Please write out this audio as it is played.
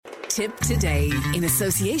Tip today in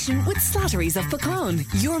association with Slattery's of Pecan,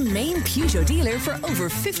 your main Peugeot dealer for over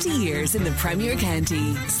 50 years in the Premier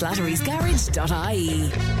County.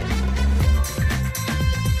 Slattery'sGarage.ie.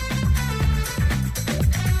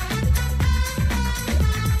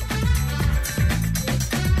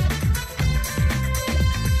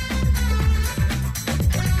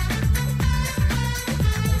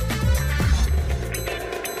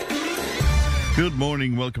 Good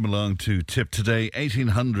morning, welcome along to Tip Today,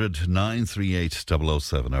 1800 938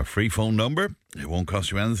 007, our free phone number. It won't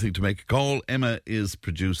cost you anything to make a call. Emma is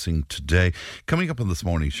producing today. Coming up on this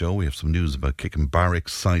morning's show, we have some news about Kickham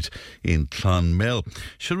Barracks site in Clonmel.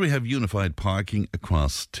 Should we have unified parking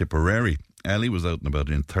across Tipperary? Ali was out and about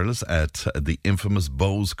in Thurles at the infamous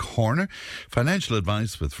Bowes Corner. Financial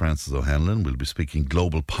advice with Francis O'Hanlon. We'll be speaking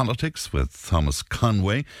global politics with Thomas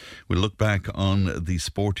Conway. We'll look back on the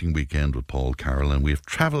sporting weekend with Paul Carroll, and we have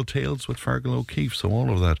travel tales with Fergal O'Keefe. So all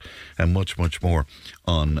of that and much, much more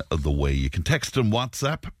on the way. You can text and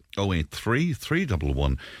WhatsApp 083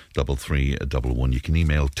 311 3311. You can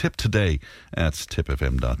email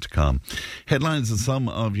tiptoday@tipfm.com. Headlines in some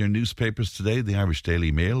of your newspapers today. The Irish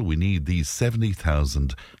Daily Mail: we need these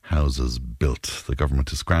 70,000 houses built. The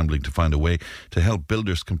government is scrambling to find a way to help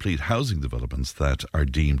builders complete housing developments that are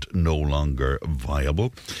deemed no longer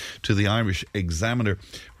viable. To the Irish Examiner,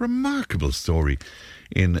 remarkable story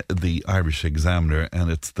in the Irish Examiner,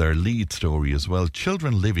 and it's their lead story as well.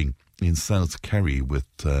 Children living in South Kerry with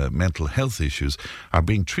mental health issues are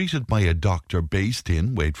being treated by a doctor based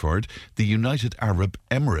in, wait for it, the United Arab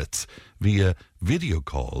Emirates via video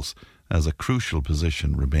calls as a crucial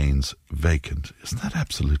position remains vacant. Isn't that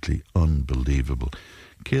absolutely unbelievable?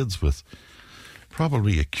 Kids with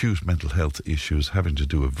probably acute mental health issues having to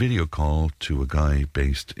do a video call to a guy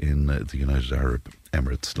based in the United Arab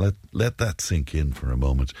Emirates. Let that sink in for a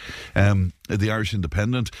moment. The Irish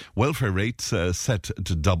Independent: welfare rates set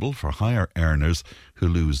to double for higher earners who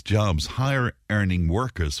lose jobs. Higher earning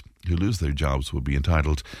workers who lose their jobs will be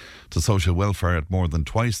entitled to social welfare at more than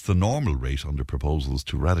twice the normal rate under proposals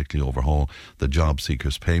to radically overhaul the job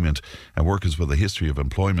seekers payment. And workers with a history of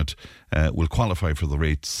employment will qualify for the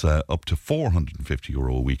rates up to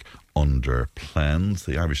 €450 a week under plans.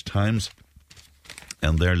 The Irish Times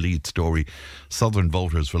and their lead story: Southern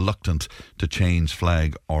voters reluctant to change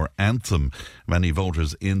flag or anthem. Many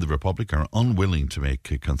voters in the Republic are unwilling to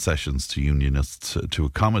make concessions to unionists to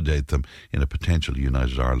accommodate them in a potential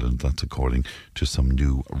united Ireland. That's according to some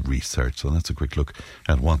new research. So that's a quick look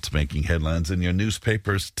at what's making headlines in your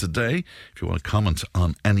newspapers today. If you want to comment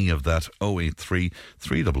on any of that, 083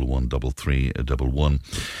 311 3311.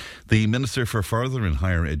 The Minister for Further and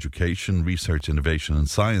Higher Education, Research, Innovation and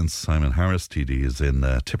Science, Simon Harris, TD, is in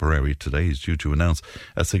Tipperary today. He's due to announce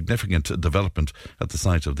a significant development at the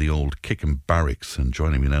site of the old Kickham Barracks. And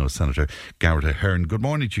joining me now is Senator Garrett Ahern. Good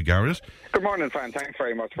morning to you, Garrett. Good morning, Fran. Thanks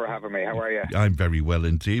very much for having me. How are you? I'm very well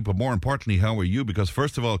indeed. But more importantly, how are you? Because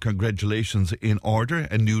first of all, congratulations in order,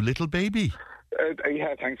 a new little baby.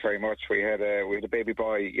 Yeah, thanks very much. We had a baby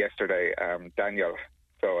boy yesterday, Daniel.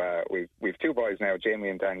 So we've two boys now, Jamie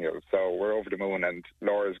and Daniel. So we're over the moon, and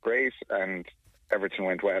Laura's great, and everything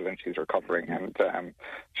went well, and she's recovering, and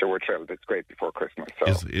sure, we're thrilled. It's great before Christmas. So.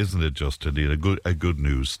 Isn't it just indeed a good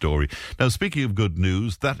news story? Now, speaking of good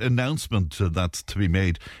news, that announcement that's to be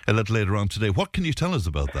made a little later on today, what can you tell us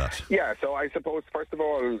about that? Yeah, so I suppose, first of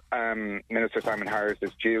all, Minister Simon Harris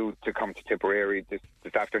is due to come to Tipperary this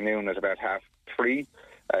afternoon at about 3:30.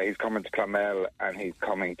 He's coming to Clonmel and he's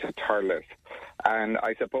coming to Thurles. And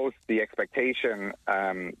I suppose the expectation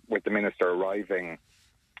with the Minister arriving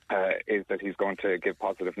is that he's going to give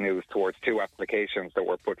positive news towards two applications that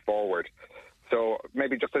were put forward. So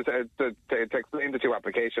maybe just to explain the two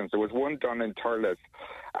applications, there was one done in Thurles,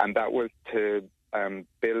 and that was to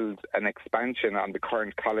build an expansion on the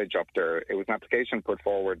current college up there. It was an application put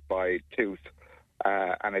forward by TUS.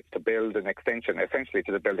 And it's to build an extension, essentially,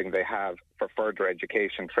 to the building they have for further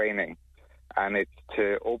education training. And it's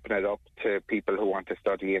to open it up to people who want to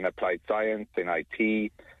study in applied science, in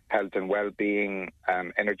IT, health and well-being,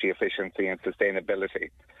 energy efficiency and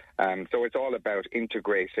sustainability. So it's all about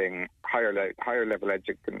integrating higher level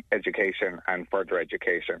education and further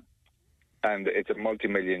education. And it's a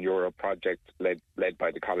multi-million euro project led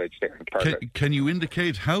by the college there in Thurles. Can you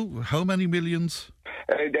indicate how many millions?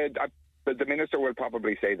 But the minister will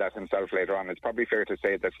probably say that himself later on. It's probably fair to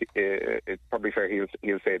say that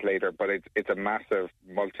he'll say it later. But it's a massive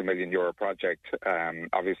multi-million euro project.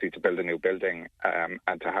 Obviously, to build a new building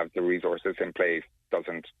and to have the resources in place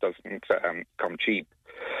doesn't come cheap.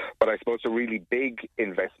 But I suppose the really big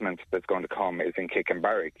investment that's going to come is in Kickham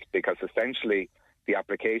Barracks, because essentially the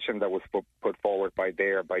application that was put forward by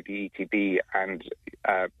the ETB, and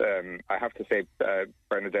I have to say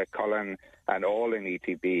Bernadette Cullen and all in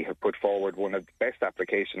ETB have put forward one of the best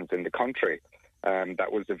applications in the country.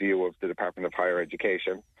 That was the view of the Department of Higher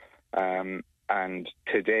Education. And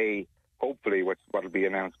today, hopefully, what will be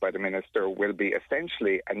announced by the Minister will be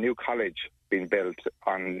essentially a new college being built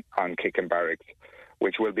on Kicken Barracks,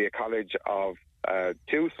 which will be a college of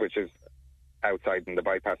Tooth, which is outside in the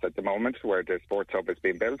bypass at the moment, where the sports hub is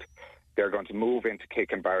being built. They're going to move into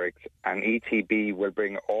Kicken Barracks, and ETB will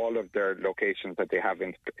bring all of their locations that they have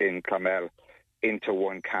in Clonmel into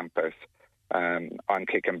one campus on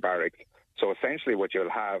Kicken Barracks. So essentially what you'll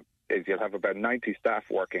have is about 90 staff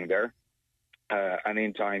working there, and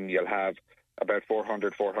in time you'll have about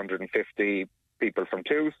 450 people from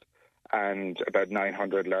Tooth and about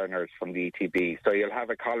 900 learners from the ETB. So you'll have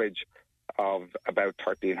a college of about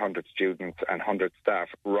 1,300 students and 100 staff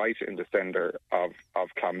right in the centre of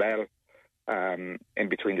Clonmel, in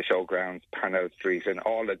between the showgrounds, Parnell Street, and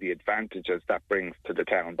all of the advantages that brings to the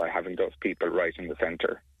town by having those people right in the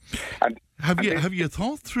centre. And have you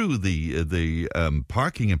thought through the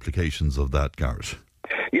parking implications of that, Garrett?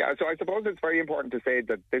 Yeah, so I suppose it's very important to say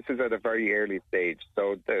that this is at a very early stage.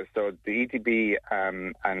 So the ETB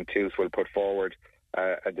and Tooth will put forward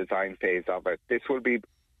a design phase of it. This will be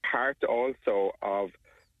part also of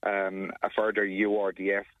a further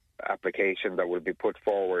URDF application that will be put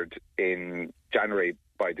forward in January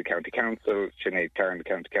by the County Council. Sinead Karen, the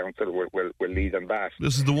County Council, will lead on that.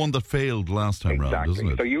 This is the one that failed last time round, isn't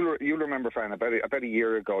it? So you'll remember, Fran, about a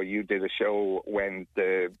year ago you did a show when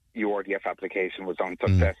the URDF application was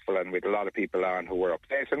unsuccessful, and with a lot of people on who were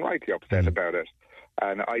upset, and rightly upset about it.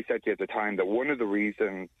 And I said to you at the time that one of the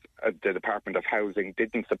reasons the Department of Housing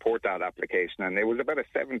didn't support that application, and it was about a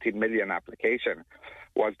 70 million application,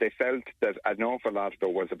 was they felt that an awful lot of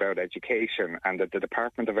it was about education, and that the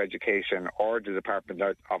Department of Education or the Department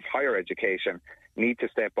of Higher Education need to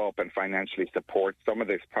step up and financially support some of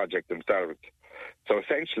this project themselves. So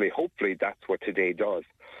essentially, hopefully, that's what today does.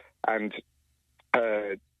 And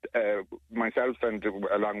myself, and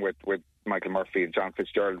along with Michael Murphy and John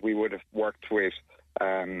Fitzgerald, we would have worked with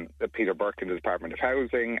Peter Burke in the Department of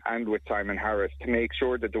Housing and with Simon Harris to make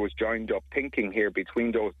sure that there was joined up thinking here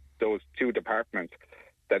between those two departments,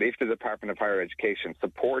 that if the Department of Higher Education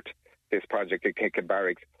support this project at Kicken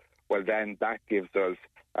Barracks, well then that gives us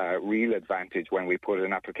real advantage when we put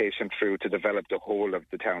an application through to develop the whole of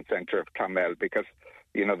the town centre of Clonmel, because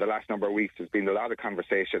the last number of weeks there's been a lot of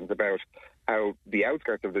conversations about how the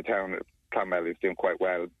outskirts of the town of Clonmel is doing quite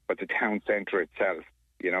well, but the town centre itself,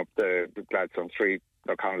 the Gladstone Street,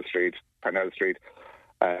 O'Connell Street, Parnell Street,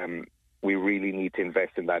 we really need to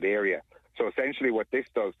invest in that area. So essentially what this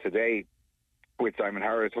does today, with Simon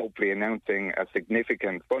Harris hopefully announcing a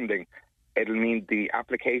significant funding, it'll mean the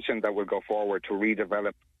application that will go forward to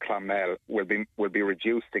redevelop Clonmel will be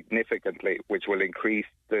reduced significantly, which will increase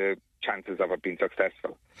the chances of it being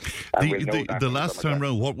successful. The last time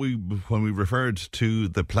round, when we referred to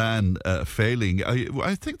the plan failing,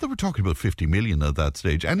 I think they were talking about 50 million at that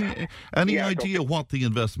stage. Any idea what the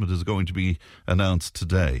investment is going to be announced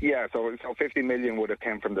today? Yeah, so 50 million would have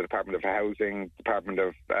come from the Department of Housing, Department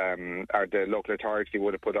of or the local authority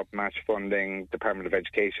would have put up match funding. Department of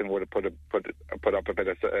Education would have put up a bit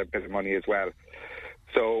of money as well.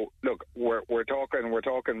 So look, we're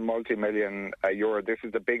talking multi-million euro. This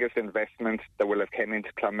is the biggest investment that will have come into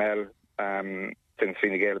Clonmel since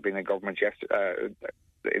Fine Gael have been in government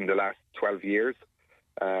in the last 12 years.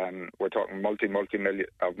 We're talking multi-million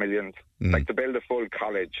of millions. Like to build a full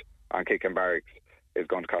college on Kicken Barracks is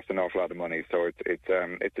going to cost an awful lot of money. So it's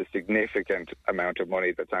a significant amount of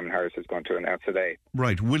money that Simon Harris is going to announce today.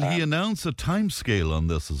 Right. Will he announce a timescale on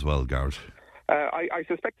this as well, Garrett? I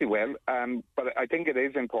suspect he will, but I think it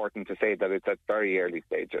is important to say that it's at very early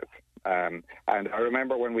stages. And I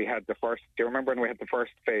remember when we had the first. Do you remember when we had the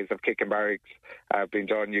first phase of Kicken Barracks being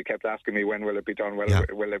done? You kept asking me when will it be done?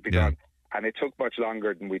 Will it be done? And it took much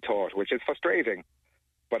longer than we thought, which is frustrating.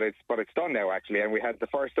 But it's done now, actually, and we had the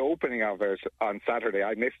first opening of it on Saturday.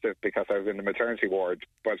 I missed it because I was in the maternity ward,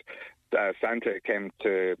 but Santa came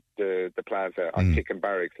to the plaza on Kicken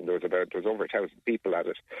Barracks, and there was over 1,000 people at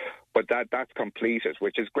it. But that's completed,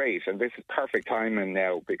 which is great, and this is perfect timing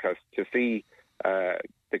now, because to see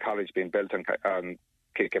the college being built on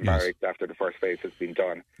Kicken Barracks after the first phase has been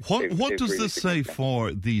done. What does this say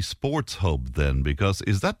for the sports hub then? Because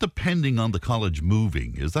is that depending on the college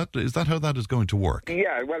moving? Is that how that is going to work?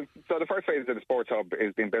 Yeah, well, so the first phase of the sports hub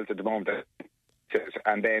is being built at the moment,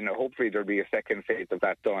 and then hopefully there'll be a second phase of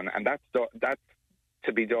that done, and that's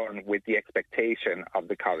to be done with the expectation of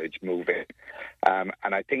the college moving. And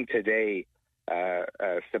I think today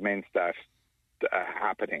cements that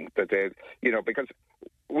happening. That because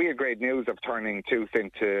we had great news of turning Tooth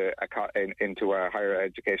into a higher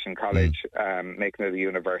education college, making it a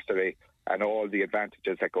university, and all the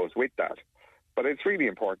advantages that goes with that. But it's really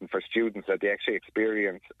important for students that they actually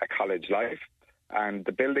experience a college life, and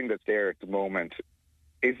the building that's there at the moment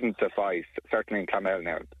isn't suffice, certainly in Clonmel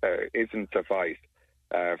now, isn't suffice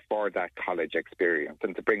for that college experience,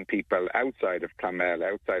 and to bring people outside of Clonmel,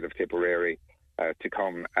 outside of Tipperary, to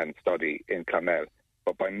come and study in Clonmel.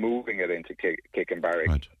 But by moving it into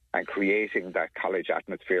Kickenbarrack and creating that college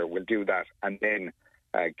atmosphere, we'll do that, and then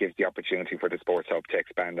gives the opportunity for the Sports Hub to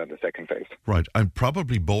expand on the second phase. Right. I'm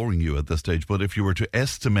probably boring you at this stage, but if you were to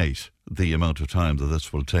estimate the amount of time that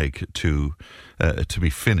this will take to be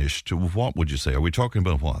finished, what would you say? Are we talking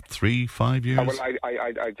about, 3-5 years? Well,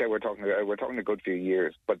 I'd say we're talking a good few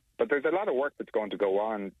years, but there's a lot of work that's going to go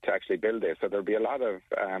on to actually build this. So there'll be a lot of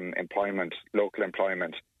employment, local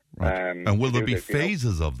employment. Right. And will there be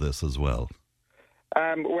phases of this as well?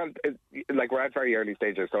 We're at very early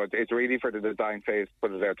stages, so it's really for the design phase,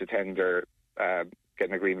 put it out to tender, get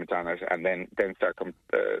an agreement on it, and then start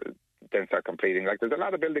completing. Like, there's a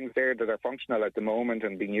lot of buildings there that are functional at the moment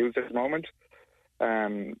and being used at the moment.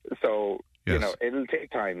 Yes. It'll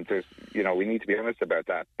take time. We need to be honest about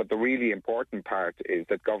that. But the really important part is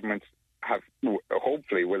that governments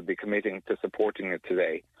hopefully will be committing to supporting it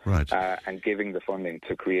today, right, and giving the funding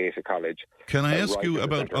to create a college. Can I ask you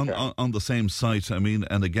about on the same site? I mean,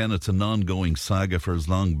 and again, it's an ongoing saga for as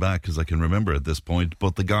long back as I can remember at this point.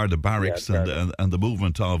 But the Garda Barracks and the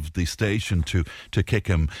movement of the station to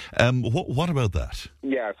Kickham. What about that?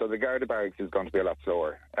 Yeah, so the Garda Barracks is going to be a lot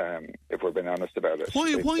slower, if we're being honest about it. Why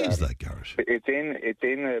is that, Garrett? It's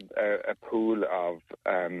in a pool of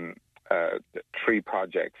 3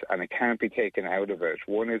 projects, and it can't be taken out of it.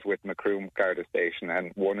 One is with Macroom Garda Station,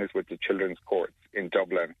 and one is with the Children's Courts in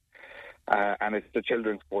Dublin. And it's the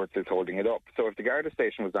Children's Courts that's holding it up. So if the Garda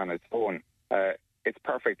Station was on its own, it's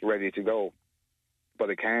perfect, ready to go. But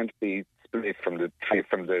it can't be split from the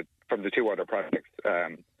 2 other projects,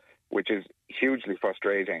 which is hugely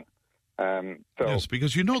frustrating. Yes,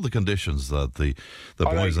 because you know the conditions that the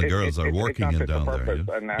boys and girls are working in down there.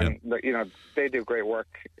 And they do great work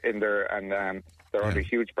in there, and they're under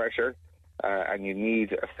huge pressure, and you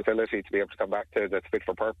need a facility to be able to come back to that's fit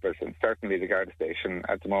for purpose, and certainly the Garda Station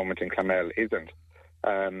at the moment in Clonmel isn't.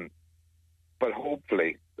 But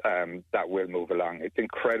hopefully that will move along. It's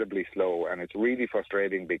incredibly slow, and it's really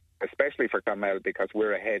frustrating, especially for Clonmel, because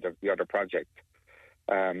we're ahead of the other projects.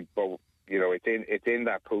 But it's in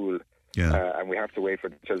that pool. Yeah. And we have to wait for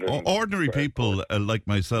the children. Ordinary people like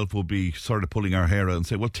myself will be sort of pulling our hair out and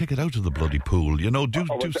say, well, take it out of the bloody pool. I don't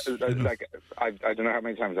know how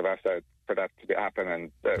many times I've asked for that to happen,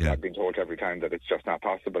 and I've been told every time that it's just not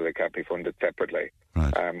possible. It can't be funded separately,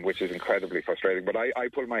 right. Which is incredibly frustrating. But I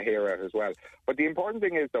pull my hair out as well. But the important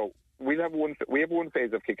thing is, though, we have one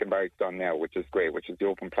phase of Kickenbarrack done now, which is great, which is the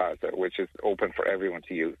open plaza, which is open for everyone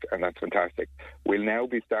to use, and that's fantastic. We'll now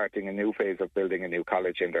be starting a new phase of building a new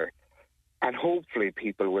college in there. And hopefully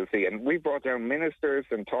people will see. And we brought down ministers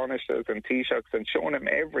and Taoiseachs and Taoiseachs and shown them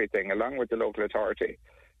everything along with the local authority.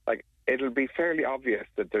 Like, it'll be fairly obvious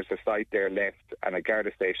that there's a site there left, and a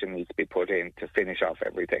Garda station needs to be put in to finish off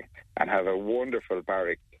everything and have a wonderful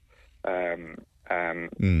barrack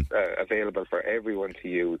available for everyone to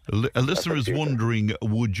use. A listener is wondering,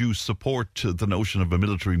 would you support the notion of a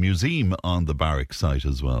military museum on the barrack site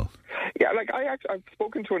as well? Yeah, I've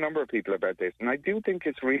spoken to a number of people about this, and I do think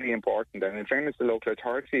it's really important, and in fairness, the local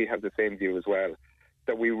authority has the same view as well,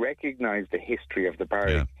 that we recognise the history of the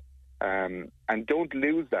barracks, and don't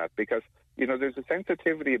lose that, because, there's a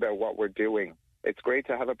sensitivity about what we're doing. It's great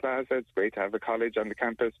to have a plaza, it's great to have a college on the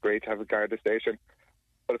campus, great to have a Garda station,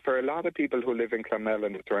 but for a lot of people who live in Clonmel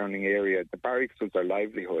and the surrounding area, the barracks was their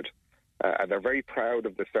livelihood. And they're very proud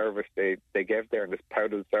of the service they gave there, and they're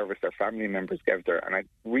proud of the service their family members gave there. And I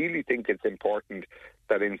really think it's important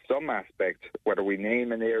that in some aspect, whether we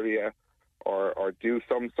name an area or do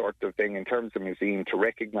some sort of thing in terms of museum, to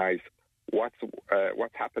recognise what's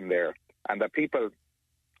happened there, and that people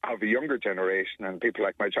of a younger generation and people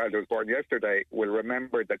like my child who was born yesterday will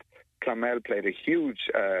remember that Clonmel played a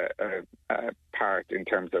huge part in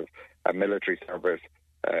terms of a military service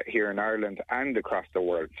here in Ireland and across the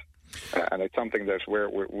world. And it's something that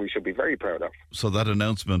we should be very proud of. So that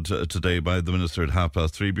announcement today by the Minister at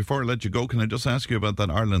 3:30. Before I let you go, can I just ask you about that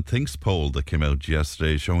Ireland Thinks poll that came out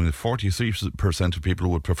yesterday, showing that 43% of people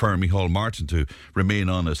would prefer Micheál Martin to remain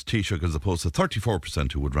on as Taoiseach, as opposed to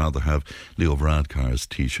 34% who would rather have Leo Varadkar as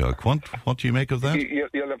Taoiseach. What do you make of that?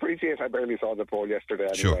 You'll appreciate I barely saw the poll yesterday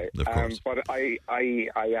anyway. Sure, of course. But I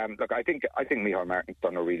think Micheál Martin's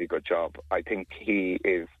done a really good job. I think he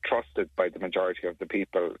is trusted by the majority of the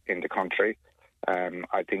people in the country.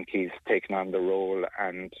 I think he's taken on the role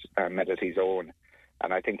and made it his own,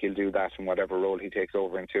 and I think he'll do that in whatever role he takes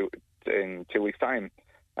over in 2 weeks' time.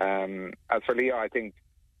 As for Leo, I think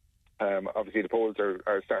obviously the polls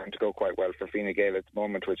are starting to go quite well for Fine Gael at the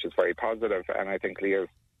moment, which is very positive, and I think Leo's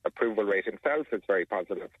approval rate himself is very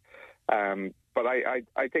positive. But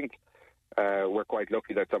I think we're quite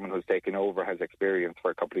lucky that someone who's taken over has experience for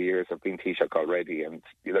a couple of years of being Taoiseach already. And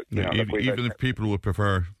even if people would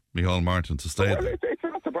prefer Micheál Martin to stay there. It's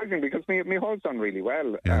not surprising because Micheál's done really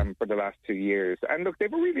well for the last 2 years. And look, they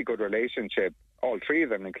have a really good relationship, all three of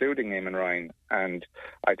them, including Eamon Ryan. And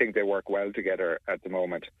I think they work well together at the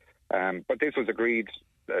moment. But this was agreed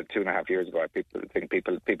 2.5 years ago. I think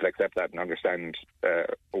people accept that and understand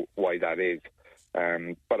why that is.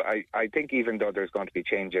 But I think even though there's going to be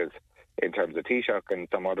changes in terms of Taoiseach and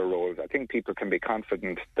some other roles, I think people can be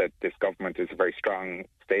confident that this government is a very strong,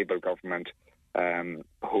 stable government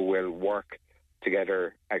who will work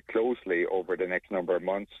together closely over the next number of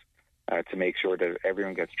months to make sure that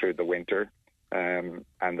everyone gets through the winter and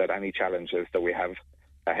that any challenges that we have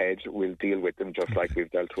ahead, we'll deal with them just like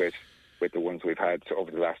we've dealt with the ones we've had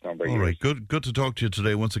over the last number of years. All right, good to talk to you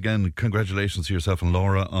today. Once again, congratulations to yourself and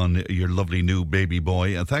Laura on your lovely new baby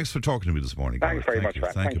boy. And thanks for talking to me this morning. Thanks very much,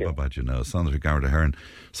 Frank. Thank you. Bye-bye, you know. Sandra Garrett Ahern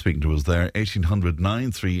speaking to us there. 1800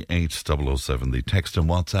 938 007. The text and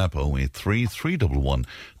WhatsApp 083 311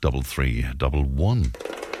 3311.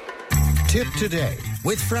 Tip Today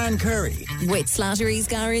with Fran Curry. With Slattery's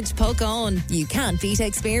Garage, Puckane. You can't beat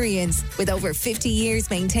experience. With over 50 years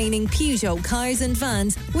maintaining Peugeot cars and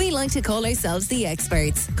vans, we like to call ourselves the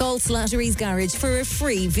experts. Call Slattery's Garage for a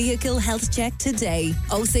free vehicle health check today.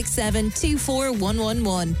 067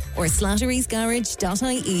 24111 or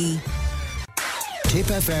slatterysgarage.ie. Tip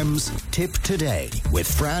FM's Tip Today with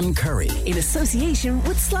Fran Curry. In association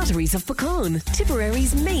with Slattery's of Puckane,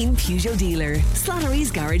 Tipperary's main Peugeot dealer. Slattery's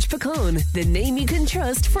Garage Puckane, the name you can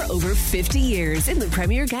trust for over 50 years in the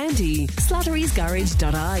Premier County.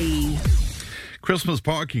 slatterysgarage.ie. Christmas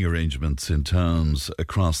parking arrangements in towns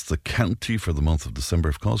across the county for the month of December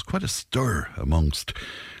have caused quite a stir amongst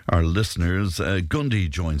our listeners. Gundy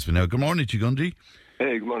joins me now. Good morning to you, Gundy.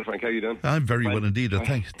 Hey, good morning, Frank. How are you doing? I'm very well indeed.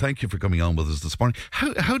 Thank you for coming on with us this morning.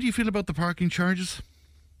 How do you feel about the parking charges?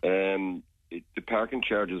 The parking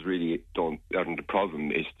charges really aren't the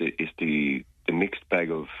problem. It's the mixed bag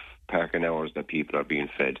of parking hours that people are being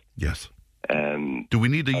fed. Yes. Do we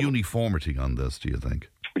need a uniformity on this, do you think?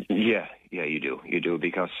 Yeah, you do. You do,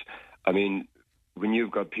 because, I mean, when you've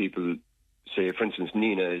got people, say, for instance,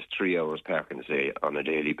 Nina is 3 hours parking, say, on a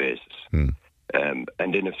daily basis. And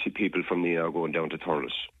then if people from Nina are going down to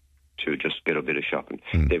Thurles to just get a bit of shopping,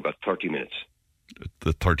 they've got 30 minutes.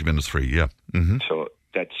 The 30 minutes free, yeah. Mm-hmm. So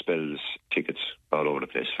that spells tickets all over the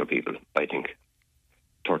place for people, I think.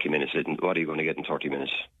 30 minutes isn't... What are you going to get in 30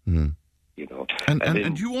 minutes? Mm. You know.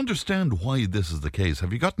 And you understand why this is the case?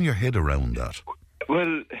 Have you gotten your head around that?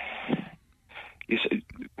 Well,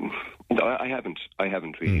 no, I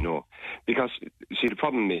haven't really, no. Because, see, the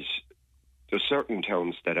problem is there's certain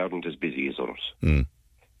towns that aren't as busy as others.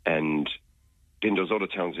 And then there's other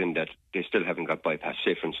towns in that they still haven't got bypass.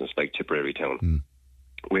 Say, for instance, like Tipperary town,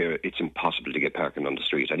 where it's impossible to get parking on the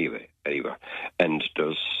street anywhere. And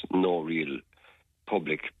there's no real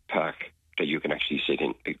public park that you can actually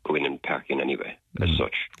go in and park in anyway, as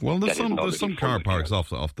such. Well, there's some car parks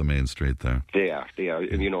off the main street there. They are.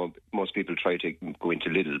 And, you know, most people try to go into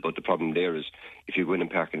Lidl, but the problem there is if you go in and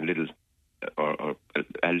park in Lidl, or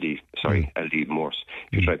Aldi Morse.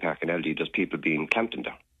 If you try parking Aldi, there's people being clamped in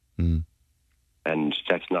there. And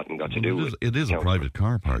that's nothing got to do with... It is a private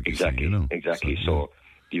car park, exactly, you know. Exactly. So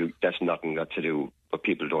that's nothing got to do, but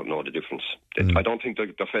people don't know the difference. I don't think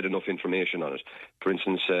they're fed enough information on it. For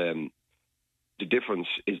instance, the difference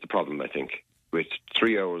is the problem, I think, with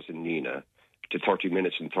 3 hours in Nina to 30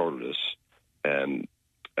 minutes in Thurles, and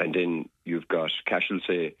then you've got Cashel,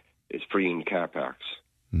 say, is free in car parks.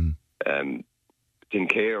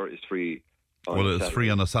 Care is free on Well, it's free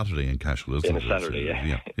on a Saturday in Cashel, isn't it? On a Saturday,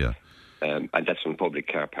 yeah. And that's in public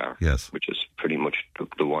car park, yes, which is pretty much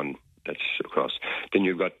the one that's across. Then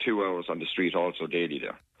you've got 2 hours on the street also daily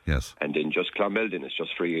there. Yes. And then just Clonmel then is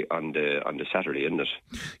just free on the Saturday, isn't it?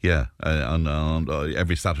 Yeah, on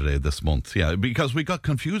every Saturday this month. Yeah, because we got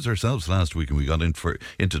confused ourselves last week and we got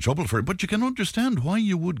into trouble for it. But you can understand why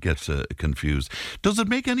you would get confused. Does it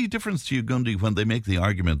make any difference to you, Gundy, when they make the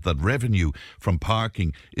argument that revenue from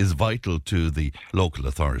parking is vital to the local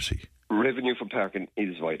authority? Revenue from parking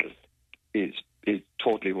is vital. It's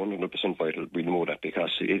totally 100% vital. We know that because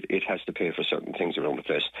it has to pay for certain things around the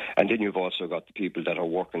place. And then you've also got the people that are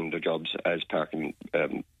working the jobs as parking,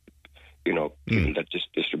 people that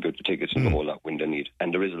just distribute the tickets and the whole lot when they need.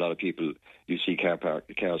 And there is a lot of people, you see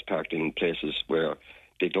cars parked in places where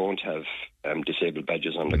they don't have disabled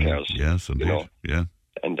badges on the cars. Yes, indeed. Yeah.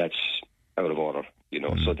 And that's out of order,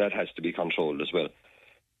 so that has to be controlled as well.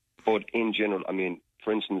 But in general, I mean,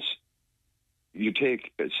 for instance, you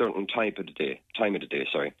take a certain time of the day,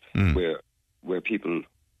 where people,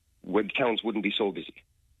 where the towns wouldn't be so busy.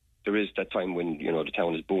 There is that time when, the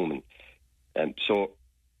town is booming. And so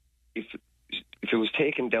if it was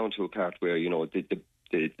taken down to a part where,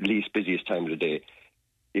 the least busiest time of the day,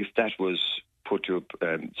 if that was put to,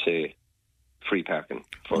 say, free parking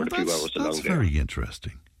for the few hours along there. That's very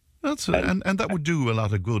interesting. And that would do a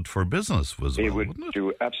lot of good for business as well, wouldn't it?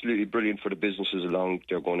 Do absolutely brilliant for the businesses along.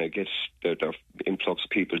 They're going to get their influx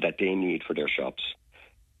of people that they need for their shops.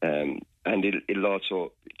 And it'll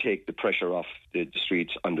also take the pressure off the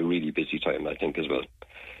streets on the really busy time, I think, as well.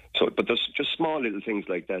 So, but there's just small little things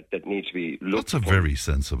like that need to be looked That's a very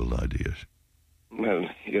sensible idea. Well,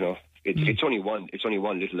 it's only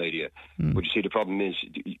one little idea. But you see, the problem is,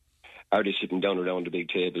 are they sitting down around the big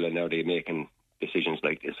table and are they making decisions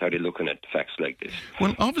like this? Are they looking at facts like this?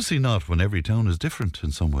 Well, obviously not, when every town is different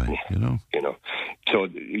in some way, So,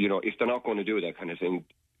 if they're not going to do that kind of thing,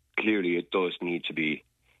 clearly it does need to be,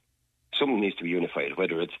 something needs to be unified,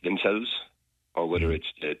 whether it's themselves or whether it's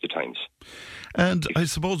the times. And I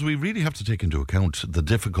suppose we really have to take into account the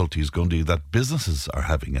difficulties, Gundy, that businesses are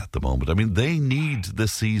having at the moment. I mean, they need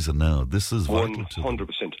this season now. This is vital to them.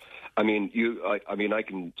 100%. I mean, I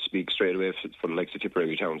can speak straight away for the likes of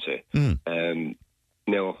Tipperary Town, say.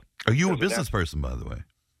 Now, are you a business person, by the way?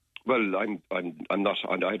 Well, I'm not.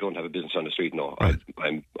 I don't have a business on the street. No, right.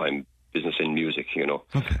 I'm business in music.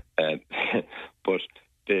 Okay. But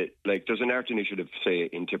there's an art initiative, say,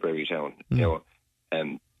 in Tipperary Town.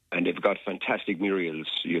 And they've got fantastic murals.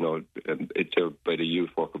 They're by the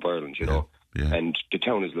Youth Work of Ireland. Yeah. And the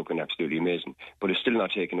town is looking absolutely amazing. But it's still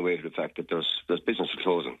not taken away from the fact that there's businesses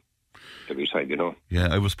closing every time, Yeah,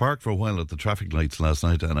 I was parked for a while at the traffic lights last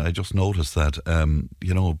night, and I just noticed that,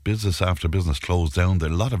 business after business closed down. There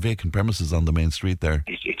are a lot of vacant premises on the main street there.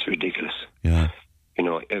 It's ridiculous. Yeah.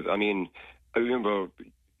 I mean, I remember,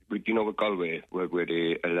 with Galway, where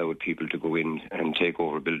they allowed people to go in and take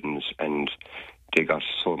over buildings, and they got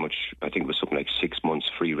so much, I think it was something like 6 months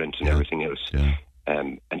free rent and everything else. Yeah.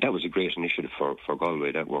 And that was a great initiative for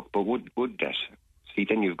Galway, that work. But would that... See,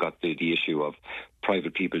 then you've got the issue of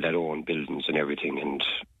private people that own buildings and everything, and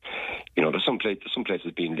there's some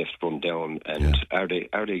places being left run down, and are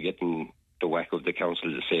they getting the whack of the council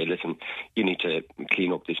to say, listen, you need to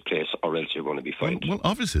clean up this place or else you're going to be fined? Well,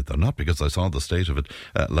 obviously they're not, because I saw the state of it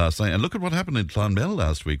last night, and look at what happened in Clonmel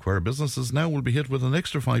last week, where businesses now will be hit with an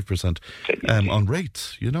extra 5% on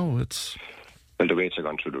rates. It's... Well, the rates are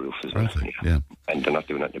gone through the roof as well. Yeah. And they're not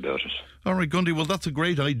doing anything about it. All right, Gundy, well, that's a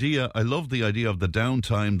great idea. I love the idea of the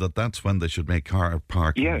downtime, that's when they should make car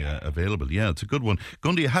parking available. Yeah, it's a good one.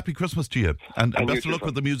 Gundy, a happy Christmas to you. And best of luck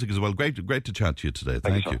with the music as well. Great to chat to you today.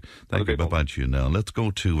 Thank you. Thank you. Bye-bye to you now. Let's go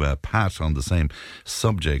to Pat on the same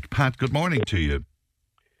subject. Pat, good morning to you.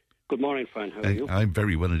 Good morning, Fran. How are you? I'm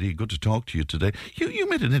very well indeed. Good to talk to you today. You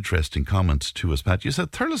made an interesting comment to us, Pat. You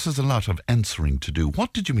said Thurles has a lot of answering to do.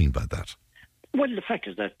 What did you mean by that? Well, the fact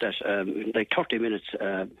is that 30 minutes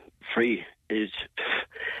free is,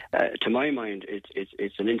 to my mind,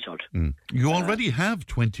 it's an insult. You already have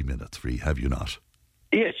 20 minutes free, have you not?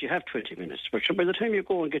 Yes, you have 20 minutes. But by the time you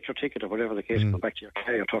go and get your ticket or whatever the case, come back to your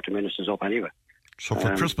car, your 30 minutes is up anyway. So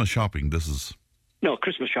for Christmas shopping, this is... No,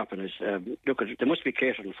 Christmas shopping is... they must be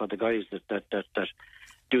catering for the guys that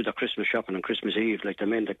do their Christmas shopping on Christmas Eve, like the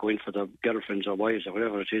men that go in for their girlfriends or wives or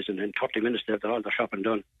whatever it is, and in 30 minutes they've got all their shopping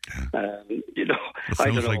done. It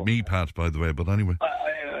sounds like me, Pat, by the way, but anyway.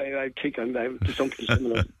 I think I'm something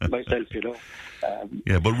similar myself,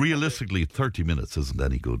 but realistically, 30 minutes isn't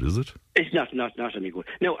any good, is it? It's not any good.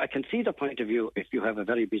 Now, I can see the point of view if you have a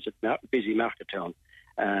very busy market town.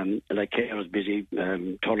 Like Clare is busy,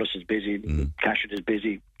 Thurles is busy, Cashel is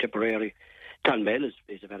busy, Tipperary. Clonmel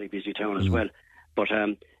is a very busy town as well. But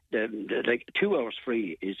 2 hours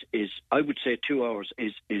free is I would say 2 hours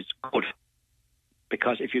is good,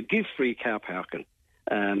 because if you give free car parking,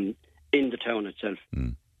 in the town itself.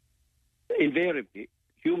 Invariably,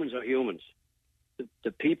 humans are humans.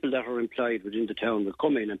 The people that are employed within the town will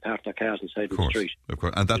come in and park their cars inside the street. Of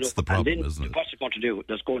course, and that's the problem, isn't it? What's it going to do?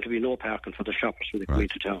 There's going to be no parking for the shoppers when they come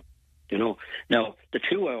into town. Now, the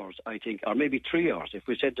 2 hours, I think, or maybe 3 hours, if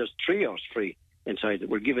we said there's 3 hours free inside,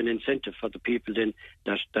 we're giving incentive for the people then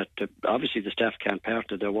that obviously the staff can't park,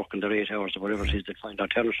 that they're working their 8 hours or whatever it is, they find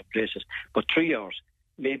alternative places. But 3 hours,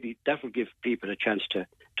 maybe that will give people a chance to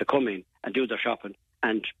come in and do their shopping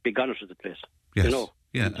and be gone out of the place. Yes.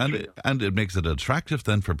 Yeah, and it makes it attractive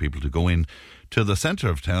then for people to go in to the centre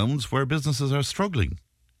of towns where businesses are struggling.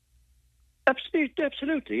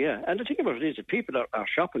 Absolutely, yeah. And the thing about it is that people are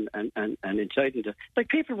shopping and inside like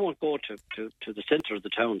people won't go to the centre of the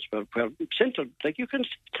towns where centre, like you can see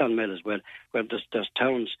Clonmel as well, where there's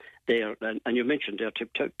towns there, and you mentioned there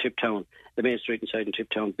Tip Town, the main street inside in Tip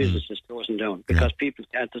Town, businesses closing down because people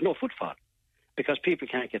can't. There's no footfall because people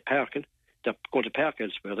can't get parking. They're going to park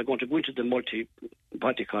elsewhere. They're going to go into the the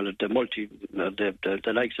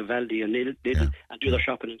likes of Aldi and Lidl and do their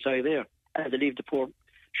shopping inside there, and they leave the poor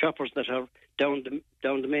shoppers that are down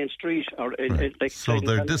the main street. So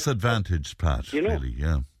they're disadvantaged, Pat, really,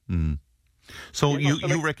 yeah. So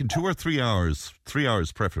you reckon 2 or 3 hours, 3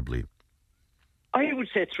 hours preferably? I would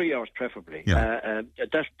say 3 hours preferably. Yeah.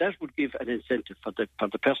 That would give an incentive for the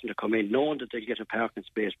person to come in, knowing that they get a parking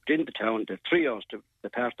space within the town. They have 3 hours to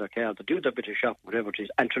park their car, to do their bit of shopping, whatever it is,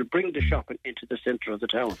 and to bring the shopping into the centre of the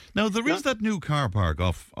town. Now, there is that new car park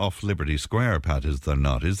off Liberty Square, Pat, is there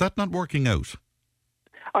not? Is that not working out?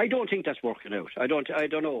 I don't think that's working out. I don't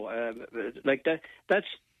know. Like that. That's.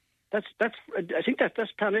 I think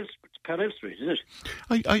that's Parnell Street, isn't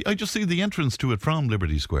it? I just see the entrance to it from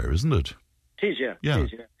Liberty Square, isn't it? It is, yeah. Yeah. It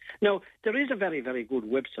is, yeah. Now, there is a very, very good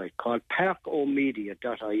website called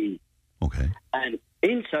parkomedia.ie. Okay. And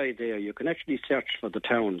inside there, you can actually search for the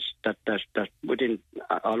towns that within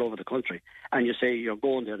all over the country. And you say you're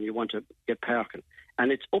going there and you want to get parking. And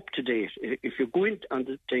it's up to date. If you go in on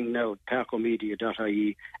the thing now,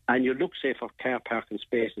 parkomedia.ie, and you look, say, for car parking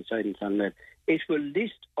space inside in Clonmel, it will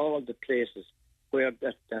list all the places where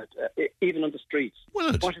even on the streets,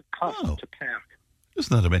 what it costs to park.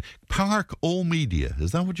 Isn't that amazing? Park O Media,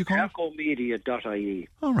 is that what you call it? Parkomedia.ie.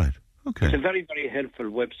 All right, okay. It's a very, very helpful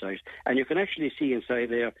website, and you can actually see inside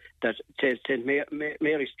there that it says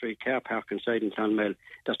Mary Street car park inside in Clonmel.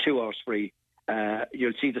 There's 2 hours free.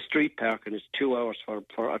 You'll see the street parking is 2 hours for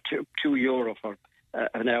 €2 for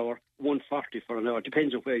an hour, $1.40 for an hour. It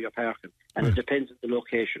depends on where you're parking, and it depends on the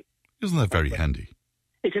location. Isn't that very handy?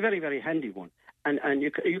 It's a very, very handy one, and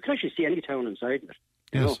you can actually see any town inside it.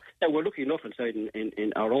 Yes. Now, we're lucky enough inside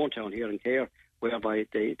in our own town here in Cahir, whereby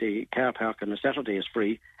the car park on a Saturday is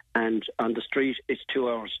free, and on the street it's 2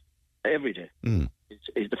 hours every day.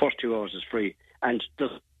 It's the first 2 hours is free, and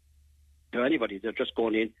anybody, they're just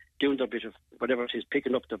going in, doing their bit of whatever it is,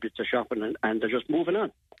 picking up their bits of shopping, and they're just moving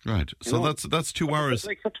on. Right. So that's 2 hours.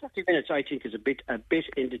 Like for 30 minutes, I think is a bit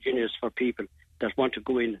indigenous for people that want to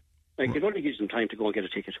go in. Like, it only gives them time to go and get a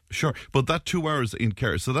ticket. Sure, but that 2 hours in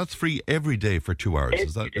Cahir, so that's free every day for 2 hours.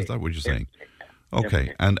 Is that what you're saying?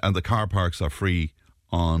 Okay, and the car parks are free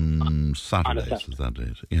on Saturdays. Is that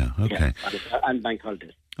it? Yeah. Okay. Yeah, and bank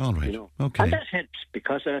holidays. All right. Okay. And that helps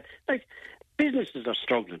because, businesses are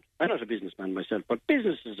struggling. I'm not a businessman myself, but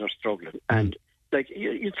businesses are struggling, and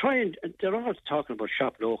you try and they're always talking about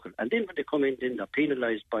shop local, and then when they come in, then they're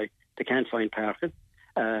penalised by they can't find parking.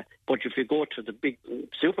 But if you go to the big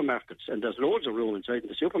supermarkets, and there's loads of room inside in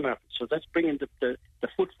the supermarkets, so that's bringing the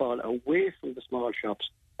footfall away from the small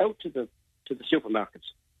shops out to the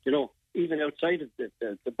supermarkets. Even outside of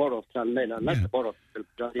the borough of Clonmel, and not the borough.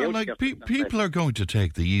 People are going to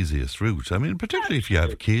take the easiest route. I mean, particularly if you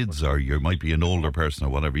have kids or you might be an older person or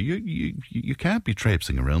whatever, you can't be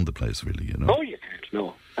traipsing around the place, really. Oh, you can't.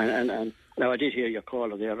 No, and. Now, I did hear your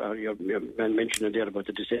caller there, your mentioning there about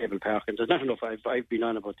the disabled parking. There's not enough, I've been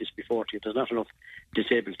on about this before to you, there's not enough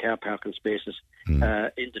disabled car parking spaces in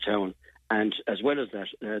the town. And as well as that,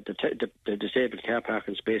 the disabled car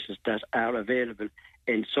parking spaces that are available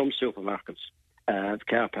in some supermarkets,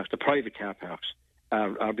 car parks, the private car parks,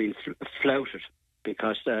 are being flouted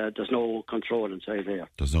because there's no control inside there.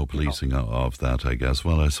 There's no policing of that, I guess.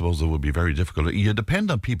 Well, I suppose it would be very difficult. You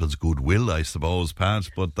depend on people's goodwill, I suppose,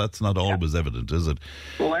 Pat, but that's not always evident, is it?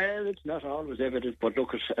 Well, it's not always evident, but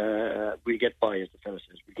look, we get by, as the fellow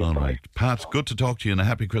says. All right. Pat, good to talk to you, and a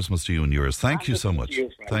happy Christmas to you and yours. Thank you so much.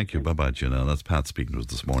 Thank you. Bye-bye, Janelle. That's Pat speaking to us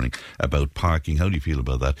this morning about parking. How do you feel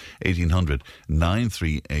about that? 1800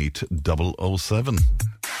 938 007.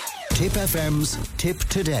 Tip FM's Tip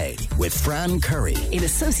Today with Fran Curry. In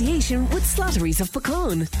association with Slattery's of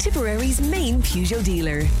Puckane, Tipperary's main Peugeot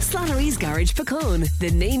dealer. Slattery's Garage Puckane, the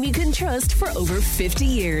name you can trust for over 50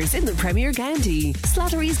 years in the Premier County.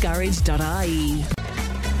 Slattery'sGarage.ie.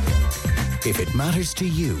 If it matters to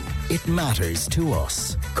you, it matters to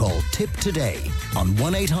us. Call Tip Today on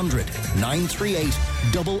 1800 938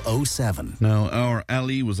 007. Now, our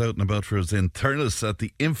Ali was out and about for us in Thurles at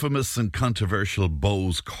the infamous and controversial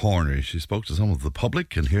Bowes Corner. She spoke to some of the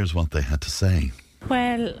public, and here's what they had to say.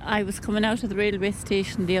 Well, I was coming out of the railway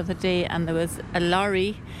station the other day and there was a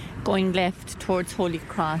lorry going left towards Holy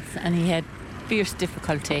Cross and he had fierce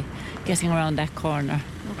difficulty getting around that corner.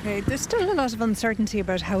 Okay, there's still a lot of uncertainty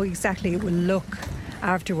about how exactly it will look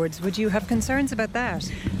afterwards. Would you have concerns about that?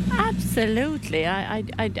 Absolutely. I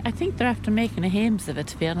think they're after making a hames of it,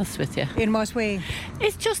 to be honest with you. In what way?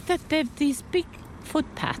 It's just that they've these big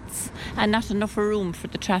footpaths and not enough room for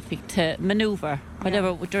the traffic to manoeuvre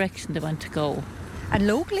whatever direction they want to go. And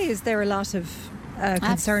locally, is there a lot of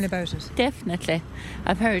concern about it? Definitely.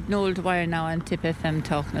 I've heard Noel Dwyer now on Tip FM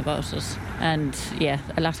talking about it, and yeah,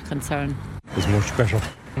 a lot of concern. It's much better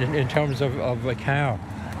in terms of a car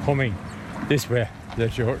coming this way,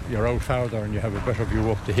 that you're out farther and you have a better view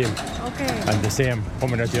up the hill. Okay. And the same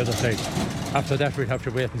coming at the other side. After that, we'd have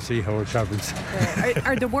to wait and see how it travels.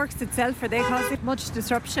 Are the works itself, are they causing much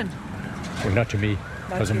disruption? Well, not to me,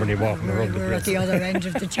 because I'm only walking around the We're place. at the other end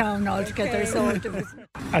of the town altogether, so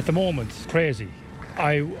At the moment, it's crazy.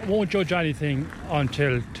 I won't judge anything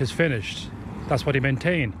until 'tis finished. That's what he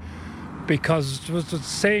maintained. Because it was the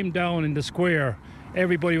same down in the square.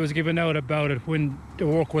 Everybody was giving out about it when the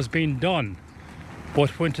work was being done.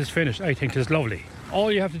 But when 'tis finished, I think 'tis lovely.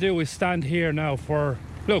 All you have to do is stand here now for,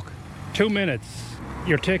 2 minutes.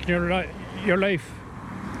 You're taking your life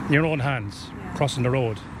in your own hands, crossing the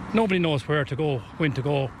road. Nobody knows where to go, when to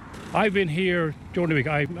go. I've been here during the week.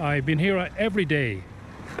 I've been here every day,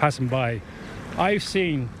 passing by. I've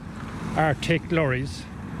seen Arctic lorries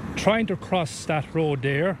trying to cross that road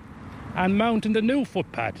there and mounting the new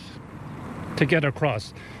footpath to get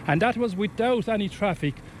across. And that was without any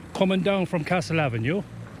traffic coming down from Castle Avenue.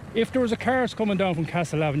 If there was a cars coming down from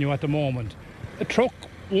Castle Avenue at the moment, a truck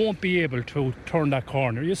won't be able to turn that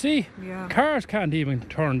corner. You see, cars can't even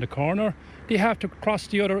turn the corner. They have to cross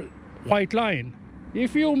the other white line.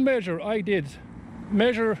 If you measure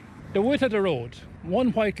the width of the road,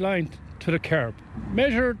 one white line to the curb,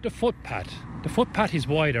 measure the footpath. The footpath is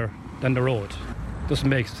wider than the road. Doesn't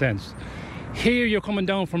make sense. Here you're coming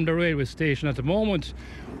down from the railway station at the moment.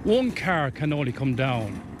 One car can only come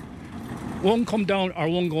down. One come down or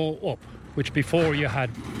one go up, which before you had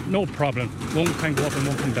no problem. One can go up and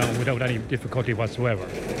one come down without any difficulty whatsoever.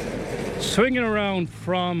 Swinging around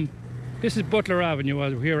from, this is Butler Avenue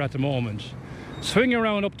as we're here at the moment, swinging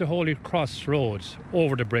around up the Holy Cross Road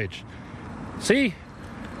over the bridge. See,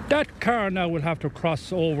 that car now will have to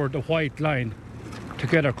cross over the white line to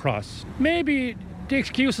get across. Maybe the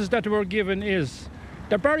excuses that were given is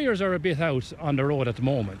the barriers are a bit out on the road at the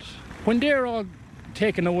moment. When they're all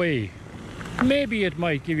taken away, maybe it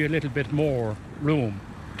might give you a little bit more room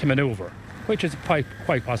to manoeuvre, which is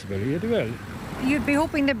quite possible. It will. You'd be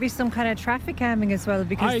hoping there'd be some kind of traffic calming as well,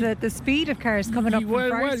 because the speed of cars coming up from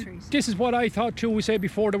Friar Street. This is what I thought too, we say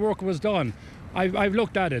before the work was done. I've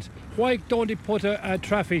looked at it. Why don't they put a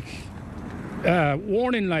traffic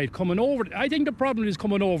warning light coming over? I think the problem is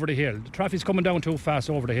coming over the hill. The traffic's coming down too fast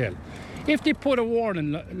over the hill. If they put a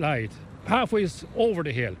warning light halfway over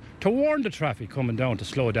the hill to warn the traffic coming down to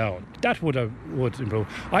slow down, that would improve.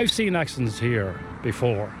 I've seen accidents here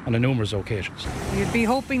before on numerous occasions. You'd be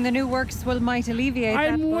hoping the new works might alleviate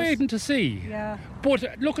that. I'm waiting to see. Yeah.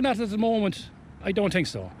 But looking at it at the moment, I don't think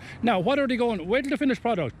so. Now, what are they going? Wait till the finished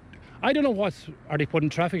product. I don't know are they putting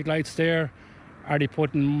traffic lights there? Are they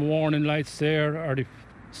putting warning lights there? Are they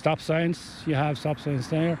stop signs? You have stop signs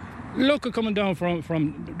there. Look at coming down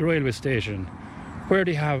from the railway station, where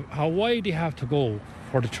how wide they have to go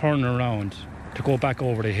for the turn around to go back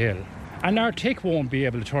over the hill. An Arctic won't be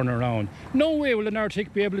able to turn around. No way will an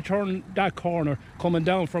Arctic be able to turn that corner coming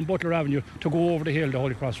down from Butler Avenue to go over the hill to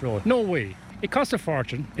Holy Cross Road. No way. It costs a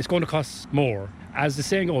fortune. It's going to cost more. As the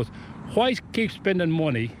saying goes, why keep spending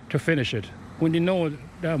money to finish it when you know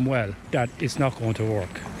damn well that it's not going to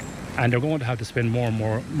work? And they're going to have to spend more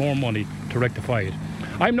money to rectify it.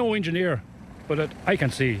 I'm no engineer, but I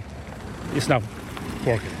can see it's not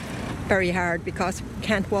working. Very hard because we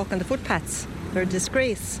can't walk on the footpaths. They're a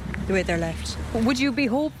disgrace the way they're left. Would you be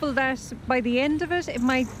hopeful that by the end of it,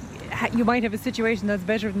 you might have a situation that's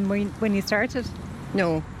better than when you started?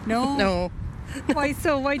 No. Why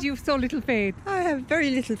so? Why do you have so little faith? I have very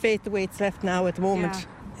little faith the way it's left now at the moment.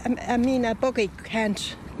 I mean, a buggy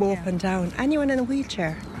can't go up and down. Anyone in a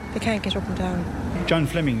wheelchair, they can't get up and down. John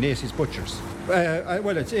Fleming, Lacey's Butchers.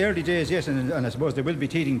 Well, it's early days, yes, and I suppose there will be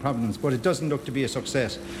teething problems, but it doesn't look to be a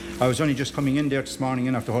success. I was only just coming in there this morning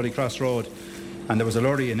in off the Holy Cross Road, and there was a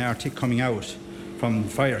lorry in Arctic coming out from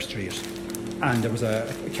Fire Street, and there was a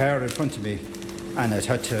car in front of me, and it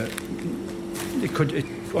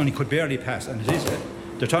only could barely pass, and it is.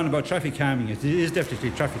 They're talking about traffic calming. It is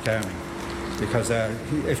definitely traffic calming, because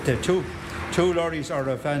if the two lorries or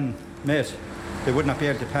a van met, they would not be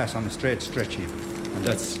able to pass on a straight stretch even. And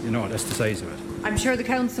that's the size of it. I'm sure the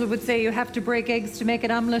council would say you have to break eggs to make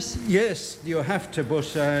an omelette. Yes, you have to,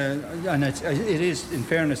 but and it is, in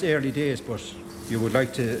fairness, early days, but you would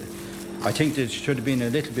like to. I think there should have been a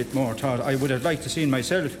little bit more thought. I would have liked to seen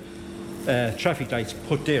myself traffic lights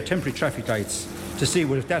put there, temporary traffic lights, to see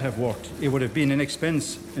would that have worked. It would have been an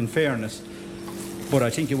expense, in fairness, but I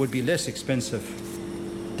think it would be less expensive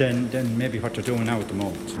than maybe what they're doing now at the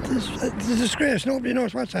moment. It's a disgrace. Nobody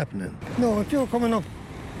knows what's happening. No, if you're coming up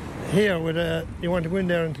here with you want to go in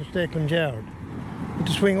there into Stakelands Yard,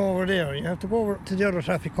 to swing over there, you have to go over to the other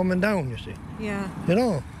traffic coming down, you see. Yeah. You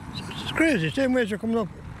know, it's crazy. Same way as you're coming up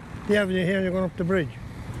the avenue here and you're going up the bridge.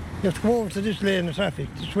 You have to go over to this lane of traffic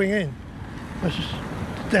to swing in.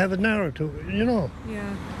 They have it narrow to it, you know.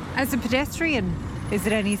 Yeah. As a pedestrian, is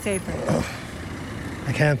it any safer?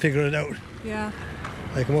 I can't figure it out. Yeah.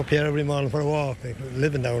 I come up here every morning for a walk. I'm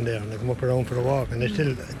living down there, and I come up around for a walk, and I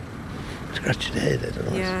still scratch the head. I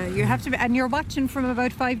don't know. Yeah, you have to, and you're watching from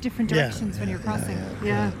about 5 different directions when you're crossing.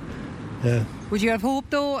 Yeah. Would you have hope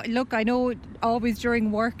though? Look, I know always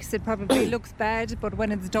during works it probably looks bad, but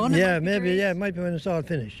when it's done, it might be when it's all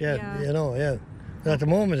finished. Yeah. You know, yeah. But at the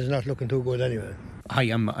moment, it's not looking too good anyway. Hi,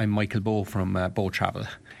 I'm Michael Bowe from Bowe Travel.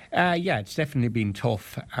 It's definitely been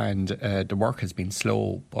tough, and the work has been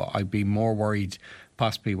slow, but I'd be more worried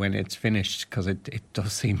possibly when it's finished, because it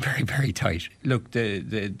does seem very, very tight. Look,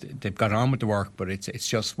 they've got on with the work, but it's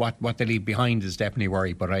just what they leave behind is definitely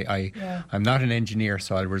worry. But I'm not an engineer,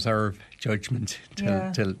 so I'll reserve judgment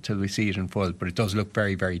till we see it in full. But it does look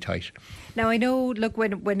very, very tight. Now, I know, look,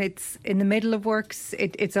 when it's in the middle of works,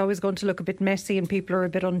 it's always going to look a bit messy and people are a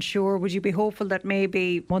bit unsure. Would you be hopeful that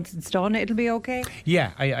maybe once it's done, it'll be okay?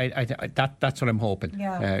 Yeah, that's what I'm hoping.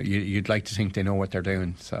 Yeah. You'd like to think they know what they're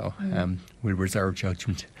doing, so we'll reserve judgment.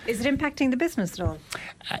 Is it impacting the business at all?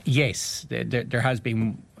 Yes, there has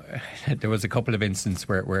been. There was a couple of instances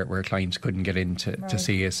where clients couldn't get in to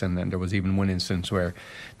see us, and then there was even one instance where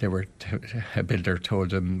a builder told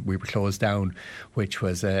them we were closed down, which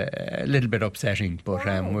was a little bit upsetting, but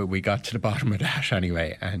we got to the bottom of that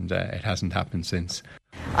anyway, and it hasn't happened since.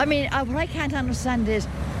 I mean, what I can't understand is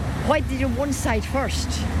why did you do one side first?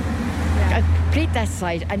 Complete that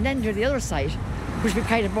side and then do the other side, which would be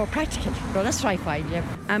kind of more practical. Well, that's what I find, yeah.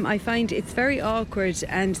 I find it's very awkward,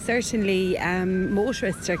 and certainly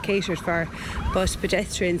motorists are catered for, but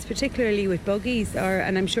pedestrians, particularly with buggies,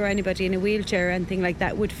 and I'm sure anybody in a wheelchair or anything like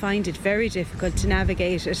that would find it very difficult to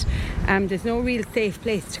navigate it. There's no real safe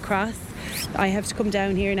place to cross. I have to come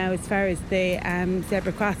down here now as far as the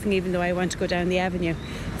zebra crossing, even though I want to go down the avenue.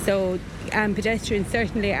 So pedestrians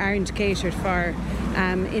certainly aren't catered for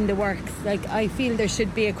in the works. Like, I feel there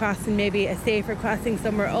should be a crossing, maybe a safer crossing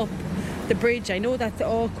somewhere up the bridge. I know that's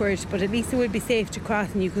awkward, but at least it would be safe to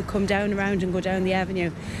cross and you could come down around and go down the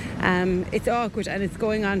avenue. It's awkward and it's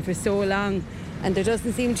going on for so long, and there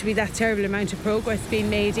doesn't seem to be that terrible amount of progress being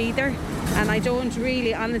made either. And I don't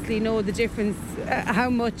really honestly know the difference, how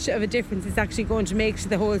much of a difference it's actually going to make to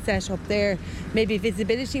the whole setup there. Maybe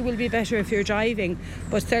visibility will be better if you're driving,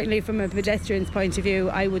 but certainly from a pedestrian's point of view,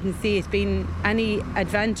 I wouldn't see it being any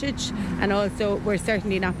advantage, and also we're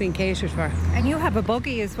certainly not being catered for. And you have a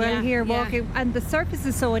buggy as well here walking, and the surface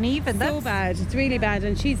is so uneven. So bad, it's really bad,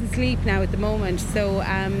 and she's asleep now at the moment, so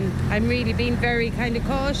I'm really being very kind of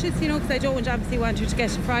cautious, because I don't obviously want her to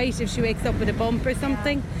get a fright if she wakes up with a bump or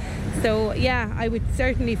something. So I would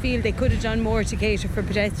certainly feel they could have done more to cater for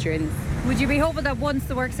pedestrians. Would you be hoping that once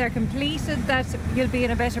the works are completed that you'll be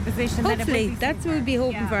in a better position? Hopefully, that's what we'd be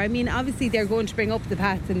hoping for. I mean, obviously they're going to bring up the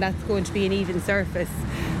path, and that's going to be an even surface,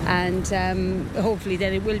 and hopefully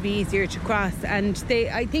then it will be easier to cross, and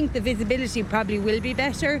I think the visibility probably will be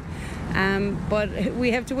better, but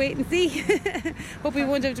we have to wait and see. Hope we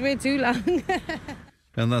won't have to wait too long.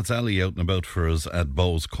 And that's Ali out and about for us at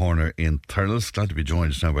Bowes Corner in Thurles. Glad to be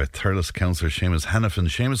joined now by Thurles Councillor Seamus Hanafin.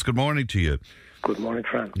 Seamus, good morning to you. Good morning,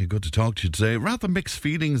 Fran. Good to talk to you today. Rather mixed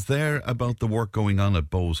feelings there about the work going on at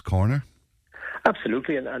Bowes Corner.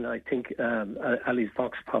 Absolutely, and I think Ali's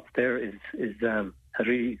vox pop there has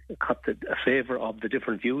really caught a flavour of the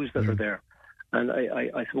different views that are there. And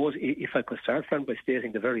I suppose if I could start, Fran, by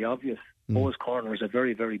stating the very obvious, Bowes Corner is a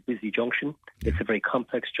very, very busy junction. It's a very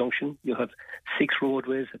complex junction. You have 6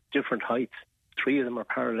 roadways at different heights. 3 of them are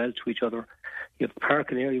parallel to each other. You have a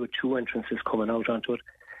parking area with 2 entrances coming out onto it.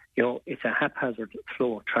 You know, it's a haphazard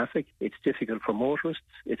flow of traffic. It's difficult for motorists.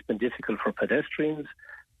 It's been difficult for pedestrians.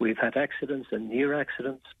 We've had accidents and near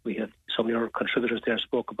accidents. We have some of your contributors there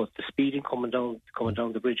spoke about the speeding coming down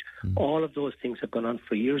the bridge. All of those things have gone on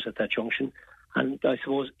for years at that junction. And I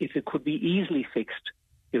suppose if it could be easily fixed,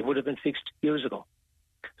 it would have been fixed years ago.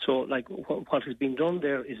 So, like, what has been done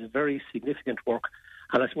there is a very significant work.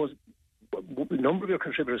 And I suppose a number of your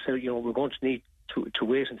contributors say, you know, we're going to need to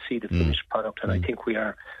wait and see the finished product, and I think we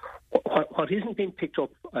are. What isn't being picked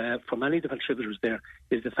up from any of the contributors there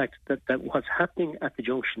is the fact that what's happening at the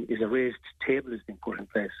junction is a raised table is being put in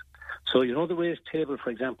place. So, you know, the raised table, for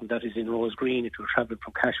example, that is in Rose Green, if you're travelling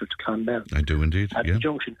from Cashel to Clonmel. I do indeed, at the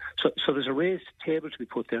junction. So there's a raised table to be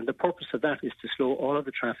put there, and the purpose of that is to slow all of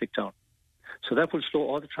the traffic down. So that will slow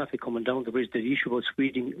all the traffic coming down the bridge. The issue about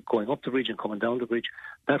speeding going up the bridge and coming down the bridge,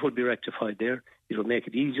 that will be rectified there. It will make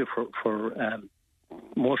it easier for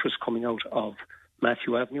motorists coming out of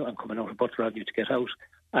Matthew Avenue and coming out of Butler Avenue to get out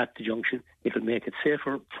at the junction. It will make it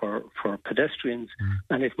safer for pedestrians,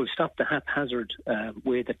 and it will stop the haphazard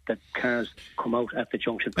way that cars come out at the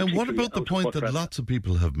junction. And what about the point that lots of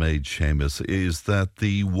people have made, Seamus, is that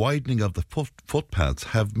the widening of the footpaths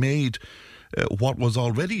have made what was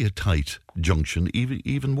already a tight junction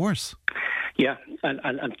even worse? Yeah,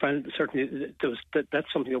 and Fran, certainly that's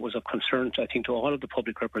something that was of concern, I think, to all of the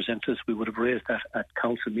public representatives. We would have raised that at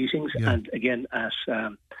council meetings and again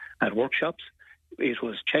at workshops. It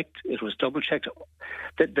was checked. It was double checked.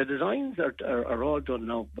 The designs are all done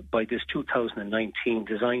now by this 2019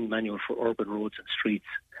 design manual for urban roads and streets,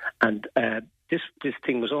 and this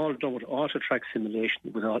thing was all done with auto-track simulation.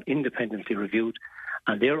 It was all independently reviewed,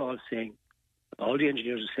 and they're all saying. All the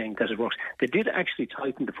engineers are saying that it works. They did actually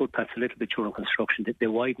tighten the footpaths a little bit during construction. They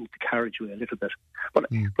widened the carriageway a little bit. But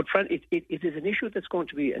Fran, it is an issue that's going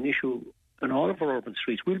to be an issue on all of our urban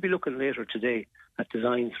streets. We'll be looking later today at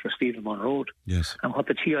designs for Stephenmont Road. Yes. And what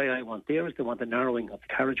the TII want there is they want the narrowing of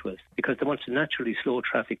the carriageways because they want to naturally slow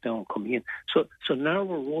traffic down coming in. So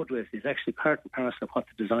narrower roadways is actually part and parcel of what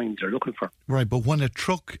the designs are looking for. Right, but when a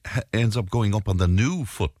truck ends up going up on the new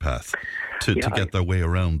footpath to get their way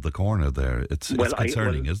around the corner there, it's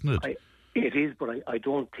concerning, isn't it? It is, but I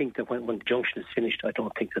don't think that when the junction is finished, I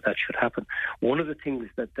don't think that should happen. One of the things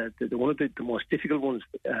that one of the most difficult ones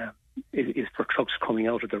is for trucks coming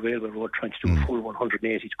out of the railway road trying to do a full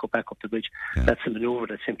 180 to go back up the bridge. Yeah. That's a manoeuvre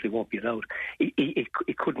that simply won't be allowed.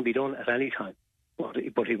 It couldn't be done at any time, but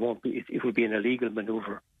it won't be. It would be an illegal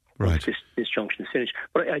manoeuvre. Right. This junction is finished.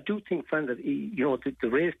 But I do think, Fran, that the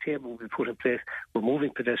raised table will be put in place. We're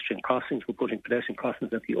moving pedestrian crossings. We're putting pedestrian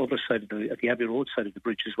crossings at the other side at the Abbey Road side of the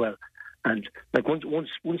bridge as well. And like once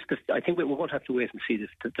I think we won't have to wait and see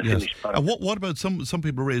the finished product. What about some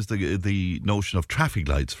people raised the notion of traffic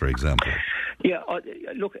lights, for example? Yeah,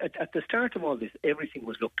 look, at the start of all this, everything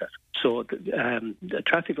was looked at. So the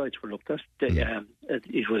traffic lights were looked at.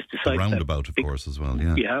 It was decided. The roundabout, of course, as well,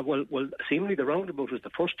 yeah. Yeah, well, seemingly the roundabout was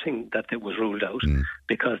the first thing that was ruled out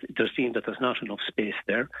because it does seem that there's not enough space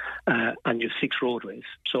there, and you have 6 roadways.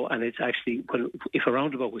 So, and it's actually, if a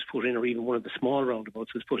roundabout was put in, or even one of the small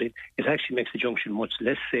roundabouts was put in, it actually makes the junction much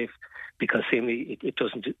less safe because seemingly it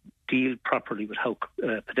doesn't deal properly with how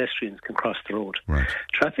pedestrians can cross the road. Right.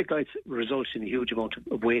 Traffic lights result in a huge amount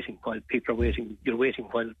of waiting while people are waiting. You're waiting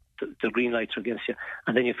while the green lights are against you,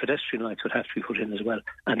 and then your pedestrian lights would have to be put in as well.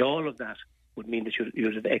 And all of that would mean that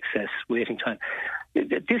you'd have excess waiting time.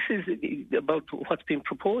 This is about what's been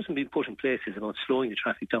proposed and being put in place is about slowing the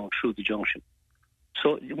traffic down through the junction.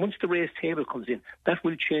 So once the raised table comes in, that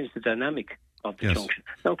will change the dynamic of the junction.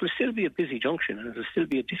 Now, it will still be a busy junction and it will still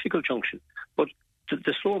be a difficult junction, but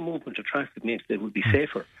the slow movement of traffic means that it will be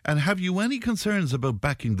safer. And have you any concerns about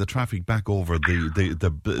backing the traffic back over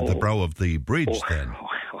the brow of the bridge then?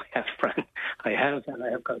 I have, Frank. I have, and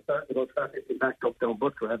I have concerns about traffic being backed up down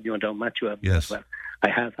Butler Avenue and down Matthew Avenue as well. I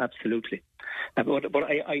have, absolutely. But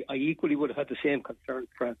I equally would have had the same concern,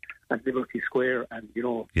 Frank, at Liberty Square and,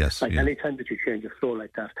 any time that you change a flow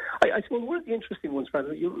like that. I suppose one of the interesting ones, Frank,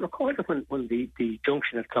 you recall when the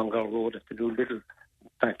junction at Clongar Road at the new little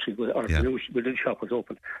factory the new little shop was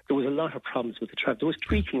opened, there was a lot of problems with the traffic. There was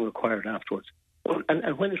tweaking required afterwards.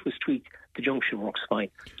 And when it was tweaked, the junction works fine.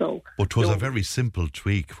 So, but it was a very simple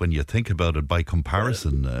tweak when you think about it by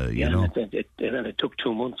comparison, you know. It took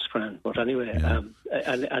 2 months, Fran. But anyway,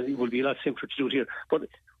 and it will be a lot simpler to do it here. But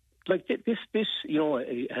like this,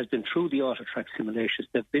 has been through the auto track simulations.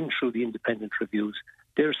 They've been through the independent reviews.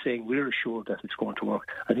 They're saying we're assured that it's going to work.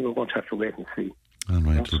 I think we're going to have to wait and see. All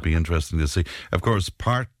right, it'll be interesting to see. Of course,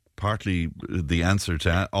 partly the answer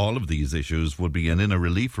to all of these issues would be an inner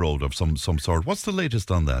relief road of some sort. What's the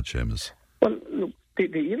latest on that, Seamus? Well, look,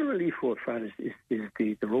 the inner relief road, Fran, is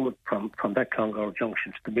the road from that Clongowr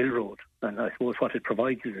Junction to the Mill Road. And I suppose what it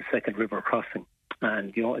provides is a second river crossing.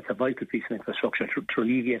 And, it's a vital piece of infrastructure to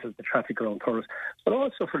alleviate the traffic around Thurles, but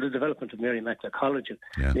also for the development of Mary Immaculate College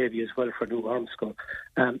and maybe as well for New Arms School.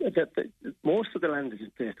 Most of the land is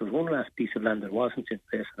in place. There was one last piece of land that wasn't in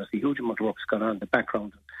place, and there's a huge amount of work that's gone on in the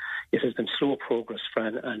background. It has been slow progress,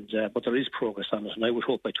 Fran, but there is progress on it, and I would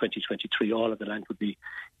hope by 2023 all of the land would be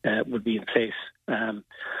in place.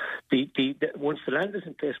 Once the land is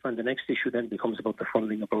in place, Fran, the next issue then becomes about the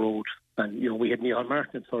funding of a road. And we had Neil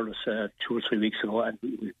Martin in Thurles 2 or 3 weeks ago, and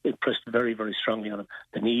we impressed very, very strongly on him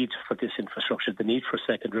the need for this infrastructure, the need for a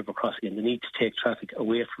second river crossing, and the need to take traffic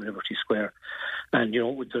away from Liberty Square. And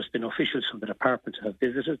there's been officials from the department who have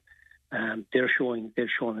visited. They're showing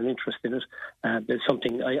an interest in it. There's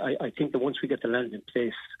something I think that once we get the land in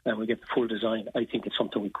place and we get the full design, I think it's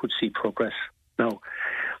something we could see progress. Now,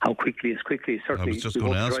 how quickly? Certainly, I was just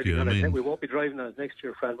going to ask you. We won't be driving on it next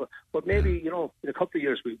year, Fran, but maybe in a couple of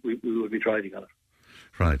years we will be driving on it.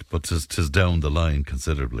 Right, but 'tis down the line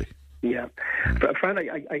considerably. Yeah. Fran,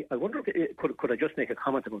 I wonder, could I just make a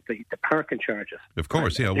comment about the parking charges? Of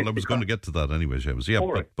course, yeah. Well, I was going to get to that anyway, Seamus. Yeah,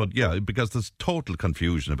 but yeah, because there's total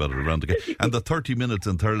confusion about it around the gate. And the 30 minutes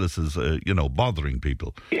in Thurles is, bothering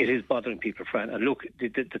people. It is bothering people, Fran. And look,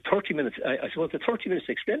 the 30 minutes, I suppose the 30 minutes,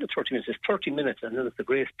 to explain the 30 minutes, is 30 minutes and then there's the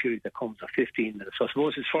grace period that comes of 15 minutes. So I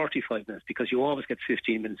suppose it's 45 minutes because you always get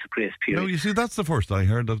 15 minutes of grace period. No, you see, that's the first I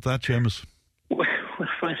heard of that, Seamus.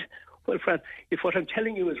 Well, Fran, if what I'm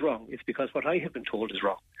telling you is wrong, it's because what I have been told is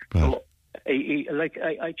wrong. Right. So,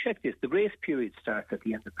 I checked this. The grace period starts at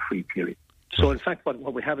the end of the free period. So, in fact,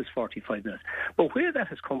 what we have is 45 minutes. But where that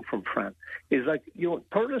has come from, Fran, is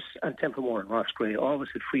Thurles and Templemore and Roxbray always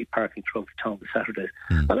had free parking throughout the town on Saturdays.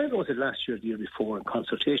 And I noticed last year, the year before, in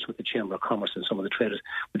consultation with the Chamber of Commerce and some of the traders,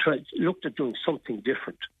 we looked at doing something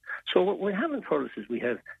different. So what we have in Thurles is we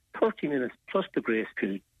have 30 minutes plus the grace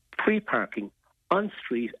period, free parking on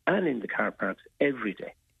street and in the car parks every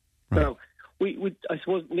day. Right. Now, I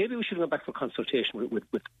suppose maybe we should go back for consultation with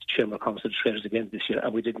the Chamber of Commerce and Traders again this year,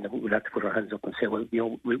 and we didn't. We'd have to put our hands up and say, well,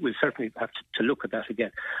 we'll certainly have to look at that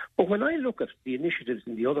again. But when I look at the initiatives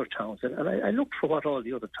in the other towns, and I looked for what all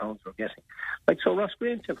the other towns are getting, so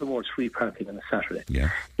Rossgrave and Templemore is free parking on a Saturday. Yeah.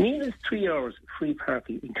 Neil is 3 hours free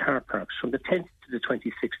parking in car parks from the 10th to the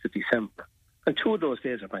 26th of December. And 2 of those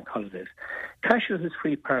days are bank holidays. Cashel has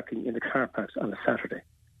free parking in the car parks on a Saturday.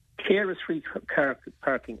 Care is free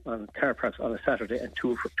parking on car parks on a Saturday and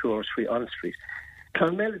 2 hours free on street.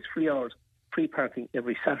 Clonmel is 3 hours free parking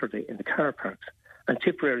every Saturday in the car parks. And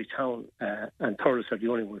Tipperary Town and Thurles are the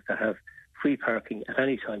only ones that have free parking at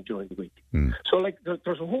any time during the week. So,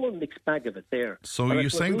 there's a whole mixed bag of it there. So you're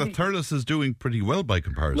saying that Thurles is doing pretty well by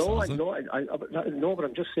comparison, No, but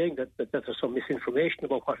I'm just saying that there's some misinformation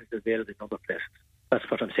about what is available in other places. That's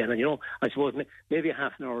what I'm saying. And, I suppose maybe a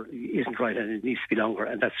half an hour isn't right and it needs to be longer,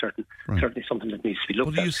 and that's certainly something that needs to be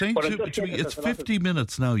looked at. But are you saying to me it's 50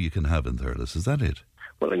 minutes now you can have in Thurles, is that it?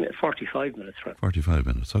 Well, I mean, 45 minutes, right? 45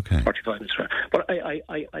 minutes, okay. 45 minutes, right. But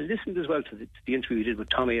I listened as well to the interview you did with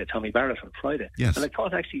Tommy Barrett on Friday. Yes. And I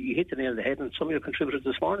thought actually you hit the nail on the head, and some of your contributors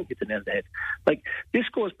this morning hit the nail on the head. This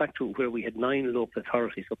goes back to where we had 9 local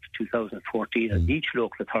authorities up to 2014, and each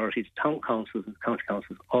local authority, the town councils and county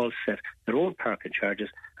councils, all set their own parking charges,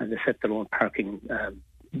 and they set their own parking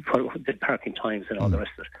for the parking times and all the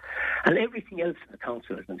rest of it. And everything else in the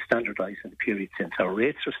council has been standardised in the period since. Our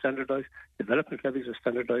rates are standardised, development levies are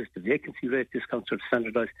standardised, the vacancy rate discounts are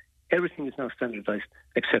standardised. Everything is now standardised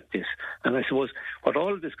except this. And I suppose what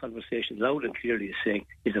all of this conversation loud and clearly is saying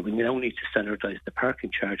is that we now need to standardise the parking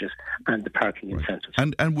charges and the parking incentives.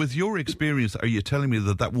 And with your experience, are you telling me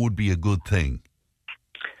that would be a good thing?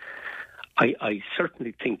 I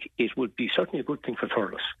certainly think it would be certainly a good thing for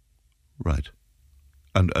Thurles. Right.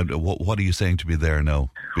 And what are you saying to me there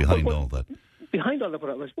now, behind all that? Behind all that,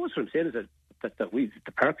 I suppose what I'm saying is that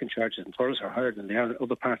the parking charges in Thurles are higher than they are in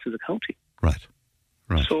other parts of the county. Right.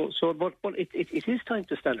 So, but it is time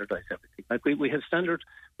to standardise everything. We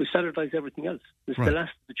standardise everything else. It's the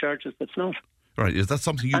last of the charges that's not. Right, is that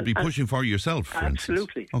something you'd be pushing for yourself, for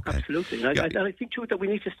absolutely, instance? Okay. Absolutely. And I think, too, that we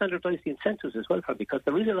need to standardise the incentives as well, because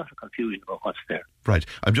there is a lot of confusion about what's there. Right.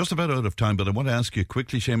 I'm just about out of time, but I want to ask you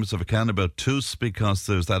quickly, Seamus, if I can, about TUS, because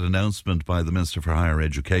there's that announcement by the Minister for Higher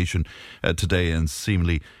Education today, and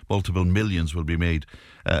seemingly multiple millions will be made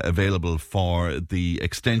available for the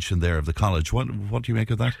extension there of the college. What do you make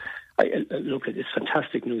of that? Look, it's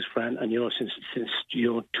fantastic news, Fran. And since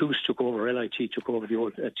TUS took over, LIT took over the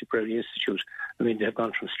old Tipperary Institute. I mean, they've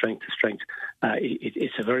gone from strength to strength.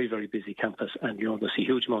 It's a very, very busy campus, and there's a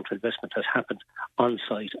huge amount of investment has happened on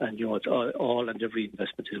site, and it's all and every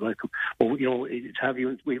investment is welcome. But we now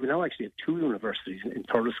actually have two universities in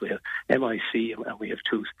Thurles. We have MIC and we have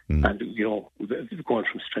TUS, and going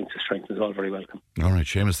from strength to strength is all very welcome. All right,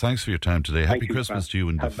 Seamus, thanks for your time today. Happy Christmas to you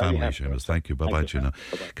and the family, Seamus. Thank you. Bye-bye to you now.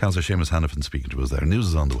 Councillor Seamus Hannafin speaking to us there. News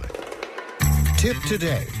is on the way. Tip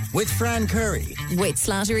Today with Fran Curry. With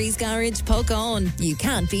Slattery's Garage, Puckane. You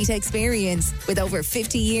can't beat experience. With over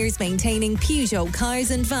 50 years maintaining Peugeot cars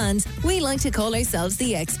and vans, we like to call ourselves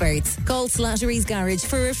the experts. Call Slattery's Garage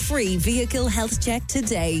for a free vehicle health check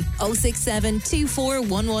today. 067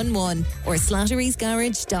 24111 or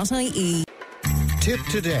slatterysgarage.ie. Tip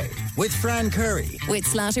Today with Fran Curry. With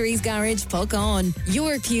Slattery's Garage, Puckane.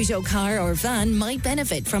 Your Peugeot car or van might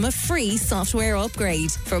benefit from a free software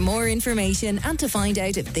upgrade. For more information and to find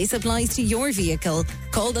out if this applies to your vehicle,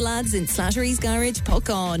 call the lads in Slattery's Garage,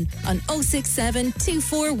 Puckane on 067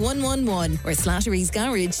 24111 or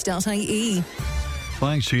slatterysgarage.ie.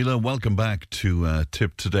 Thanks, Sheila. Welcome back to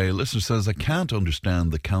Tip Today. Listener says, I can't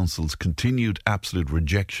understand the council's continued absolute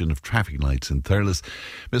rejection of traffic lights in Thurles.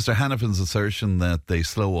 Mr. Hannafin's assertion that they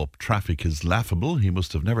slow up traffic is laughable. He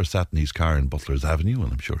must have never sat in his car in Butler's Avenue,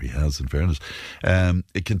 and I'm sure he has, in fairness.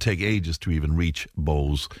 It can take ages to even reach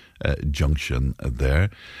Bowes Junction there.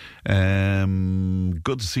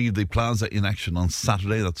 Good to see the plaza in action on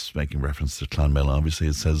Saturday. That's making reference to Clonmel, obviously.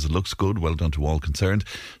 It says it looks good. Well done to all concerned.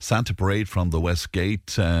 Santa Parade from the West Gate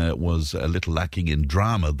was a little lacking in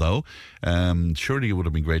drama, though. Surely it would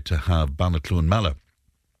have been great to have Banacloon Mala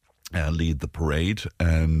lead the parade,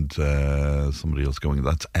 and somebody else going.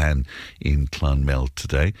 That's Anne in Clonmel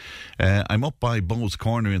today. I'm up by Bowes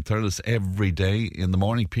Corner in Thurles every day in the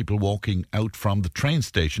morning. People walking out from the train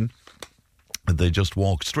station. They just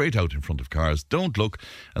walk straight out in front of cars, don't look,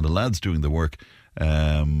 and the lads doing the work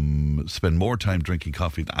spend more time drinking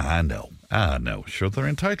coffee. No. Sure, they're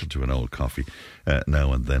entitled to an old coffee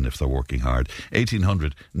now and then if they're working hard.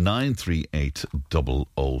 1800 938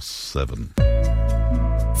 007.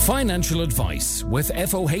 Financial advice with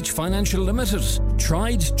FOH Financial Limited.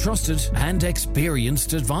 Tried, trusted and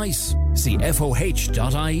experienced advice. See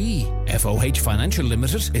FOH.ie. FOH Financial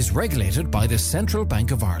Limited is regulated by the Central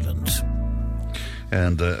Bank of Ireland.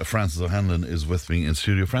 And Francis O'Hanlon is with me in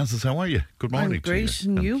studio. Francis, how are you? Good morning. I'm great, to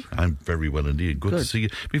you. And you? I'm very well indeed. Good to see you.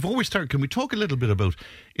 Before we start, can we talk a little bit about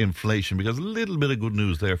inflation? Because a little bit of good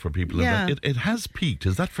news there for people. Yeah. It has peaked.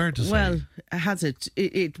 Is that fair to say? Well, has it?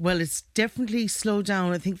 Well, it's definitely slowed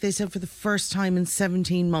down. I think they said for the first time in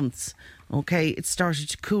 17 months. Okay, it started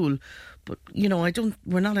to cool. But,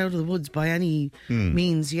 we're not out of the woods by any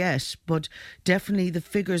means yet. But definitely the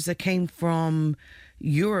figures that came from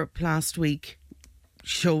Europe last week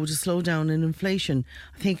showed a slowdown in inflation.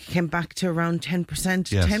 I think it came back to around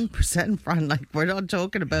 10%. Yes. 10%, Fran, like we're not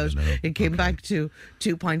talking about. It came back to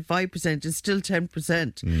 2.5%. It's still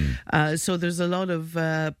 10%. So there's a lot of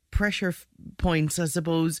pressure points, I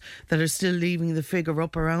suppose, that are still leaving the figure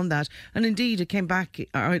up around that. And indeed, it came back.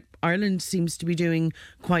 Ireland seems to be doing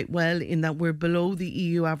quite well in that we're below the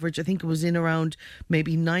EU average. I think it was in around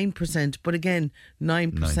maybe 9%. But again,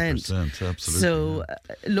 9%. 9%, absolutely. So,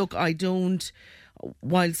 look, I don't...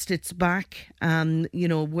 Whilst it's back,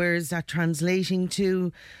 where is that translating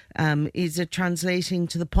to? Is it translating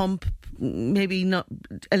to the pump? Maybe not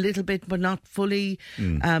a little bit, but not fully,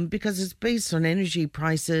 because it's based on energy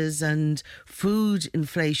prices, and food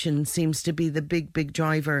inflation seems to be the big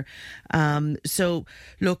driver. So,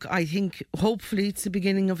 look, I think hopefully it's the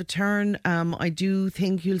beginning of a turn. I do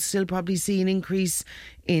think you'll still probably see an increase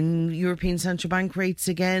in European Central Bank rates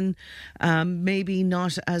again. Maybe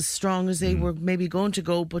not as strong as they were maybe going to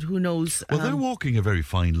go, but who knows? Well, they're walking a very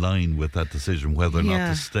fine line with that decision whether or not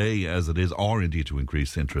to stay stay as it is, or indeed to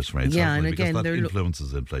increase interest rates. Yeah, and because again, that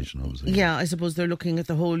influences inflation, obviously. Yeah, I suppose they're looking at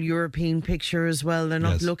the whole European picture as well. They're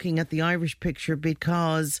not looking at the Irish picture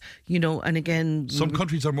because, and again... Some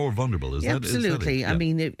countries are more vulnerable, is that absolutely. Yeah. I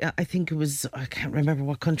mean, I think it was, I can't remember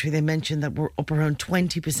what country they mentioned that were up around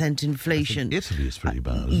 20% inflation. Italy is pretty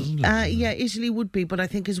bad, isn't it? Yeah, Italy would be, but I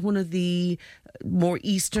think is one of the more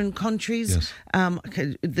eastern countries.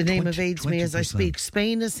 Yes. The name evades me as I speak.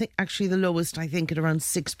 Spain is actually the lowest, I think, at around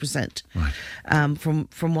 6%. Right.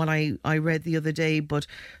 From what I read the other day. But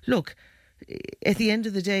look, at the end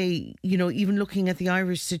of the day, even looking at the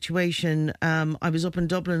Irish situation, I was up in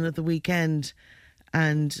Dublin at the weekend,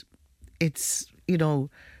 and it's,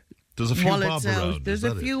 there's a few bob around. There's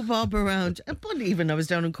a few bob around. But even I was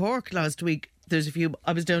down in Cork last week. There's a few.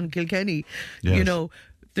 I was down in Kilkenny. Yes.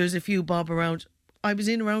 There's a few bob around. I was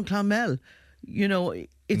in around Clonmel.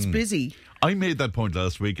 It's busy. I made that point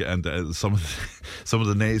last week, and some of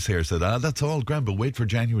the naysayers said, that's all grand, but wait for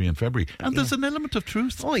January and February. And there's an element of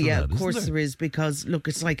truth. Oh, yeah, that, of course there is, because, look,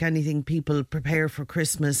 it's like anything. People prepare for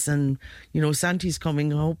Christmas, and, Santa's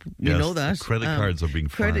coming. I hope you know that. Credit cards are being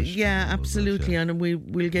flashed. Yeah, absolutely, and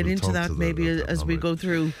we'll get into that maybe as we go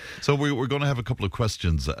through. So we're going to have a couple of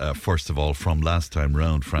questions, first of all, from last time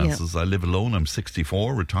round, Francis. I live alone. I'm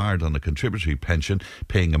 64, retired on a contributory pension,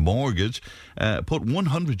 paying a mortgage. Put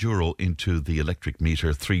 €100 into the electric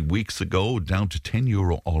meter 3 weeks ago, down to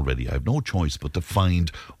 €10 already. I have no choice but to find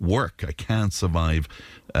work. I can't survive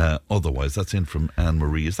otherwise. That's in from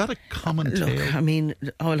Anne-Marie. Is that a common tale? Look, I mean,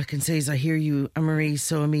 all I can say is I hear you, Anne-Marie.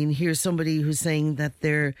 So, I mean, here's somebody who's saying that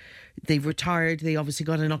they've retired. They obviously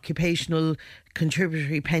got an occupational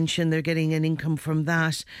contributory pension. They're getting an income from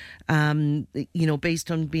that.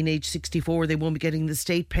 Based on being age 64, they won't be getting the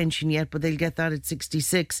state pension yet, but they'll get that at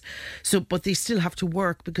 66. So, but they still have to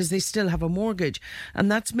work because they still have a mortgage. And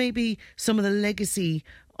that's maybe some of the legacy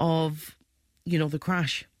of, the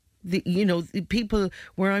crash. The people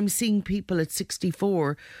where I'm seeing people at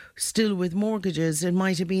 64 still with mortgages, it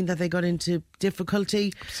might have been that they got into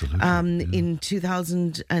difficulty in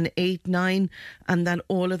 2008-9, and then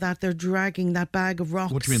all of that they're dragging that bag of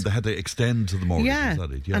rocks. What do you mean they had to extend to the mortgage? Yeah, is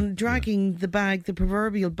that it? and dragging the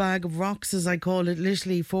proverbial bag of rocks, as I call it,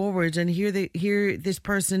 literally forward. And here this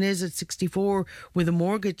person is at 64 with a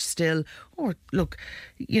mortgage still. Or look,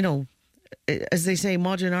 as they say,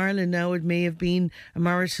 modern Ireland now, it may have been a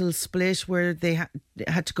marital split where they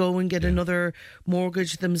had to go and get another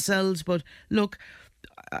mortgage themselves. But look,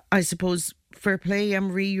 I suppose fair play,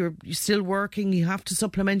 Anne-Marie, you're still working, you have to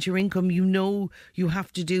supplement your income, you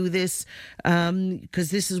have to do this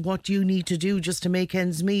because this is what you need to do just to make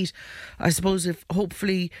ends meet. I suppose if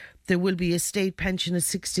hopefully there will be a state pension at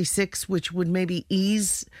 66, which would maybe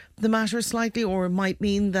ease the matter slightly, or it might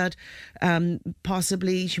mean that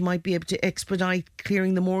possibly she might be able to expedite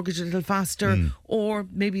clearing the mortgage a little faster, or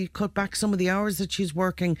maybe cut back some of the hours that she's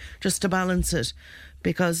working just to balance it.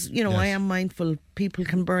 Because, I am mindful people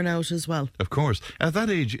can burn out as well. Of course. At that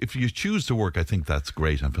age, if you choose to work, I think that's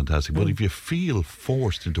great and fantastic. But if you feel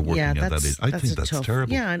forced into working at that age, I think that's tough.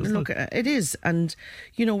 terrible. Yeah, and look, it is. And,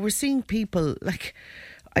 we're seeing people, like,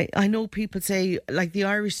 I know people say, like, the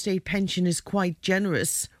Irish state pension is quite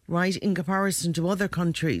generous, right, in comparison to other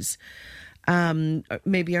countries.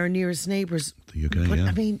 Maybe our nearest neighbours. The UK, but,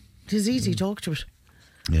 I mean, it is easy to talk to it.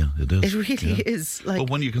 Yeah, it is. It really is.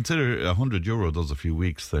 But when you consider €100 does a few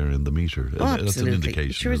weeks there in the meter, that's an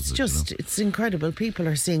indication. Sure, it's incredible. People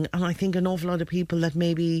are seeing, and I think an awful lot of people that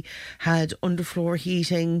maybe had underfloor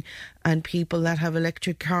heating and people that have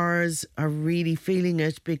electric cars are really feeling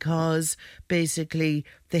it because basically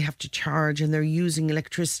they have to charge and they're using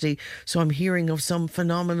electricity. So I'm hearing of some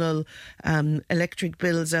phenomenal electric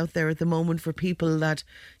bills out there at the moment for people that,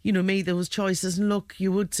 made those choices. And look,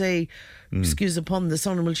 you would say, excuse the pun, the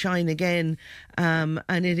sun will shine again. And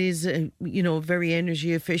it is, a very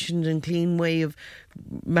energy efficient and clean way of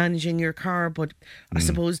managing your car. But I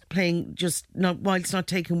suppose playing while it's not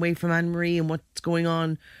taken away from Anne-Marie and what's going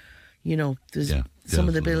on, there's some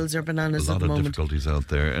of the bills are bananas at the moment. A lot of difficulties out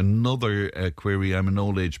there. Another query, I'm an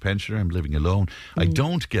old age pensioner, I'm living alone. I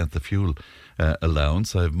don't get the fuel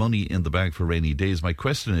allowance. I have money in the bag for rainy days. My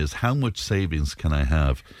question is, how much savings can I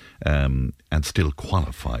have and still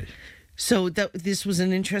qualify? So this was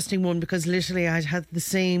an interesting one because literally I'd had the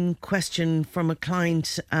same question from a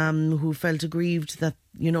client who felt aggrieved that,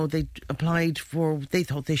 they applied they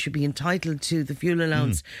thought they should be entitled to the fuel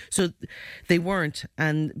allowance. So they weren't.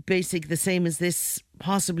 And basically the same as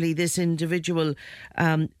possibly this individual,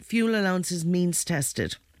 fuel allowance is means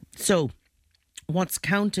tested. So what's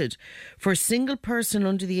counted for a single person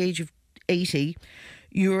under the age of 80,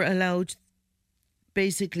 you're allowed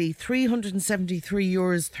basically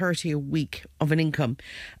 €373.30 a week of an income,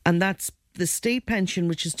 and that's the state pension,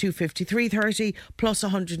 which is €253.30 plus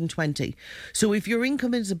 120. So if your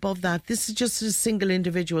income is above that, this is just a single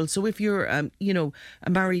individual. So if you're, a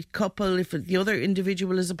married couple, if the other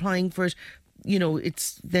individual is applying for it,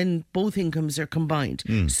 it's then both incomes are combined.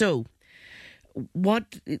 So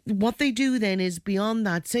what they do then is beyond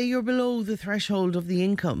that, say you're below the threshold of the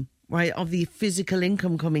income, right, of the physical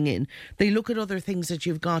income coming in, they look at other things that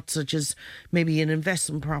you've got, such as maybe an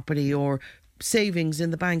investment property or savings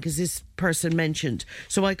in the bank, as this person mentioned.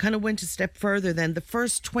 So I kind of went a step further then. The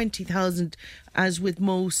first 20,000, as with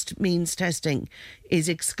most means testing, is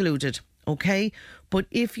excluded, okay? But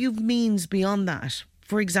if you've means beyond that,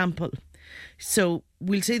 for example, so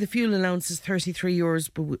we'll say the fuel allowance is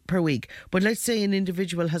 €33 per week, but let's say an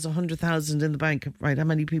individual has 100,000 in the bank, right? How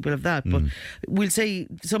many people have that? But we'll say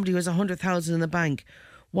somebody who has 100,000 in the bank,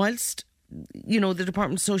 whilst, the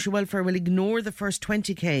Department of Social Welfare will ignore the first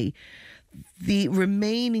 20k, the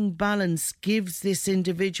remaining balance gives this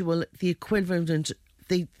individual the equivalent,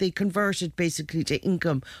 they convert it basically to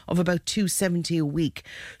income of about $270 a week.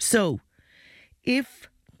 So if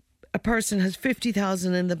a person has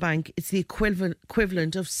 50,000 in the bank, it's the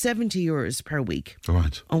equivalent of €70 per week.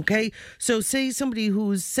 Right. Okay? So say somebody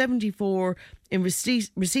who's 74 in receipt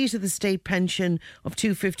of the state pension of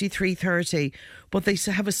 €253.30, but they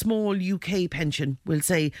have a small UK pension, we'll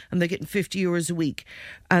say, and they're getting €50 a week,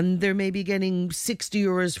 and they're maybe getting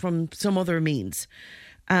 €60 from some other means,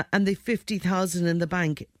 and they've 50,000 in the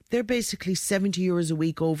bank, they're basically €70 a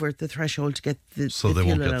week over the threshold to get the So the they fuel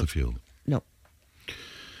won't get allowance. the fuel. No.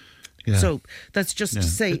 Yeah. So that's just to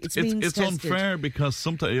say it's means tested. unfair because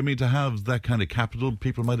sometimes, to have that kind of capital,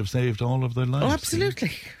 people might have saved all of their lives. Oh,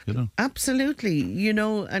 absolutely. Absolutely.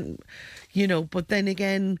 But then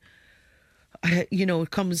again,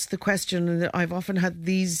 it comes the question, and I've often had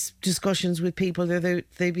these discussions with people,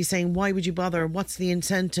 they'd be saying, why would you bother? What's the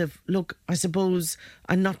incentive? Look, I suppose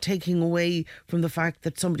I'm not taking away from the fact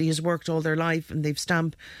that somebody has worked all their life and they've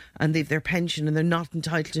stamp and they've their pension and they're not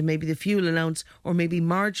entitled to maybe the fuel allowance, or maybe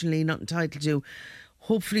marginally not entitled to.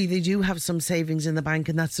 Hopefully they do have some savings in the bank,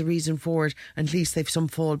 and that's the reason for it. At least they've some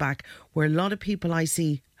fallback, where a lot of people I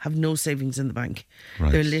see have no savings in the bank.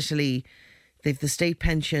 Right. They've the state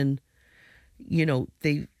pension.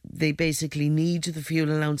 They basically need the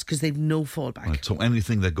fuel allowance because they've no fallback. Right, so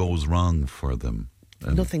anything that goes wrong for them...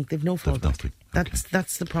 nothing. They've no fallback. Nothing.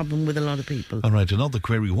 That's the problem with a lot of people. All right, another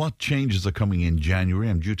query. What changes are coming in January?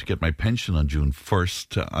 I'm due to get my pension on June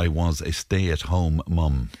 1st. I was a stay-at-home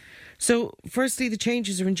mum. So, firstly, the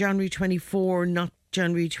changes are in January 24, not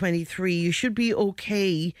January 23. You should be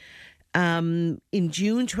okay in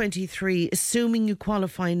June 23, assuming you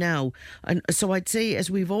qualify now. And so I'd say,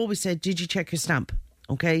 as we've always said, did you check your stamp?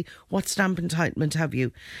 Okay, what stamp entitlement have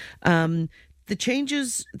you? The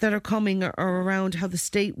changes that are coming are around how the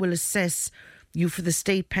state will assess you for the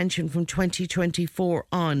state pension from 2024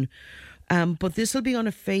 on. But this will be on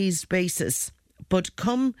a phased basis. But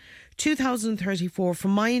come 2034,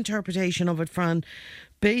 from my interpretation of it, Fran,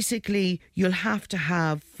 basically you'll have to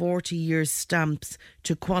have 40 years stamps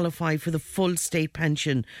to qualify for the full state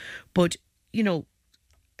pension. But,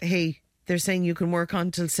 hey, they're saying you can work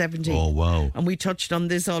on till 70. Oh, wow. And we touched on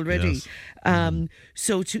this already. Yes.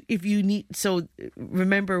 So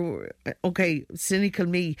remember, okay, cynical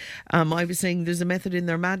me, I was saying there's a method in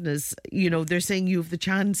their madness. They're saying you have the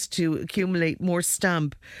chance to accumulate more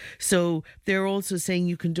stamp. So they're also saying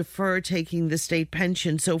you can defer taking the state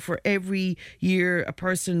pension. So for every year a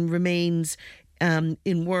person remains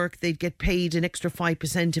in work, they'd get paid an extra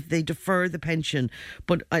 5% if they defer the pension.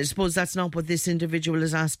 But I suppose that's not what this individual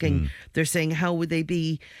is asking. They're saying, how would they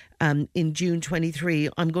be in June 23?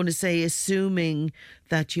 I'm going to say, assuming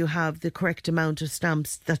that you have the correct amount of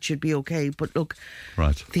stamps, that should be okay. But look,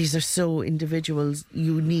 right, these are so individuals.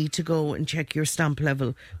 You need to go and check your stamp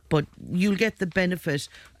level. But you'll get the benefit,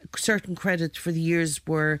 certain credit for the years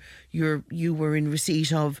where you were in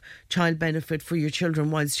receipt of child benefit for your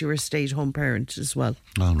children whilst you're a stay-at-home parent as well.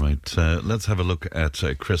 All right, let's have a look at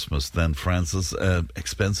Christmas then, Francis.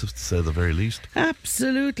 Expensive to say the very least.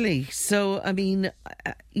 Absolutely. So, I mean,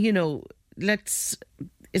 it's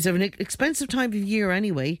an expensive time of year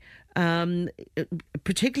anyway,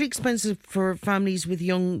 particularly expensive for families with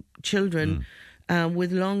young children.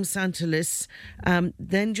 With long Santa lists,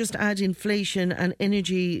 then just add inflation and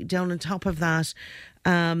energy down on top of that,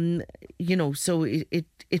 so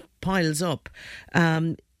it piles up.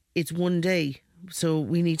 It's one day So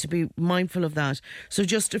we need to be mindful of that. So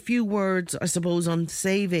just a few words, I suppose, on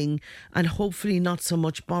saving and hopefully not so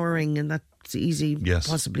much borrowing, and that's easy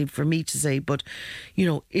possibly for me to say. But, you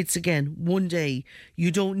know, it's again, one day.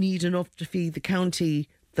 You don't need enough to feed the county,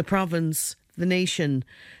 the province, the nation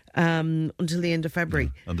until the end of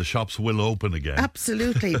February. And the shops will open again.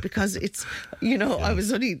 Absolutely, because it's, you know, I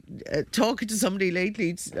was only talking to somebody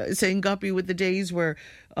lately saying, got me with the days where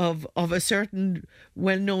of a certain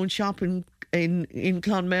well-known shop in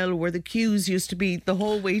Clonmel where the queues used to be the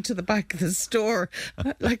whole way to the back of the store.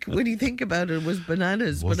 Like, when you think about it was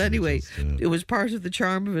bananas. But anyway, it was part of the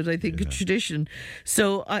charm of it, I think, a tradition.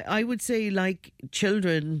 So I would say, like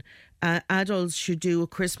children, adults should do a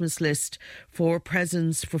Christmas list for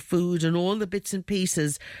presents, for food and all the bits and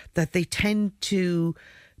pieces that they tend to,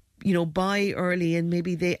 you know, buy early, and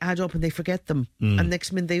maybe they add up and they forget them. And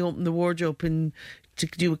next minute they open the wardrobe and to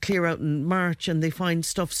do a clear out in March, and they find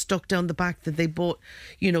stuff stuck down the back that they bought,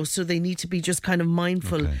 you know, so they need to be just kind of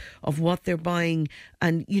mindful of what they're buying,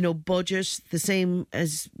 and, you know, budget the same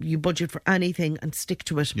as you budget for anything and stick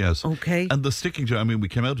to it. Yes. Okay. And the sticking to, I mean, we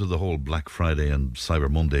came out of the whole Black Friday and Cyber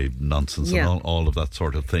Monday nonsense and all of that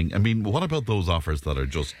sort of thing. I mean, what about those offers that are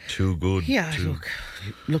just too good? Yeah, look,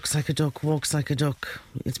 looks like a duck, walks like a duck.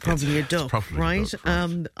 It's probably a duck, right?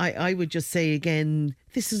 I would just say again,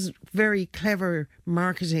 this is very clever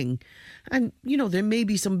marketing. And, you know, there may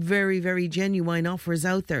be some very, very genuine offers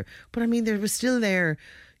out there. But, I mean, they were still there.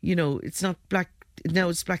 You know, it's not now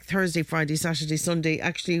it's Black Thursday, Friday, Saturday, Sunday,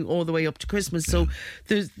 actually all the way up to Christmas. So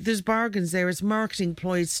there's bargains there. It's marketing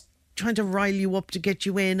ploys trying to rile you up to get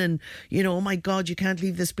you in, and, you know, oh my God, you can't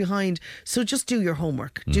leave this behind. So just do your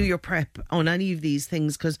homework, do your prep on any of these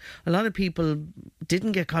things, because a lot of people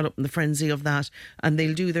didn't get caught up in the frenzy of that, and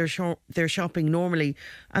they'll do their shopping normally,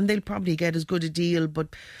 and they'll probably get as good a deal, but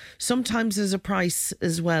sometimes there's a price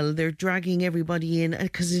as well. They're dragging everybody in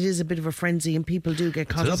because it is a bit of a frenzy, and people do get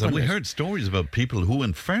caught up in it. And we heard stories about people who,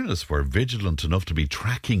 in fairness, were vigilant enough to be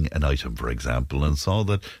tracking an item, for example, and saw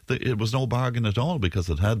that it was no bargain at all because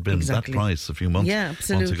it had been that price a few months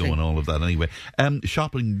ago and all of that. Anyway,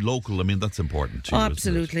 shopping local, I mean, that's important too.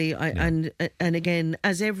 Absolutely. And again,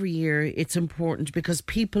 as every year, it's important because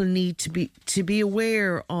people need to be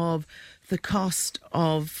aware of the cost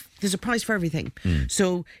of, there's a price for everything.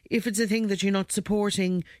 So if it's a thing that you're not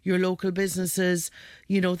supporting your local businesses,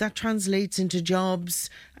 you know, that translates into jobs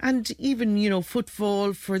and even, you know,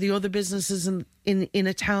 footfall for the other businesses in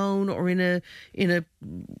a town or in a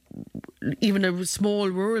even a small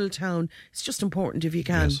rural town. It's just important, if you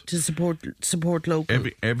can, to support local.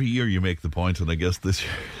 Every year you make the point, and I guess this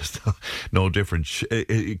year is no different.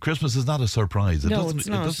 Christmas is not a surprise. It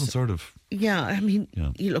doesn't sort of. Yeah, I mean,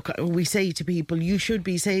 you look, we say to people, you should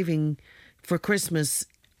be saving for Christmas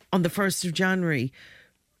on the 1st of January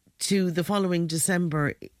to the following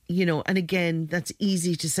December, you know, and again, that's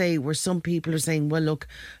easy to say, where some people are saying, well, look,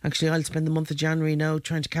 actually, I'll spend the month of January now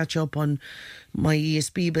trying to catch up on my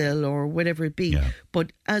ESB bill or whatever it be. Yeah.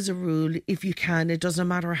 But as a rule, if you can, it doesn't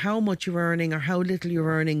matter how much you're earning or how little you're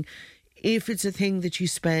earning, if it's a thing that you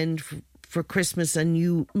spend for Christmas,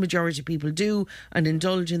 and majority of people do and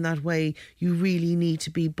indulge in that way, you really need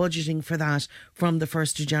to be budgeting for that from the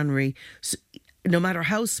 1st of January. So, no matter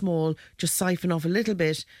how small, just siphon off a little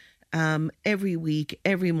bit every week,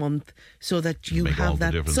 every month, so that you have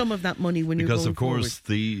that some of that money when you're going forward. Because, of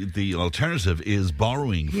course, the alternative is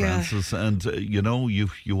borrowing, Frances, and, you know, you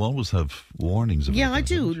always have warnings about that. I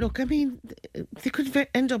do. Look, I mean, they could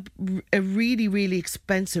end up a really, really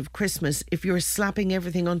expensive Christmas if you're slapping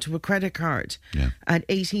everything onto a credit card at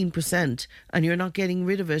 18% and you're not getting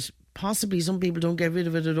rid of it. Possibly some people don't get rid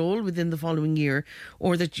of it at all within the following year,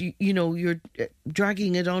 or that you know, you're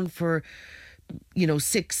dragging it on for, you know,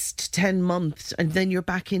 6 to 10 months, and then you're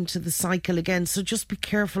back into the cycle again. So just be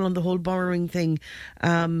careful on the whole borrowing thing.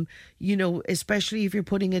 You know, especially if you're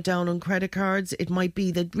putting it down on credit cards, it might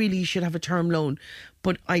be that really you should have a term loan.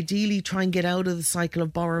 But ideally, try and get out of the cycle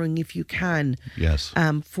of borrowing if you can. Yes.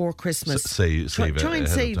 For Christmas. Try and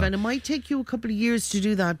save, and it might take you a couple of years to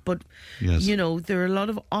do that. But you know, there are a lot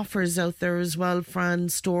of offers out there as well, Fran,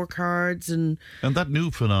 store cards and that new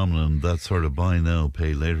phenomenon, that sort of buy now,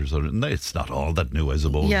 pay later. It's not all that new, I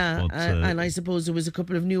suppose. Yeah, but, and I suppose there was a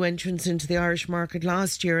couple of new entrants into the Irish market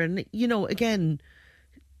last year, and you know, again,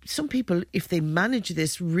 some people, if they manage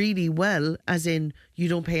this really well, as in you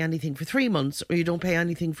don't pay anything for 3 months or you don't pay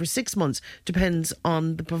anything for 6 months, depends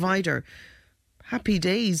on the provider. Happy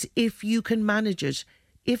days if you can manage it.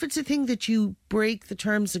 If it's a thing that you break the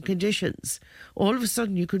terms and conditions, all of a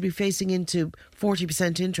sudden you could be facing into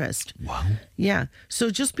 40% interest. Wow. Yeah. So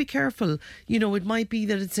just be careful. You know, it might be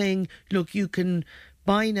that it's saying, look, you can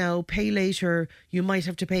buy now, pay later. You might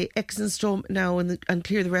have to pay X installment now and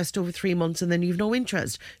clear the rest over 3 months, and then you've no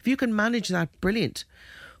interest. If you can manage that, brilliant.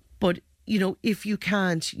 But, you know, if you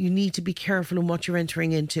can't, you need to be careful in what you're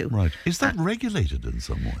entering into. Right. Is that regulated in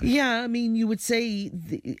some way? Yeah, I mean, you would say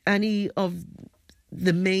any of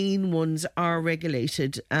the main ones are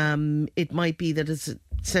regulated. It might be that it's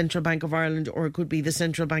Central Bank of Ireland, or it could be the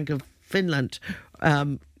Central Bank of Finland.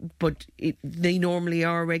 But they normally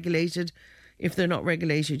are regulated. If they're not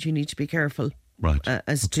regulated, you need to be careful. Right.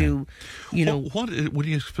 As to, you know... What would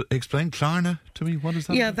you explain Klarna to me? What is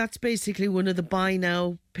that? Yeah, that's basically one of the buy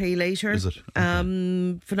now, pay later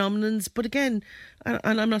phenomenons. But again,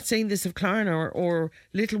 and I'm not saying this of Klarna or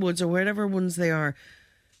Littlewoods or whatever ones they are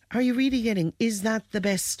you really getting, is that the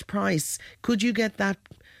best price? Could you get that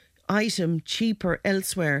item cheaper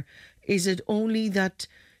elsewhere? Is it only that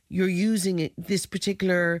you're using this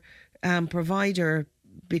particular provider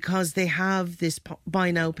because they have this buy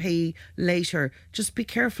now, pay later? Just be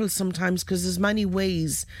careful sometimes, because there's many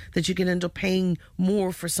ways that you can end up paying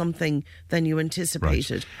more for something than you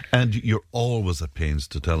anticipated. Right. And you're always at pains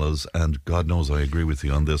to tell us, and God knows I agree with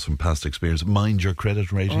you on this from past experience, mind your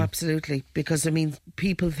credit rating. Oh, absolutely. Because, I mean,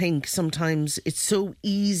 people think sometimes it's so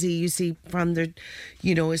easy, you see, from their,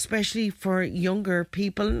 you know, especially for younger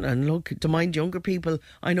people, and look, to mind younger people,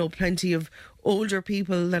 I know plenty of older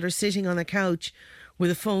people that are sitting on a couch with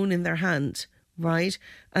a phone in their hand, right?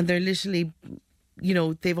 And they're literally, you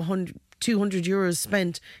know, they've 200 euros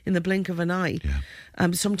spent in the blink of an eye. Yeah.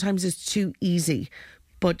 Sometimes it's too easy.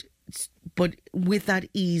 But with that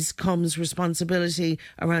ease comes responsibility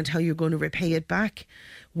around how you're going to repay it back.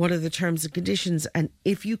 What are the terms and conditions? And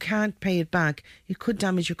if you can't pay it back, it could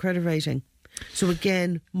damage your credit rating. So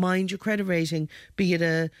again, mind your credit rating, be it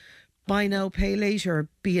a buy now, pay later,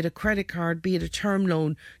 be it a credit card, be it a term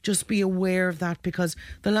loan. Just be aware of that, because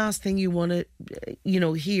the last thing you want to, you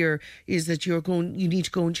know, hear is that you need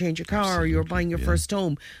to go and change your car. Absolutely, or you're buying your first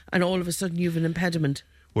home, and all of a sudden you have an impediment.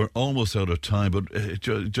 We're almost out of time, but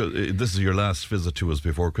this is your last visit to us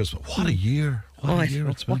before Christmas. What a year! What a year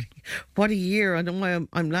it's been. What a year! I don't know why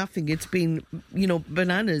I'm laughing. It's been, you know,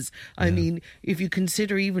 bananas. Yeah. I mean, if you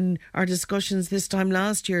consider even our discussions this time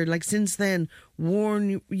last year, like since then, war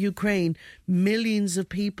in Ukraine, millions of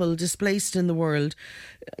people displaced in the world,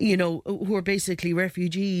 you know, who are basically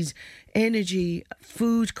refugees, energy,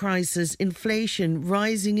 food crisis, inflation,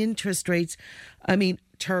 rising interest rates. I mean,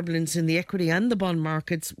 turbulence in the equity and the bond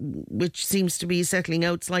markets, which seems to be settling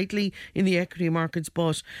out slightly in the equity markets.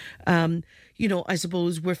 But, you know, I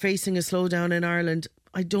suppose we're facing a slowdown in Ireland.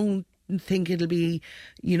 I don't think it'll be,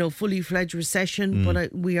 you know, fully fledged recession,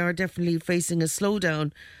 but we are definitely facing a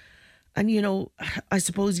slowdown. And, you know, I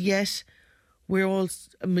suppose, yes, a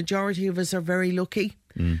majority of us are very lucky.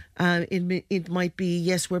 It might be,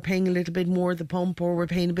 yes, we're paying a little bit more at the pump, or we're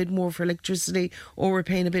paying a bit more for electricity, or we're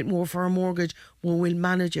paying a bit more for our mortgage. Well, we'll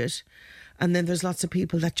manage it. And then there's lots of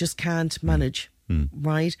people that just can't manage,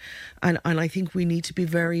 right? And I think we need to be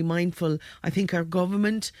very mindful. I think our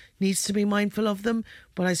government needs to be mindful of them,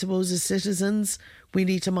 but I suppose as citizens, we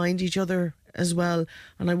need to mind each other as well.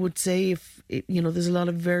 And I would say, you know, there's a lot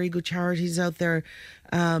of very good charities out there.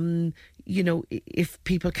 You know, if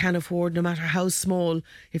people can afford, no matter how small,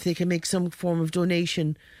 if they can make some form of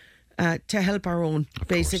donation to help our own,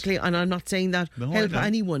 basically. And I'm not saying that help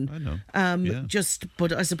anyone. I know.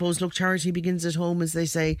 But I suppose, look, charity begins at home, as they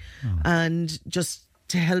say, and just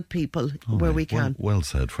to help people where we can. Well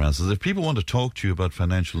said, Frances. If people want to talk to you about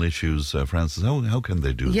financial issues, Frances, how can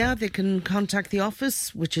they do that? Yeah, they can contact the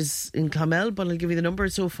office, which is in Clonmel, but I'll give you the number.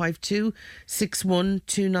 It's 052 61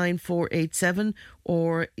 29487,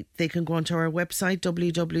 or they can go onto our website,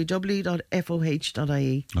 www.foh.ie.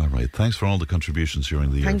 All right. Thanks for all the contributions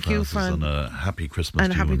during the year, Thank you, Frances, Fran. and happy Christmas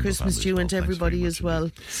and to you. Happy Christmas to you and to everybody as well.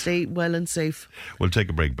 Indeed. Stay well and safe. We'll take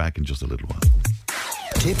a break, back in just a little while.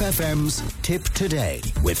 Tip FM's Tip Today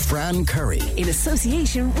with Fran Curry. In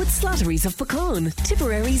association with Slattery's of Pecan,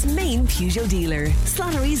 Tipperary's main Peugeot dealer.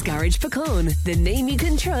 Slattery's Garage Pecan, the name you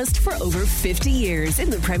can trust for over 50 years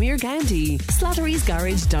in the Premier County.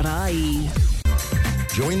 Slattery'sGarage.ie.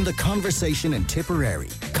 Join the conversation in Tipperary.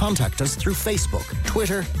 Contact us through Facebook,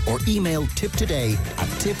 Twitter, or email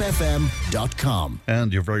tiptoday@tipfm.com.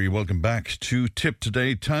 And you're very welcome back to Tip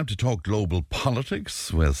Today. Time to talk global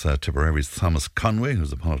politics with Tipperary's Thomas Conway,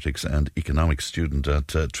 who's a politics and economics student at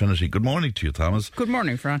Trinity. Good morning to you, Thomas. Good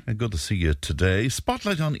morning, Fran. And good to see you today.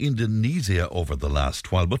 Spotlight on Indonesia over the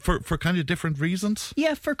last while, but for kind of different reasons?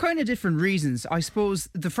 Yeah, for kind of different reasons. I suppose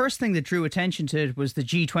the first thing that drew attention to it was the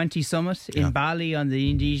G20 summit in Bali, on the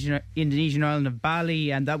Indonesian island of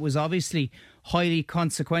Bali, and that was obviously highly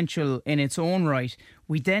consequential in its own right.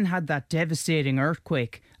 We then had that devastating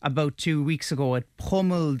earthquake about 2 weeks ago. It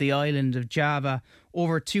pummeled the island of Java,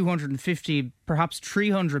 over 250, perhaps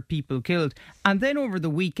 300 people killed. And then over the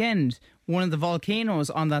weekend, one of the volcanoes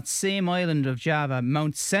on that same island of Java,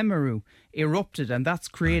 Mount Semeru, erupted, and that's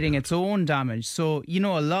creating its own damage. So, a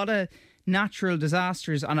lot of natural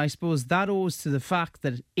disasters, and I suppose that owes to the fact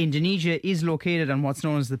that Indonesia is located on what's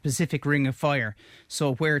known as the Pacific Ring of Fire.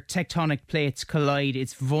 So where tectonic plates collide,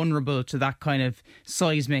 it's vulnerable to that kind of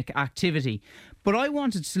seismic activity. But I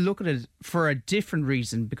wanted to look at it for a different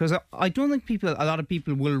reason, because I don't think a lot of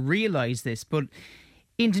people will realise this, but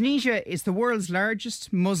Indonesia is the world's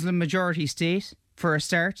largest Muslim majority state, for a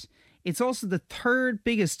start. It's also the third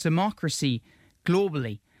biggest democracy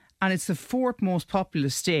globally. And it's the fourth most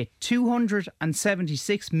populous state.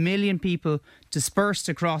 276 million people dispersed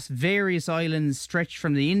across various islands stretched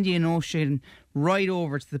from the Indian Ocean right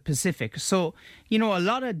over to the Pacific. So, a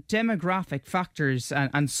lot of demographic factors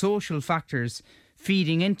and social factors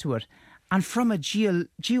feeding into it. And from a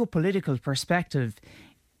geopolitical perspective,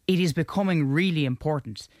 it is becoming really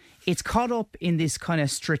important. It's caught up in this kind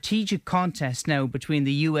of strategic contest now between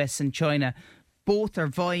the US and China. Both are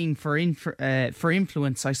vying for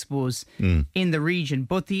influence, I suppose, in the region.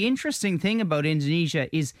 But the interesting thing about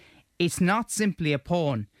Indonesia is it's not simply a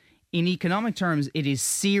pawn. In economic terms, it is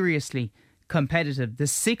seriously competitive. The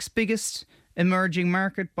sixth biggest emerging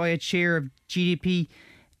market by a share of GDP.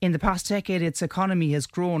 In the past decade, its economy has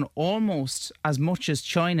grown almost as much as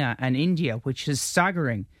China and India, which is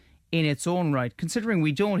staggering in its own right, considering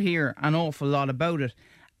we don't hear an awful lot about it.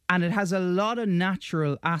 And it has a lot of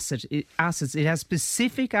natural assets. It has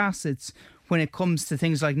specific assets when it comes to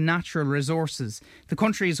things like natural resources. The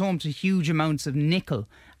country is home to huge amounts of nickel,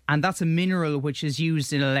 and that's a mineral which is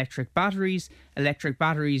used in electric batteries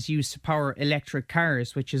used to power electric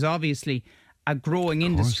cars, which is obviously a growing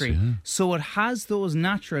industry. Yeah. So it has those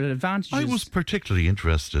natural advantages. I was particularly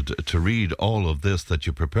interested to read all of this that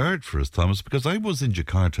you prepared for us, Thomas, because I was in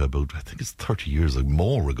Jakarta about, I think it's 30 years or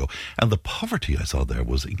more ago, and the poverty I saw there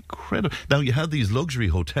was incredible. Now, you had these luxury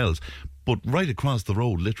hotels, but right across the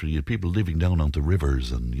road, literally, you had people living down onto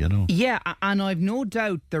rivers and, Yeah, and I've no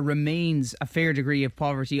doubt there remains a fair degree of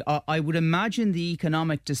poverty. I would imagine the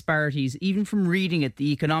economic disparities, even from reading it,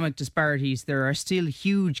 the economic disparities, there are still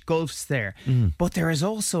huge gulfs there. But there is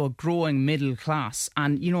also a growing middle class.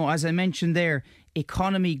 And, as I mentioned there,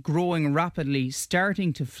 economy growing rapidly,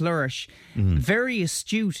 starting to flourish, very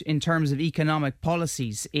astute in terms of economic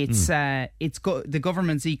policies. It's the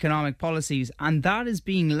government's economic policies, and that is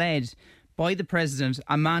being led by the president,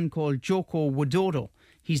 a man called Joko Widodo.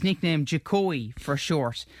 He's nicknamed Jokowi for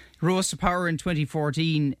short. He rose to power in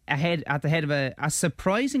 2014 at the head of a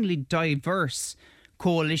surprisingly diverse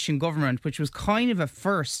coalition government, which was kind of a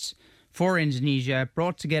first for Indonesia,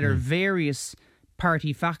 brought together various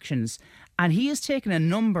party factions. And he has taken a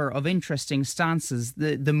number of interesting stances.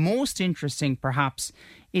 The most interesting, perhaps,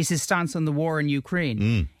 is his stance on the war in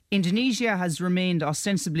Ukraine. Indonesia has remained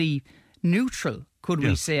ostensibly neutral, could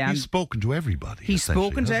we say. He's spoken to everybody. He's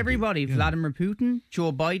spoken to everybody. Yeah. Vladimir Putin,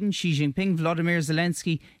 Joe Biden, Xi Jinping, Vladimir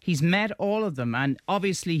Zelensky. He's met all of them. And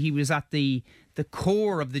obviously he was at the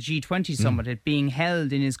core of the G20 summit, it being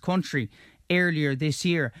held in his country earlier this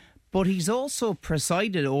year. But he's also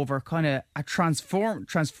presided over kind of a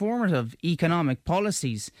transformative economic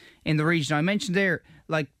policies in the region. I mentioned there,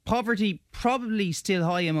 like poverty probably still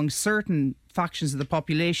high among certain factions of the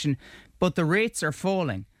population, but the rates are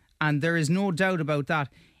falling. And there is no doubt about that.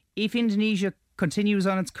 If Indonesia continues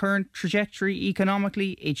on its current trajectory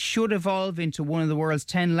economically, it should evolve into one of the world's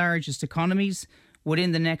 10 largest economies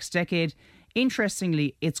within the next decade.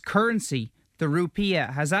 Interestingly, its currency, the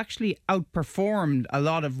rupiah, has actually outperformed a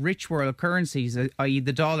lot of rich world currencies, i.e.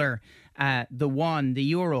 the dollar, the won, the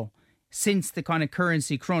euro, since the kind of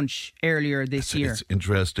currency crunch earlier this year. It's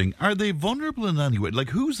interesting. Are they vulnerable in any way? Like,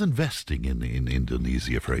 who's investing in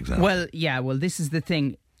Indonesia, for example? Well, this is the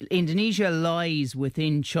thing. Indonesia lies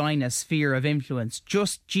within China's sphere of influence,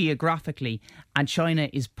 just geographically, and China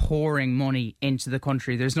is pouring money into the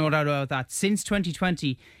country. There's no doubt about that. Since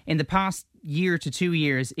 2020, in the past year to 2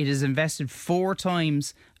 years, it has invested 4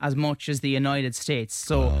 times as much as the United States.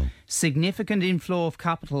 So significant inflow of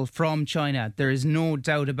capital from China. There is no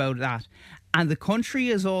doubt about that. And the country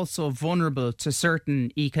is also vulnerable to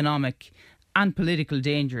certain economic and political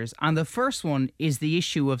dangers. And the first one is the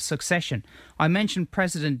issue of succession. I mentioned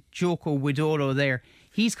President Joko Widodo there.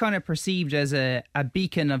 He's kind of perceived as a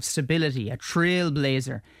beacon of stability, a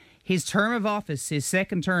trailblazer. His term of office, his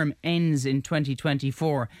second term, ends in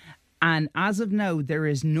 2024. And as of now, there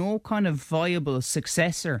is no kind of viable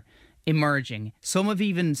successor emerging. Some have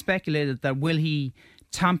even speculated that will he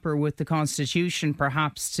tamper with the constitution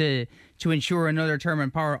perhaps to ensure another term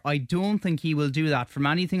in power. I don't think he will do that. From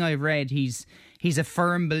anything I've read, he's a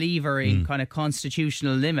firm believer in kind of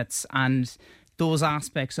constitutional limits and those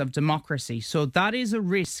aspects of democracy. So that is a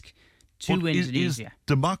risk to Indonesia. Is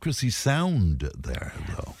democracy sound there,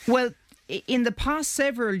 though? Well, in the past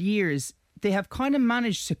several years, they have kind of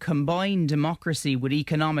managed to combine democracy with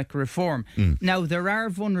economic reform. Now, there are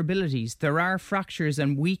vulnerabilities, there are fractures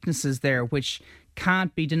and weaknesses there which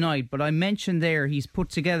can't be denied. But I mentioned there he's put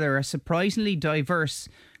together a surprisingly diverse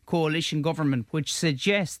coalition government which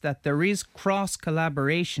suggests that there is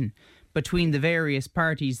cross-collaboration between the various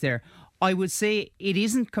parties there. I would say it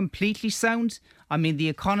isn't completely sound. I mean, the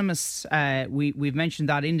economists, we've mentioned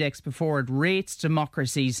that index before, it rates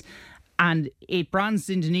democracies and it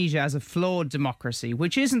brands Indonesia as a flawed democracy,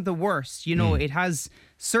 which isn't the worst. You know, it has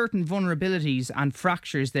certain vulnerabilities and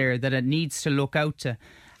fractures there that it needs to look out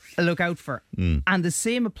for. And the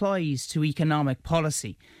same applies to economic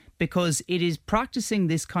policy, because it is practicing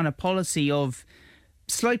this kind of policy of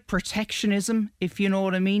slight protectionism, if you know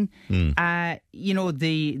what I mean. You know,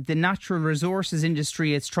 the natural resources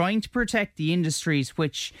industry, it's trying to protect the industries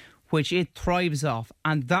which it thrives off,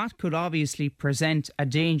 and that could obviously present a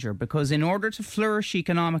danger, because in order to flourish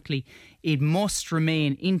economically, it must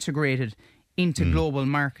remain integrated into global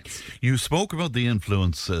markets. You spoke about the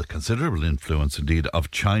influence, considerable influence indeed,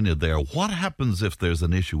 of China there. What happens if there's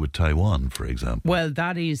an issue with Taiwan, for example? Well,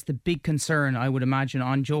 that is the big concern, I would imagine,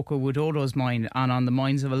 on Joko Widodo's mind and on the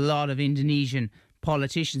minds of a lot of Indonesian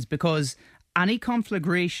politicians, because any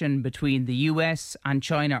conflagration between the US and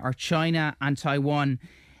China, or China and Taiwan,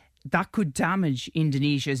 that could damage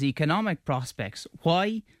Indonesia's economic prospects.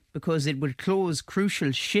 Why? Because it would close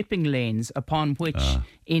crucial shipping lanes upon which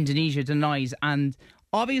Indonesia denies. And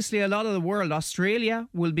obviously a lot of the world, Australia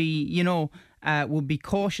will be, will be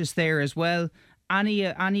cautious there as well. Any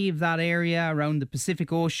of that area around the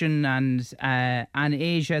Pacific Ocean and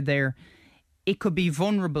Asia there, it could be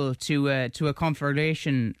vulnerable to a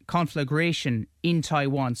conflagration in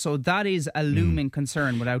Taiwan. So that is a looming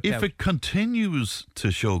concern without doubt. If it continues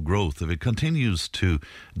to show growth, if it continues to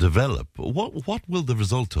develop, what will the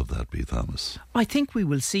result of that be, Thomas? I think we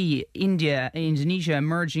will see Indonesia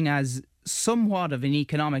emerging as somewhat of an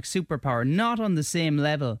economic superpower, not on the same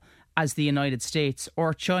level as the United States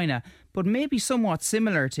or China, but maybe somewhat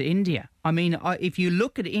similar to India. I mean, if you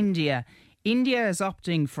look at India is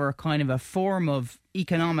opting for a kind of a form of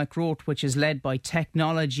economic growth which is led by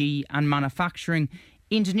technology and manufacturing.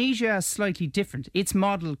 Indonesia is slightly different. Its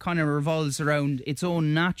model kind of revolves around its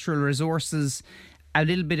own natural resources, a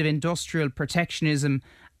little bit of industrial protectionism,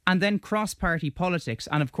 and then cross-party politics,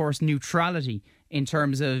 and of course neutrality in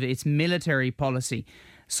terms of its military policy.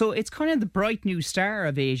 So it's kind of the bright new star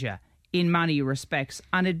of Asia in many respects,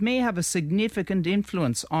 and it may have a significant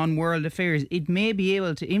influence on world affairs. It may be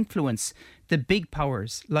able to influence the big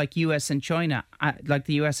powers like the US and China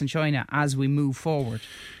as we move forward.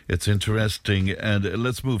 It's interesting, and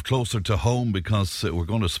let's move closer to home, because we're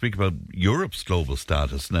going to speak about Europe's global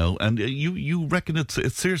status now, and you reckon it's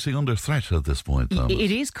seriously under threat at this point, Thomas?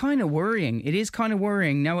 It is kind of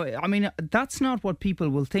worrying. Now, I mean, that's not what people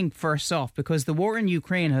will think first off, because the war in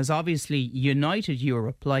Ukraine has obviously united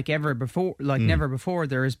Europe like never before.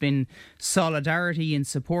 There has been solidarity in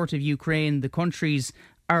support of Ukraine. The countries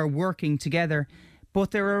are working together.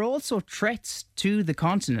 But there are also threats to the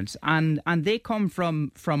continent, and they come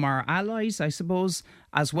from our allies, I suppose,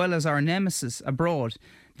 as well as our nemesis abroad.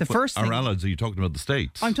 Our allies, are you talking about the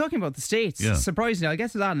States? I'm talking about the States. Yeah. Surprisingly, I'll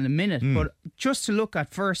get to that in a minute. But just to look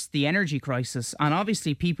at first the energy crisis, and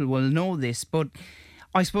obviously people will know this, but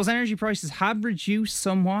I suppose energy prices have reduced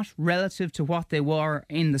somewhat relative to what they were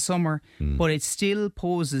in the summer, but it still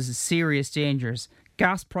poses serious dangers.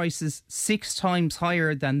 Gas prices 6 times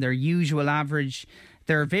higher than their usual average.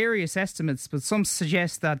 There are various estimates, but some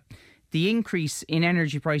suggest that the increase in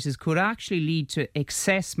energy prices could actually lead to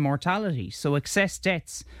excess mortality, so excess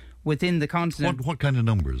deaths within the continent. What kind of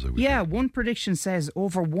numbers are we talking? One prediction says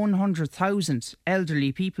over 100,000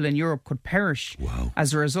 elderly people in Europe could perish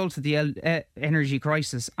as a result of the energy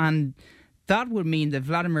crisis. And that would mean that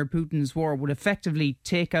Vladimir Putin's war would effectively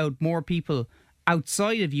take out more people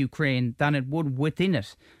outside of Ukraine than it would within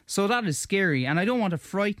it. So that is scary, and I don't want to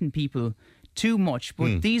frighten people too much,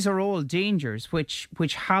 but these are all dangers which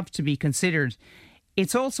have to be considered.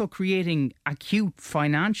 It's also creating acute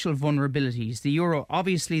financial vulnerabilities. The euro,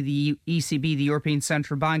 obviously the ECB, the European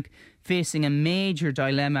Central Bank, facing a major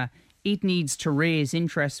dilemma it needs to raise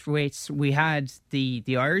interest rates. We had the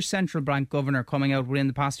Irish Central Bank governor coming out within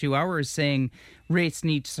the past few hours saying rates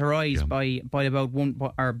need to rise by about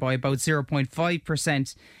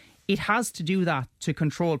 0.5%. It has to do that to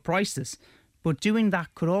control prices. But doing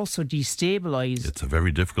that could also destabilise... It's a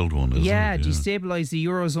very difficult one, isn't it? Yeah, destabilise the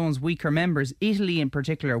Eurozone's weaker members. Italy in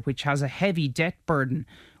particular, which has a heavy debt burden,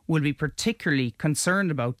 will be particularly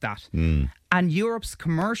concerned about that. And Europe's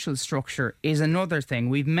commercial structure is another thing.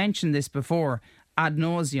 We've mentioned this before ad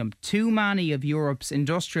nauseum. Too many of Europe's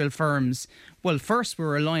industrial firms, well, first were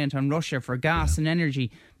reliant on Russia for gas and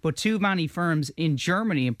energy, but too many firms in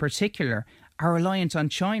Germany in particular are reliant on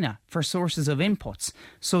China for sources of inputs.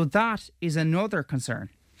 So that is another concern.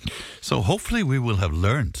 So hopefully we will have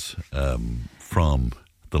learnt from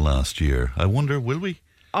the last year. I wonder, will we?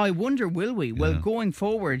 I wonder, will we? Well, going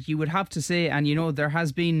forward, you would have to say, and you know, there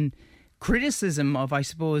has been criticism of, I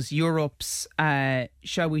suppose, Europe's,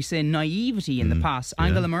 shall we say, naivety in the past.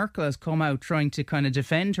 Angela Merkel has come out trying to kind of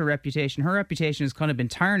defend her reputation. Her reputation has kind of been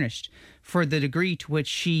tarnished for the degree to which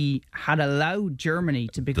she had allowed Germany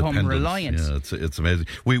to become reliant. Yeah, it's amazing.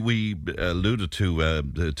 We alluded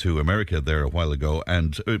to America there a while ago,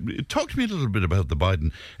 and talk to me a little bit about the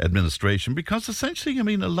Biden administration, because essentially, I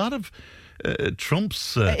mean, a lot of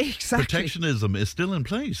Trump's protectionism is still in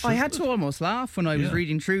place. I had to almost laugh when I was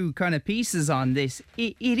reading through kind of pieces on this.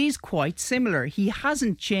 It is quite similar. He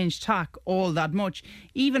hasn't changed tack all that much.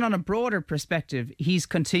 Even on a broader perspective, he's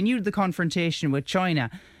continued the confrontation with China.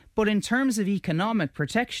 But in terms of economic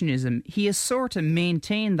protectionism, he has sort of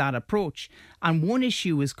maintained that approach. And one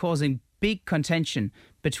issue is causing big contention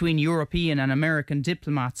between European and American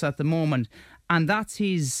diplomats at the moment, and that's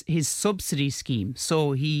his subsidy scheme.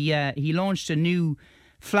 So he launched a new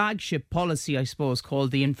flagship policy, I suppose,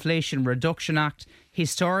 called the Inflation Reduction Act.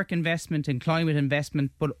 Historic investment in climate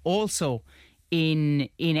investment, but also in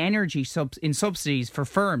energy subsidies for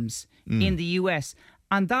firms in the US.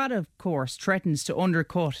 And that, of course, threatens to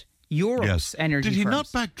undercut Europe's energy Did he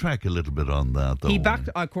firms. not backtrack a little bit on that, though? He backed,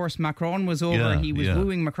 of course, Macron was over. He was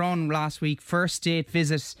wooing Macron last week, first state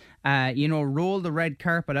visit, rolled the red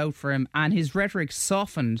carpet out for him, and his rhetoric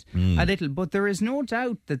softened a little. But there is no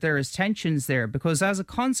doubt that there is tensions there, because as a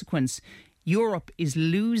consequence, Europe is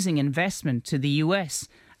losing investment to the US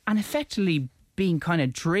and effectively being kind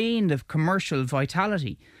of drained of commercial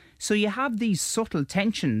vitality. So you have these subtle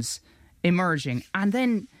tensions emerging, and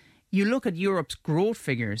then you look at Europe's growth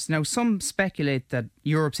figures. Now, some speculate that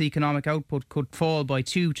Europe's economic output could fall by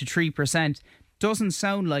 2 to 3%. Doesn't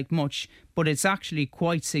sound like much, but it's actually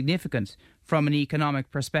quite significant from an economic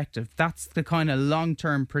perspective. That's the kind of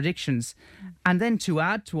long-term predictions. And then to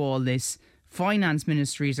add to all this, finance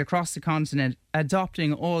ministries across the continent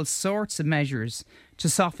adopting all sorts of measures to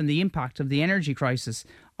soften the impact of the energy crisis.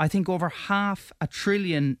 I think over €500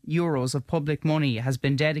 billion of public money has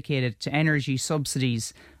been dedicated to energy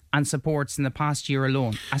subsidies and supports in the past year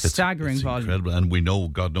alone. Staggering volume. Incredible. And we know,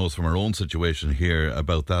 God knows, from our own situation here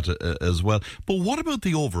about that as well. But what about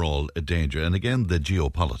the overall danger? And again, the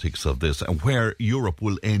geopolitics of this and where Europe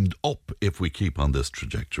will end up if we keep on this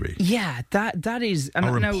trajectory. Yeah, that is...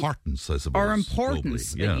 Our importance, I suppose. Our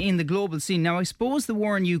importance in the global scene. Now, I suppose the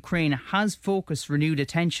war in Ukraine has focused renewed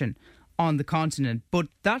attention on the continent, but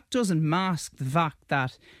that doesn't mask the fact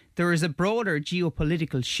that there is a broader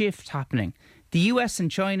geopolitical shift happening. The US and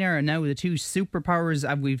China are now the two superpowers,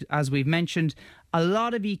 as we've mentioned. A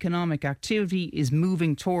lot of economic activity is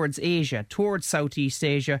moving towards Asia, towards Southeast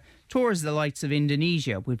Asia, towards the likes of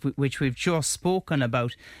Indonesia, which we've just spoken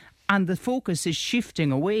about. And the focus is shifting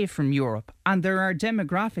away from Europe. And there are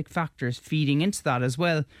demographic factors feeding into that as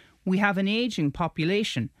well. We have an ageing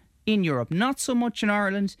population in Europe, not so much in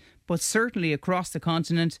Ireland, but certainly across the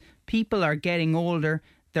continent. People are getting older.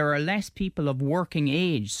 There are less people of working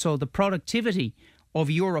age, so the productivity of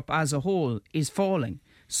Europe as a whole is falling.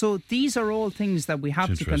 So these are all things that we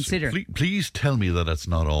have to consider. Please tell me that it's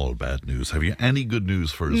not all bad news. Have you any good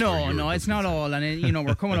news for us? No, it's not all. And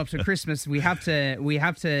we're coming up to Christmas. We have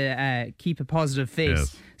to keep a positive face.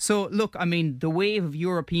 Yes. So look, I mean, the wave of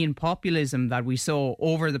European populism that we saw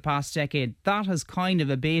over the past decade, that has kind of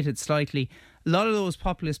abated slightly. A lot of those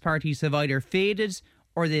populist parties have either faded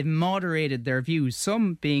or they've moderated their views,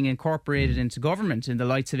 some being incorporated into government in the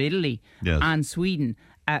likes of Italy and Sweden.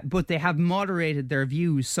 But they have moderated their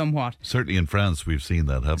views somewhat. Certainly in France we've seen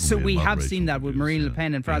that, haven't we? So we have seen that with Marine Le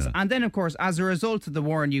Pen in France. And then, of course, as a result of the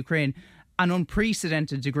war in Ukraine, an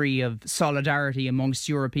unprecedented degree of solidarity amongst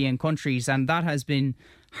European countries, and that has been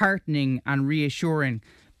heartening and reassuring.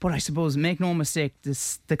 But I suppose, make no mistake,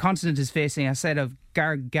 the continent is facing a set of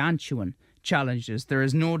gargantuan challenges. There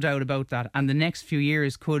is no doubt about that, and the next few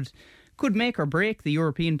years could could make or break the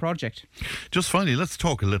European project. Just finally, let's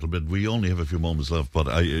talk a little bit. We only have a few moments left, but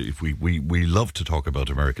if we love to talk about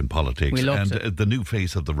American politics and the new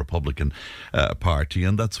face of the Republican Party,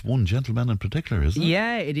 and that's one gentleman in particular, isn't it?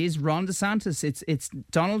 Yeah, it is Ron DeSantis. It's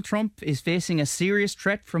Donald Trump is facing a serious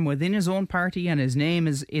threat from within his own party, and his name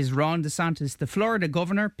is Ron DeSantis, the Florida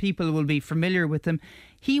governor. People will be familiar with him.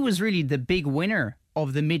 He was really the big winner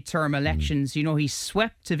of the midterm elections. You know, he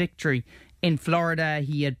swept to victory in Florida.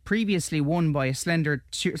 He had previously won by a slender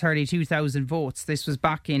 32,000 votes. This was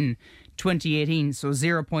back in 2018, so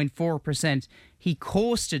 0.4%. He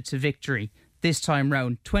coasted to victory this time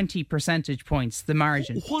round, 20 percentage points, the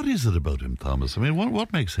margin. What is it about him, Thomas? I mean,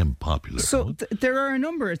 what makes him popular? So there are a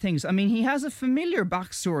number of things. I mean, he has a familiar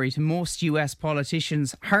backstory to most US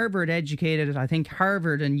politicians. Harvard educated, I think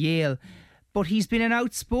Harvard and Yale. But he's been an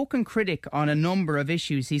outspoken critic on a number of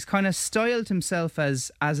issues. He's kind of styled himself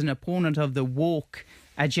as an opponent of the woke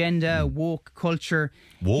agenda, woke culture.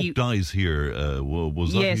 Woke dies here.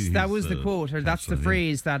 Was that? Yes, that was the quote, or that's the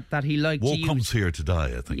phrase that he liked to use. Woke comes here to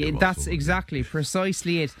die, I think. Yeah, that's exactly,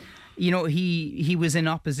 precisely it. You know, he was in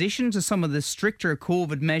opposition to some of the stricter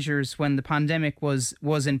COVID measures when the pandemic was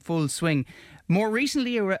in full swing. More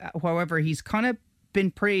recently, however, he's kind of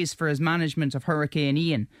been praised for his management of Hurricane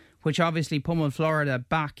Ian, which obviously pummeled Florida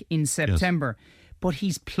back in September. Yes. But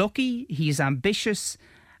he's plucky, he's ambitious,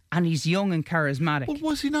 and he's young and charismatic. But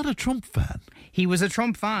was he not a Trump fan? He was a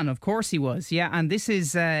Trump fan, of course he was, yeah. And this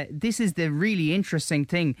is the really interesting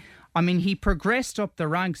thing. I mean, he progressed up the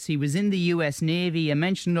ranks. He was in the US Navy, I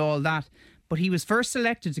mentioned all that. But he was first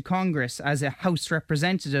elected to Congress as a House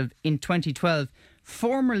representative in 2012,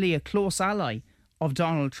 formerly a close ally of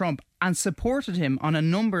Donald Trump, and supported him on a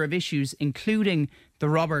number of issues, including the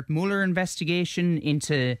Robert Mueller investigation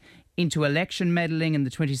into election meddling in the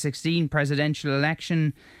 2016 presidential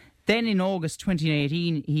election. Then in August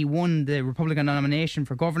 2018, he won the Republican nomination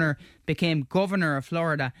for governor, became governor of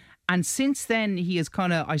Florida. And since then, he has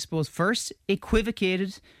kind of, I suppose, first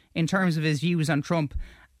equivocated in terms of his views on Trump.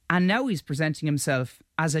 And now he's presenting himself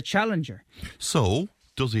as a challenger. So,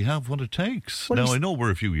 does he have what it takes? Well, now, I know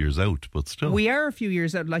we're a few years out, but still. We are a few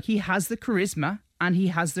years out. Like, he has the charisma and he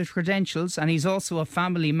has the credentials, and he's also a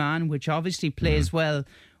family man, which obviously plays well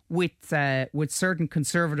with certain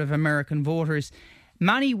conservative American voters.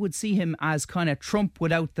 Many would see him as kind of Trump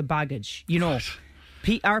without the baggage. You know,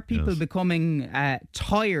 are people becoming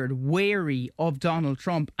tired, wary of Donald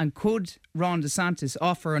Trump? And could Ron DeSantis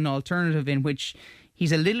offer an alternative in which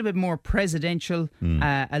he's a little bit more presidential?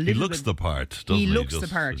 He looks the part, doesn't he? He looks the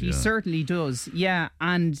part. He certainly does. Yeah,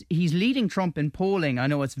 and he's leading Trump in polling. I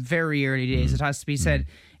know it's very early days, it has to be said.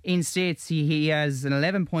 In states, he has an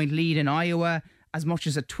 11-point lead in Iowa, as much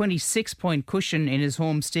as a 26-point cushion in his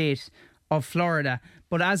home state of Florida.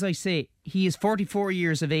 But as I say, he is 44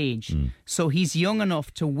 years of age, so he's young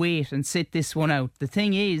enough to wait and sit this one out. The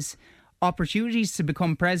thing is, opportunities to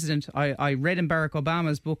become president, I read in Barack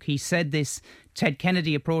Obama's book, he said this. Ted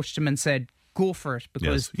Kennedy approached him and said, go for it,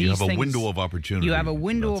 because you have a window of opportunity. You have a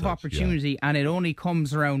window of opportunity, and it only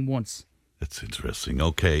comes around once. It's interesting.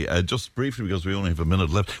 Okay, just briefly, because we only have a minute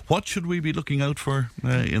left, what should we be looking out for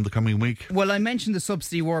in the coming week? Well, I mentioned the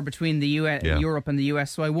subsidy war between the Europe and the US,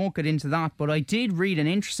 so I won't get into that. But I did read an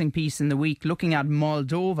interesting piece in the week looking at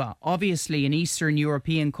Moldova, obviously an Eastern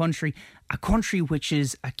European country, a country which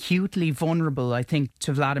is acutely vulnerable, I think,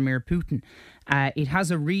 to Vladimir Putin. It has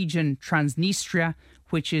a region, Transnistria,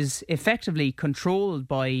 which is effectively controlled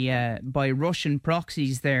by Russian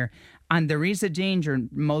proxies there. And there is a danger.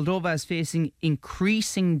 Moldova is facing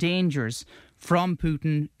increasing dangers from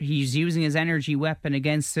Putin. He's using his energy weapon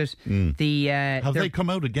against it. Have they come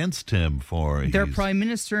out against him for... Their Prime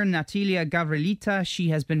Minister, Natalia Gavrilita, she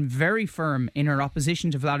has been very firm in her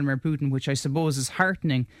opposition to Vladimir Putin, which I suppose is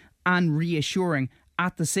heartening and reassuring.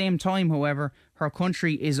 At the same time, however, her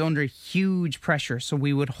country is under huge pressure, so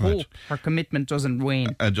we would hope her commitment doesn't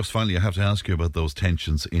wane. And just finally, I have to ask you about those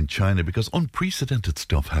tensions in China, because unprecedented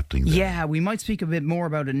stuff happening there. Yeah, we might speak a bit more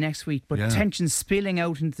about it next week, but tensions spilling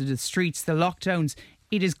out into the streets, the lockdowns.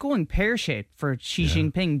 It is going pear-shaped for Xi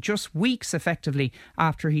Jinping, just weeks effectively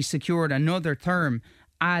after he secured another term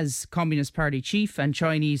as Communist Party chief and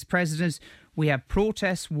Chinese president. We have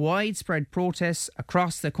protests, widespread protests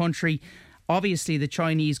across the country. Obviously, the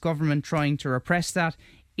Chinese government trying to repress that.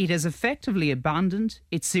 It has effectively abandoned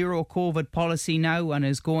its zero COVID policy now and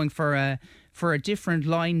is going for a different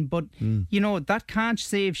line. But, you know, that can't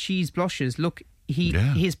save Xi's blushes. Look,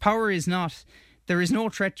 his power is not... There is no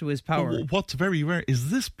threat to his power. What's very rare, is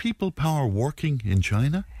this people power working in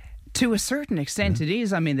China? To a certain extent, it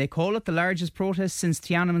is. I mean, they call it the largest protest since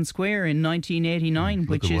Tiananmen Square in 1989,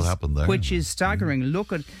 which is staggering.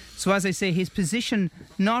 Look at, so as I say, his position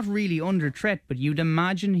not really under threat, but you'd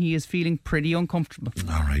imagine he is feeling pretty uncomfortable.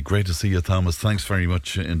 All right, great to see you, Thomas. Thanks very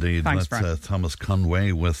much indeed. Thanks, That's Thomas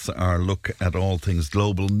Conway with our look at all things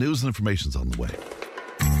global. News and information's on the way.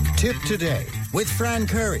 Tip Today with Fran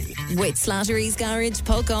Curry. With Slattery's Garage,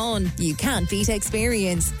 Puckane. You can't beat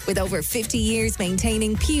experience. With over 50 years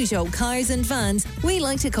maintaining Peugeot cars and vans, we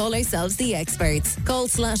like to call ourselves the experts. Call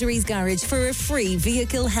Slattery's Garage for a free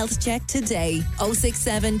vehicle health check today.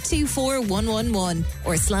 067 24111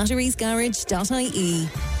 or slatterysgarage.ie.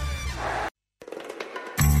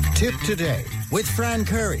 Tip Today with Fran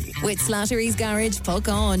Curry. With Slattery's Garage,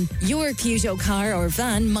 Puckane. Your Peugeot car or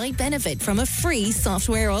van might benefit from a free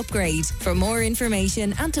software upgrade. For more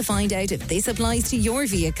information and to find out if this applies to your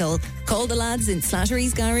vehicle, call the lads in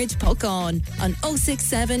Slattery's Garage, Puckane on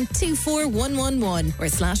 067 24111 or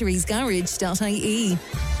slatterysgarage.ie.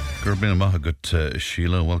 Gurbina Mahagut,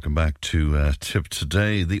 Sheila, welcome back to Tip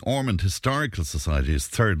Today. The Ormond Historical Society's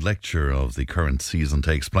third lecture of the current season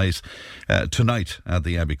takes place tonight at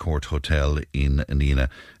the Abbey Court Hotel in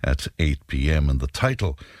Nenagh at 8 p.m. And the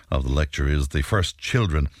title of the lecture is The First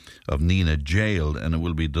Children of Nenagh Jail, and it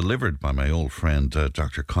will be delivered by my old friend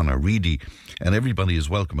Dr. Conor Reedy. And everybody is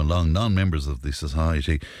welcome along. Non-members of the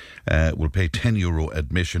society will pay €10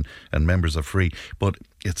 admission and members are free. But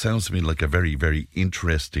it sounds to me like a very, very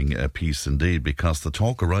interesting piece indeed, because the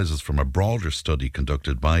talk arises from a broader study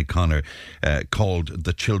conducted by Conor called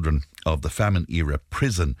The Children of the Famine Era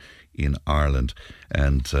Prison in Ireland.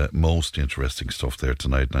 And most interesting stuff there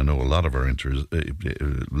tonight. And I know a lot of our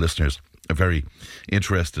listeners are very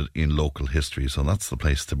interested in local history, so that's the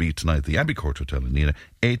place to be tonight. The Abbey Court Hotel in Nenagh,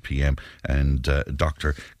 8 p.m, and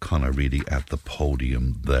Dr. Conor Reedy at the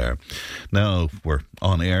podium there. Now, we're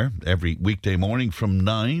on air every weekday morning from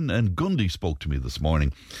 9, and Gundy spoke to me this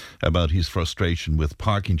morning about his frustration with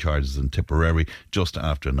parking charges in Tipperary just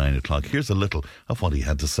after 9 o'clock. Here's a little of what he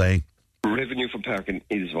had to say. Revenue for parking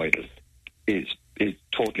is vital. It's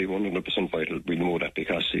totally 100% vital. We know that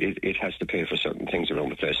because it has to pay for certain things around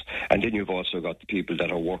the place. And then you've also got the people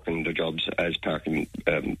that are working their jobs as parking,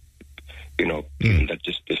 people that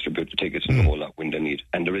just distribute the tickets and the whole lot when they need.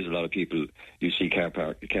 And there is a lot of people, you see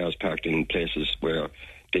cars parked in places where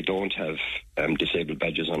they don't have disabled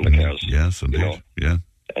badges on the cars. Yes, indeed. Yeah.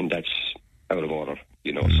 And that's out of order,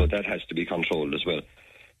 so that has to be controlled as well.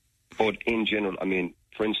 But in general, I mean,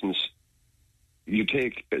 for instance, you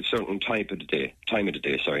take a certain time of the day,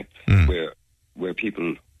 where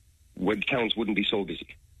the towns wouldn't be so busy.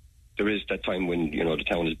 There is that time when, the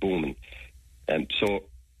town is booming. And so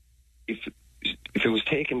if it was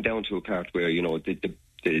taken down to a part where,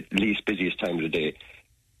 the least busiest time of the day,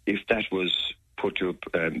 if that was put to,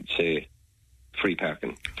 say, free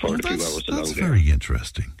parking for a few hours along there. That's very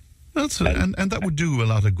interesting. And that would do a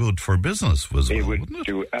lot of good for business as well, wouldn't it?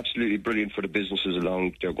 Do absolutely brilliant for the businesses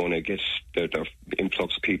along. They're going to get their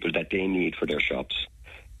influx of people that they need for their shops.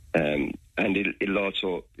 And it'll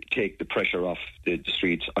also take the pressure off the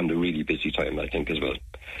streets on the really busy time, I think, as well.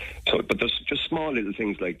 So, but there's just small little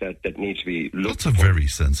things like that need to be looked at. That's a very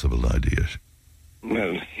sensible idea.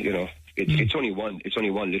 Well, it's only one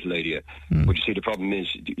little idea. But you see, the problem is,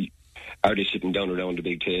 are they sitting down around the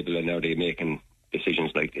big table and are they making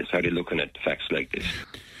decisions like this? Are they looking at facts like this?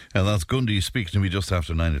 And that's Gundy speaking to me just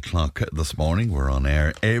after 9 o'clock this morning. We're on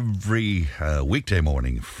air every weekday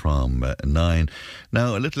morning from 9.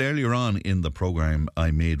 Now, a little earlier on in the programme,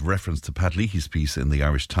 I made reference to Pat Leahy's piece in the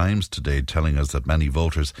Irish Times today, telling us that many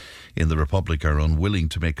voters in the Republic are unwilling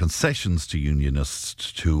to make concessions to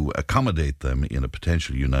unionists to accommodate them in a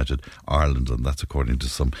potential united Ireland. And that's according to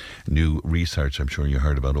some new research I'm sure you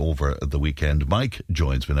heard about over the weekend. Mike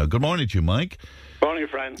joins me now. Good morning to you, Mike. Morning,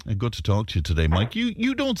 friend. Good to talk to you today, Mike.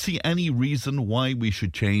 You don't see any reason why we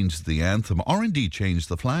should change the anthem or indeed change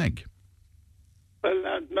the flag?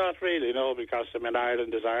 Well, not really, no, because,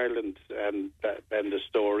 Ireland is Ireland, and the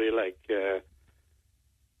story,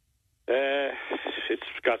 it's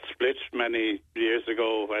got split many years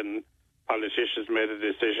ago when politicians made a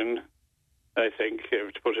decision, I think,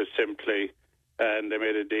 to put it simply, and they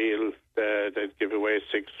made a deal, they'd give away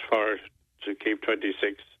 6 to keep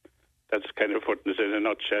 26. That's kind of putting it in a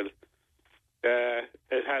nutshell.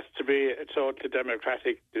 It has to be a totally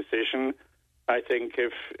democratic decision. I think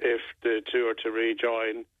if the two are to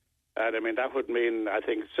rejoin, and that would mean, I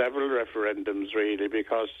think, several referendums really,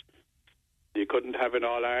 because you couldn't have an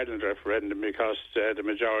all-Ireland referendum because the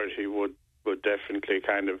majority would definitely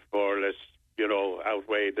kind of more or less,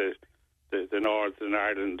 outweigh the Northern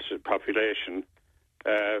Ireland population.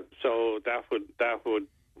 So that would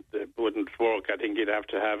it wouldn't work. I think you'd have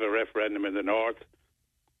to have a referendum in the north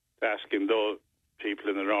asking those people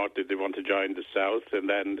in the north if they want to join the south, and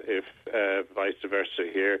then if vice versa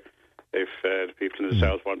here, if the people in the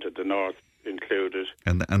south wanted the north included.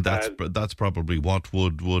 And that's probably what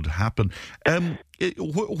would happen.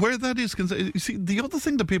 Where that is concerned, you see, the other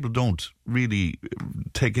thing that people don't really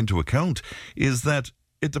take into account is that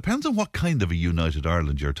it depends on what kind of a united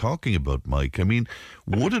Ireland you're talking about, Mike. I mean,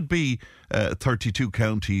 would it be 32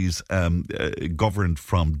 counties governed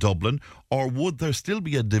from Dublin, or would there still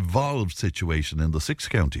be a devolved situation in the 6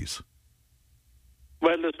 counties?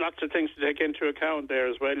 Well, there's lots of things to take into account there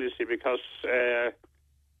as well, you see, because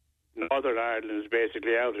Northern Ireland is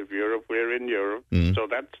basically out of Europe. We're in Europe. So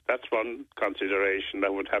that's one consideration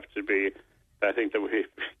that would have to be. I think there would be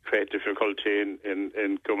great difficulty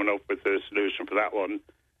in coming up with a solution for that one.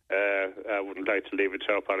 I wouldn't like to leave it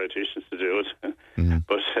to our politicians to do it,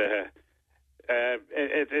 but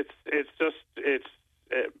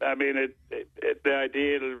the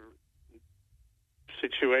ideal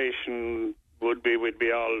situation would be we'd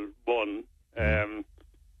be all one,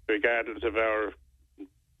 regardless of our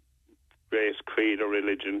race, creed, or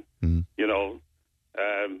religion. You know.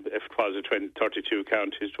 If it was 32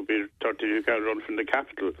 counties, it would be 32 counties run from the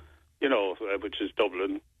capital, you know, which is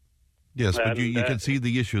Dublin. Yes, but you can see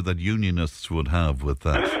the issue that unionists would have with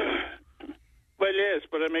that. Well, yes,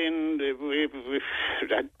 but I mean, it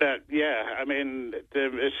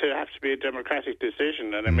has to be a democratic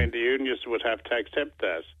decision, and I mean, the unionists would have to accept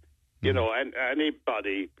that. You know, and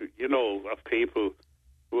anybody, you know, of people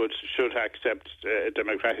should accept a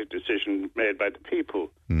democratic decision made by the people.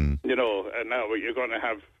 You know, and now you're going to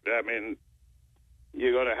have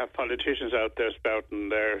politicians out there spouting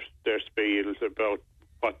their spiels about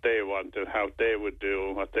what they want and how they would do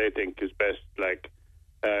and what they think is best,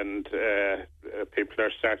 and people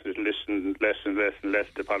are starting to listen less and less and less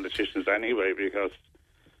to politicians anyway, because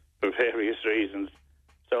for various reasons.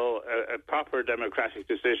 So a proper democratic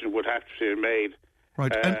decision would have to be made.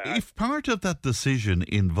 Right, and if part of that decision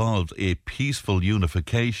involved a peaceful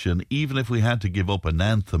unification, even if we had to give up an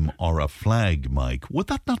anthem or a flag, Mike, would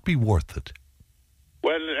that not be worth it?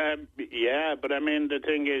 Well, yeah, but I mean, the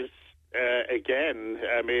thing is, again,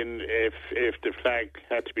 I mean, if the flag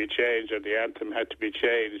had to be changed or the anthem had to be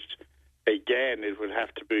changed, again, it would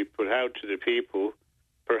have to be put out to the people,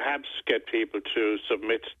 perhaps get people to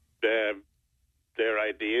submit their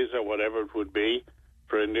ideas or whatever it would be,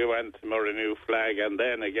 for a new anthem or a new flag, and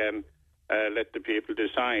then again let the people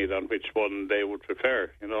decide on which one they would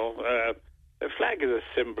prefer. You know, the flag is a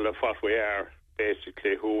symbol of what we are,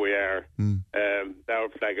 basically who we are. Our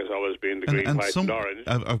flag has always been the green, white, and orange.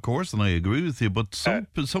 Of course, and I agree with you. But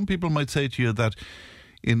some people might say to you that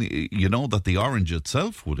that the orange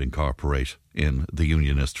itself would incorporate in the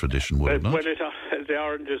unionist tradition, would it not? Well, the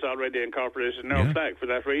orange is already incorporated in our flag for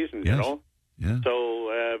that reason. Yes. You know. Yeah.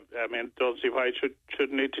 So, I mean, don't see why it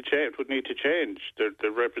should need to change. It would need to change.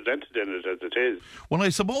 They're represented in it as it is. Well, I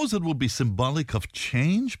suppose it would be symbolic of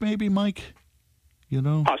change, maybe, Mike. You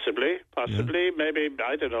know, possibly. Maybe,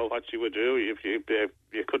 I don't know what you would do if you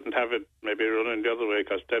couldn't have it maybe running the other way,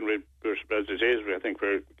 because then as it is, I think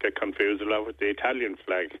we get confused a lot with the Italian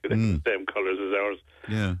flag. It's the same colours as ours.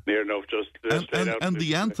 Yeah, near enough. And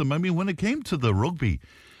the anthem. I mean, when it came to the rugby.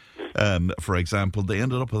 For example, they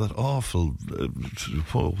ended up with that awful.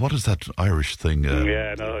 What is that Irish thing?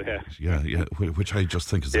 Which I just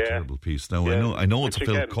think is a terrible piece. Now I know it's a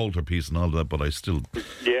Phil Coulter piece and all that, but I still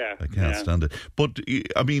I can't stand it. But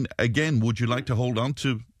I mean, again, would you like to hold on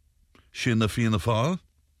to Sinn Fianna Fáil?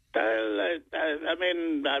 I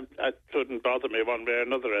mean, that shouldn't bother me one way or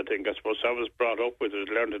another. I think I suppose I was brought up with it,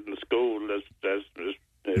 learned it in school. As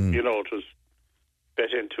you know, it was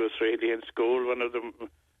bet into us really in school. One of the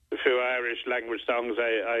few Irish language songs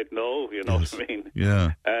I'd know, you know what I mean?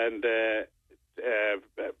 Yeah. And at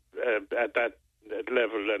that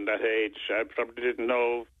level and that age, I probably didn't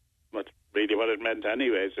know what it meant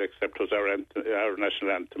anyways, except it was our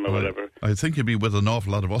national anthem or whatever. I think you'd be with an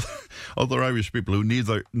awful lot of other Irish people who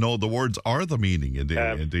neither know the words or the meaning, indeed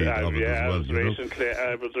of it as well. I was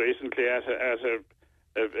recently at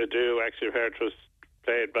a do, actually, where it was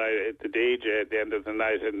played by the DJ at the end of the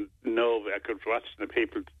night, and I could watch the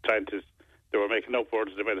people they were making up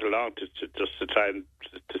words as they went along to try and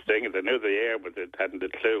to sing it. They knew the air, but they hadn't a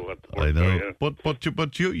clue what the words were.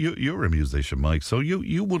 But you're a musician, Mike, so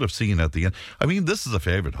you would have seen at the end. I mean, this is a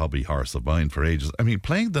favourite hobby horse of mine for ages. I mean,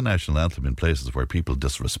 playing the national anthem in places where people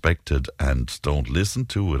disrespect it and don't listen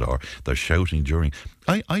to it, or they're shouting during.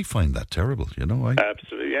 I find that terrible, you know.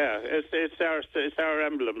 Absolutely, yeah. It's our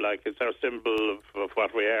emblem, it's our symbol of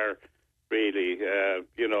what we are. really,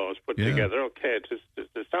 it's put together. Okay, it's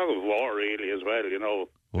a song of war, really, as well,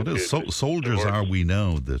 What is soldiers are we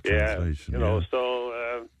now, the translation. So...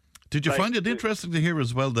 Did you find it interesting to hear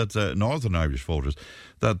as well that Northern Irish voters,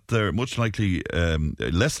 that they're much likely,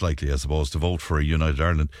 less likely, I suppose, to vote for a United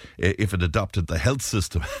Ireland if it adopted the health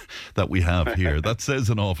system that we have here? That says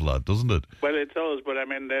an awful lot, doesn't it? Well, it does, but I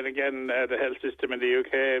mean, then again, the health system in the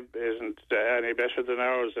UK isn't any better than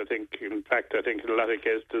ours. I think in a lot of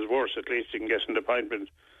cases it's worse. At least you can get an appointment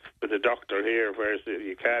with a doctor here, whereas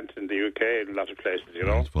you can't in the UK in a lot of places,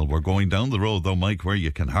 Right. Well, we're going down the road, though, Mike, where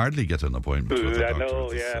you can hardly get an appointment with a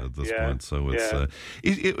doctor at this point. So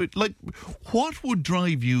it's what would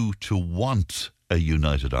drive you to want a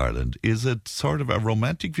United Ireland? Is it sort of a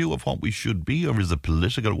romantic view of what we should be, or is it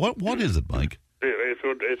political? What is it, Mike? I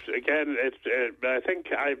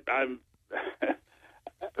think I'm.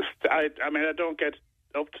 I don't get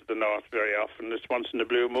up to the north very often. It's once in a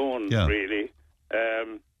blue moon, really.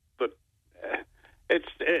 But it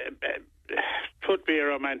could be a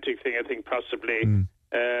romantic thing, I think, possibly.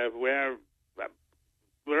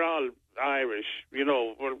 We're all Irish, we're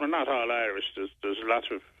not all Irish. There's a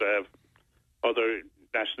lot of other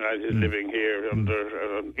nationalities living here under,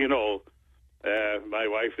 my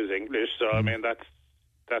wife is English, so I mean, that's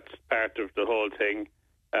part of the whole thing.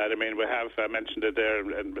 And I mean, we have, I mentioned it there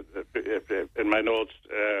in my notes,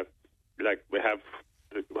 we have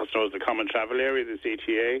what's known as the Common Travel Area, the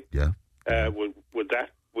CTA. Yeah. Would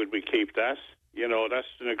we keep that? That's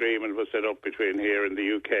an agreement was set up between here and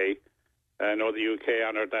the UK. I know the UK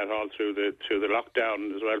honoured that all through the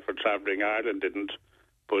lockdown as well for travelling. Ireland didn't,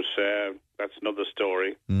 but that's another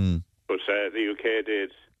story. But the UK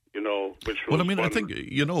did. Which was I think,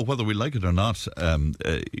 whether we like it or not,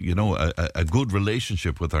 a good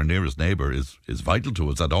relationship with our nearest neighbour is vital to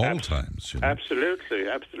us at all times. Absolutely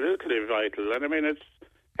vital. And I mean,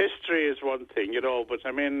 history is one thing, but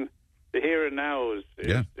I mean, the here and now is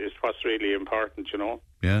what's really important,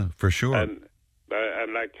 Yeah, for sure. And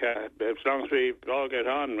as long as we all get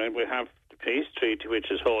on, we have the peace treaty,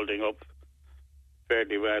 which is holding up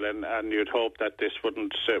fairly well, and you'd hope that this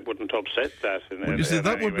wouldn't upset that.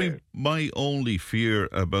 That would be my only fear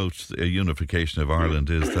about a unification of Ireland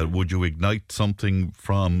is that would you ignite something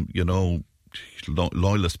from,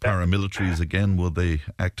 loyalist paramilitaries again? Will they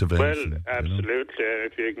activate? Well, absolutely.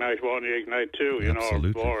 If you ignite one, you ignite two.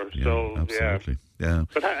 Absolutely. War. Yeah, so absolutely. Yeah.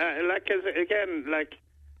 But our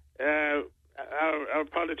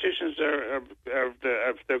politicians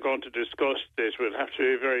if they're going to discuss this, will have to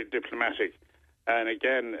be very diplomatic. And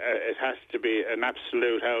again, it has to be an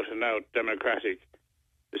absolute out-and-out democratic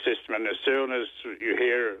system. And as soon as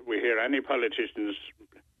we hear any politicians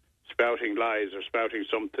spouting lies or spouting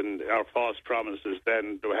something or false promises,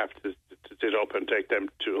 then we have to sit up and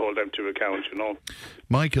hold them to account.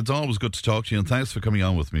 Mike, it's always good to talk to you, and thanks for coming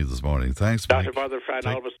on with me this morning. Thanks, Mike. Not a bother, Fran.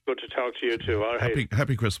 Always good to talk to you too. All right.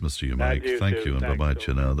 Happy Christmas to you, Mike. Thank you, and bye-bye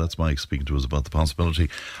to you now. That's Mike speaking to us about the possibility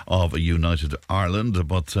of a united Ireland,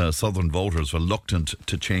 but Southern voters reluctant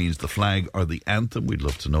to change the flag or the anthem. We'd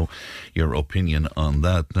love to know your opinion on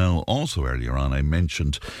that. Now, also earlier on, I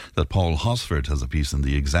mentioned that Paul Hosford has a piece in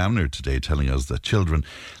the Examiner today telling us that children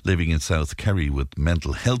living in South Kerry with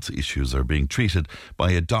mental health issues are being treated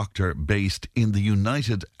by a doctor based in the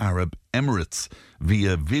United Arab Emirates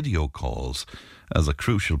via video calls, as a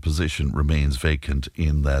crucial position remains vacant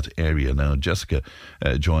in that area. Now, Jessica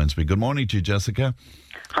joins me. Good morning to you, Jessica.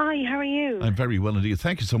 Hi, how are you? I'm very well indeed.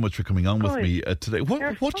 Thank you so much for coming on with me today.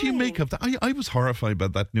 What do you make of that? I was horrified by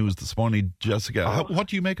that news this morning, Jessica. What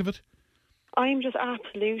do you make of it? I'm just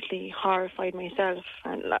absolutely horrified myself,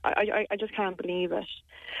 and I just can't believe it.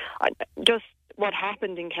 Just what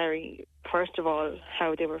happened in Kerry, first of all,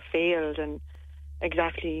 how they were failed and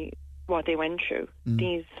exactly what they went through.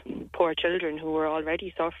 These poor children who were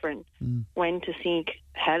already suffering went to seek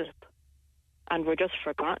help and were just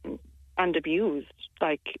forgotten and abused.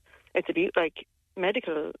 It's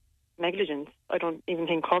medical negligence, I don't even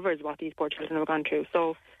think covers what these poor children have gone through.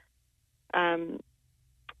 So,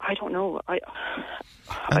 I don't know.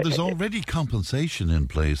 And there's already compensation in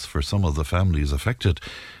place for some of the families affected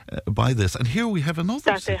by this. And here we have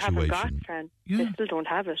another situation. That they haven't got, Fran. They still don't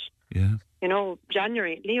have it. Yeah.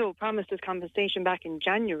 January. Leo promised us compensation back in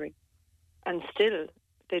January, and still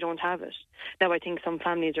they don't have it. Now, I think some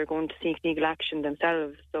families are going to seek legal action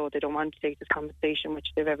themselves, so they don't want to take this compensation,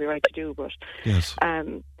 which they have every right to do. But yes.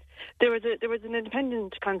 There was an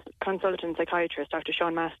independent consultant psychiatrist, Dr.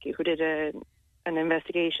 Sean Maskey, who did an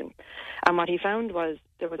investigation, and what he found was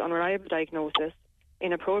there was unreliable diagnosis,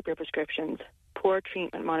 inappropriate prescriptions, poor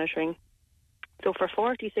treatment monitoring. So for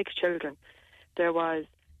 46 children, there was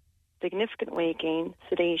significant weight gain,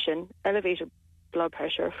 sedation, elevated blood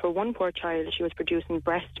pressure. For one poor child, she was producing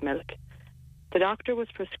breast milk. The doctor was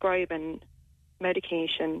prescribing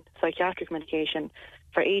medication, psychiatric medication,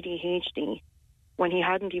 for ADHD when he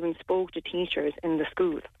hadn't even spoke to teachers in the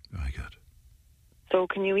school. Oh my God. So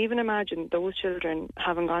can you even imagine those children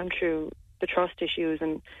having gone through the trust issues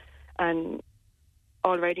and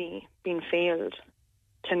already being failed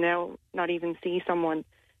to now not even see someone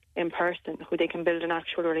in person who they can build an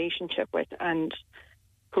actual relationship with and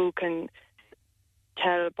who can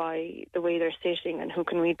tell by the way they're sitting and who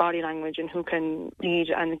can read body language and who can read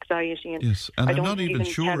anxiety. And yes, and I I'm don't not even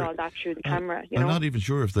tell sure. all that through the camera. I'm not even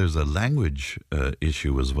sure if there's a language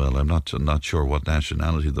issue as well. I'm not sure what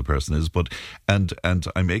nationality the person is, but and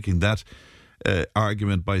I'm making that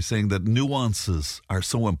argument by saying that nuances are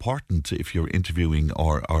so important if you're interviewing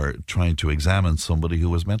or trying to examine somebody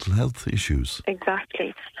who has mental health issues.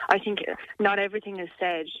 Exactly. I think not everything is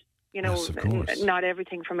said. You know, yes, of course. Not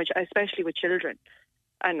everything especially with children.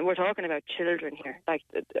 And we're talking about children here. Like,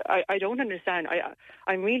 I don't understand.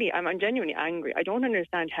 I'm genuinely angry. I don't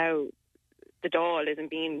understand how the Dáil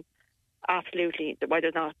isn't being absolutely, why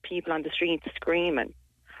there's not people on the streets screaming.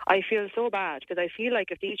 I feel so bad because I feel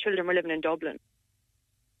like if these children were living in Dublin,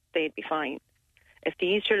 they'd be fine. If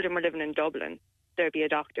these children were living in Dublin, there'd be a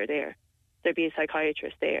doctor there. There'd be a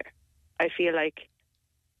psychiatrist there. I feel like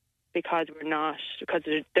because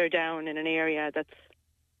they're down in an area that's,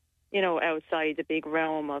 you know, outside the big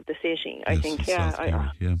realm of the city. I think,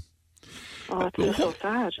 Oh, it's just so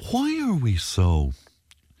sad. Why are we so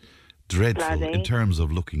dreadful in terms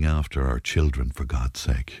of looking after our children, for God's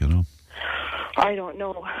sake, you know? I don't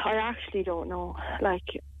know. I actually don't know.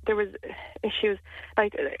 Like, there was issues,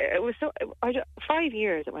 like, it was 5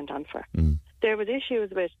 years it went on for. There was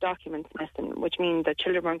issues with documents missing, which means that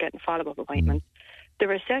children weren't getting follow-up appointments. The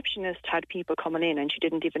receptionist had people coming in and she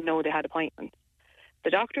didn't even know they had appointments. The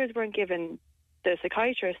doctors weren't given, the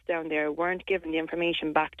psychiatrists down there weren't given the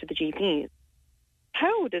information back to the GPs.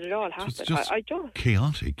 How did it all happen? It's just I don't.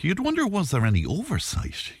 Chaotic. You'd wonder, was there any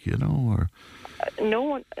oversight, you know, or... No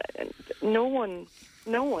one.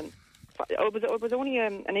 It was only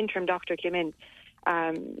an interim doctor came in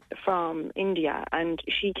from India, and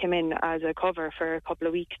she came in as a cover for a couple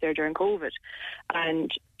of weeks there during COVID, and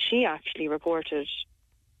she actually reported.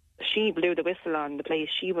 She blew the whistle on the place.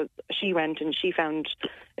 She went and she found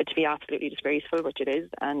it to be absolutely disgraceful, which it is,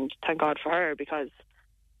 and thank God for her, because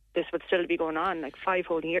this would still be going on, like 5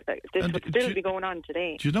 whole years. This would still be going on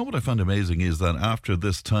today. Do you know what I found amazing is that after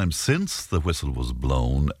this time, since the whistle was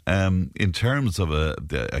blown, in terms of a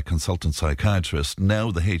consultant psychiatrist,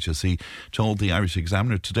 now the HSE told the Irish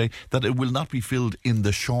Examiner today that it will not be filled in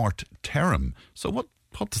the short term. So what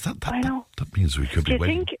does that? I know. That means we could be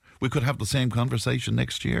waiting. We could have the same conversation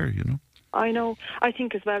next year, you know. I know. I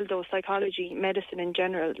think as well, though, psychology, medicine in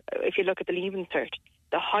general, if you look at the Leaving Cert,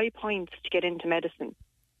 the high points to get into medicine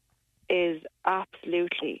is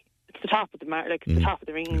absolutely, it's the top of the it's the top of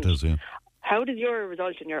the range. It is, yeah. How does your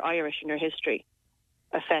result in your Irish and your history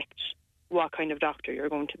affect what kind of doctor you're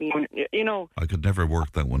going to be? You know, I could never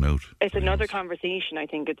work that one out. It's another conversation. I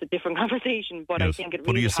think it's a different conversation, but yes. I think it really.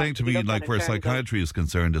 But are you saying to me, like, where psychiatry is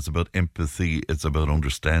concerned, it's about empathy, it's about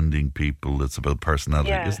understanding people, it's about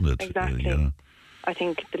personality, isn't it? Exactly. You know? I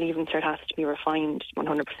think the Leaving Cert has to be refined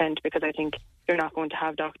 100%, because I think you're not going to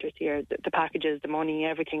have doctors here. The packages, the money,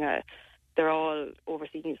 everything, they're all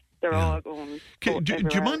overseas. They're all going. Do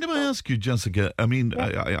you mind if I ask you, Jessica? I mean,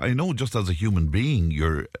 I know just as a human being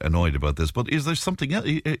you're annoyed about this, but is there something else?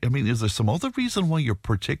 I mean, is there some other reason why you're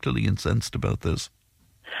particularly incensed about this?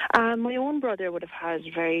 My own brother would have had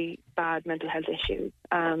very bad mental health issues.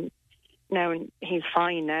 Now, he's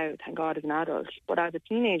fine now, thank God, as an adult. But as a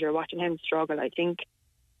teenager, watching him struggle, I think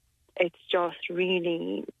it's just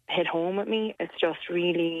really hit home with me. It's just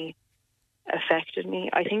really affected me.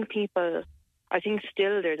 I think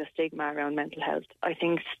still there's a stigma around mental health. I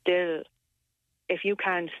think still, if you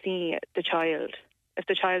can't see the child, if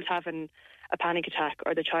the child's having a panic attack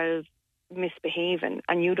or the child's misbehaving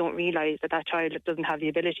and you don't realise that child doesn't have the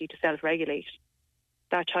ability to self-regulate,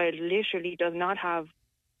 that child literally does not have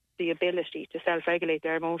the ability to self-regulate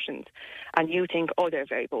their emotions, and you think, oh, they're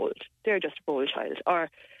very bold, they're just a bold child, or,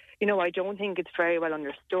 you know, I don't think it's very well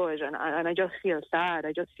understood, and I just feel sad.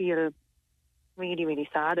 I just feel really, really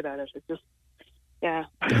sad about it. It's just, yeah.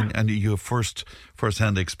 And you have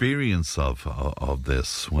first-hand experience of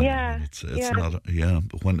this. When it's not,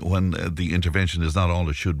 when the intervention is not all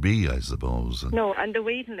it should be, I suppose. No, and the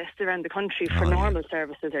waiting lists around the country for normal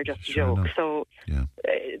services are just a joke. Enough. So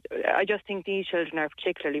I just think these children are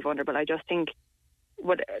particularly vulnerable. I just think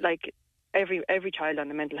every child on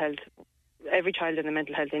the mental health every child in the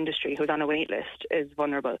mental health industry who's on a wait list is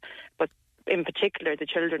vulnerable. But in particular, the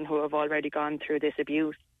children who have already gone through this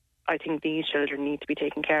abuse, I think these children need to be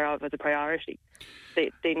taken care of as a priority.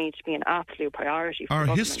 They need to be an absolute priority for our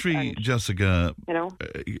government. history, and, Jessica, you know,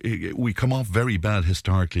 we come off very bad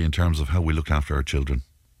historically in terms of how we look after our children.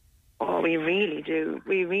 Oh, we really do.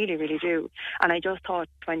 We really, really do. And I just thought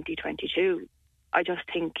 2022, I just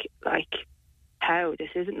think, like, how? This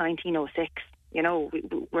isn't 1906. You know,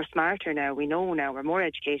 we're smarter now. We know now. We're more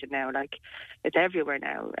educated now. Like, it's everywhere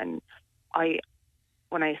now. And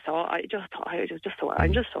when I saw, I'm just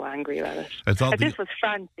so angry about it. If this was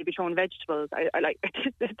France, they'd be throwing vegetables.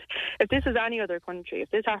 If this is any other country, if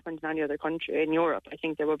this happened in any other country in Europe, I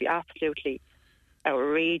think there would be absolutely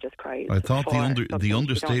outrageous cries. I thought the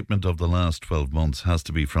understatement of the last 12 months has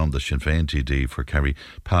to be from the Sinn Féin TD for Kerry.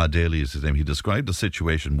 Pa Daly is his name. He described the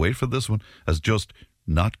situation, wait for this one, as just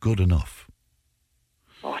not good enough.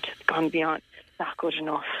 Oh, it's gone beyond not good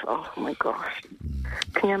enough. Oh my gosh.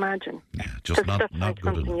 Can you imagine? Yeah, just not like good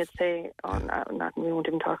something enough. you'd say on we won't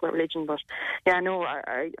even talk about religion, but yeah, no,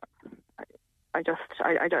 I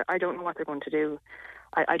don't know what they're going to do.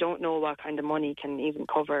 I don't know what kind of money can even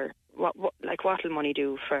cover what will money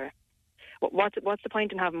do for what's the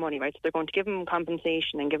point in having money, right? So they're going to give them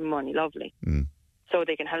compensation and give them money, lovely. So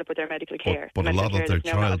they can help with their medical care. But a lot of their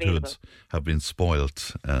childhoods have been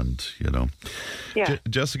spoilt, and Yeah.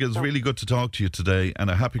 Jessica, it's really good to talk to you today, and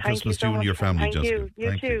a happy Christmas to you and your family, Jessica.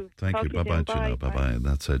 Thank you. Thank you. Bye Bye bye.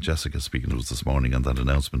 That's Jessica speaking to us this morning on that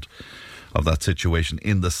announcement of that situation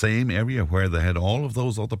in the same area where they had all of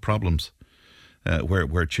those other problems,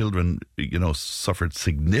 where children, suffered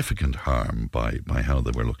significant harm by how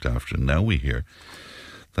they were looked after. And now we hear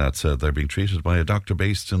that they're being treated by a doctor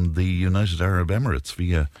based in the United Arab Emirates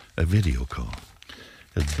via a video call.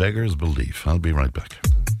 It beggars belief. I'll be right back.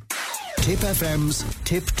 Tip FM's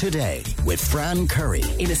Tip Today with Fran Curry.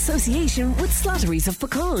 In association with Slattery's of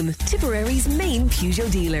Pecan, Tipperary's main Peugeot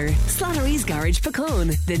dealer. Slattery's Garage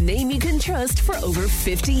Pecan, the name you can trust for over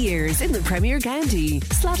 50 years in the Premier County.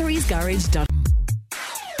 Slattery'sGarage.com.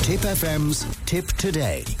 Tip FM's Tip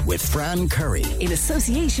Today with Fran Curry. In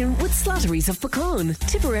association with Slattery's of Pecan,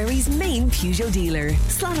 Tipperary's main Peugeot dealer.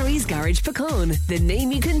 Slattery's Garage Pecan, the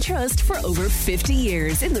name you can trust for over 50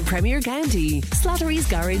 years in the Premier County.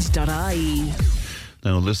 Slattery'sGarage.ie.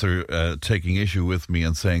 Now, listener taking issue with me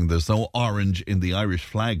and saying there's no orange in the Irish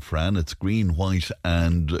flag, Fran. It's green, white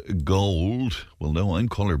and gold. Well, no, I'm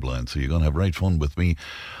colourblind, so you're going to have right fun with me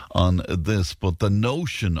on this. But the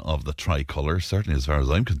notion of the tricolour, certainly as far as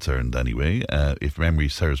I'm concerned anyway, if memory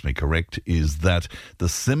serves me correct, is that the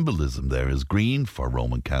symbolism there is green for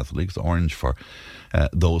Roman Catholics, orange for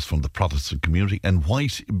those from the Protestant community, and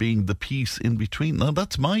white being the piece in between. Now,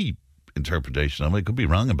 that's my interpretation. I could be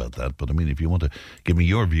wrong about that, but I mean, if you want to give me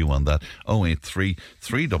your view on that, 083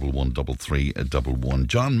 311 3311.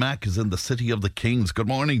 John Mack is in the City of the Kings. Good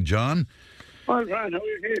morning, John. Well, Brian, how are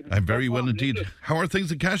you? I'm very well indeed. How are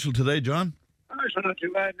things in Cashel today, John? It's not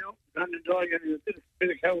too bad now. I'm enjoying it. It's a bit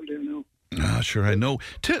of cold here now. Sure, I know.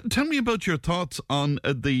 Tell me about your thoughts on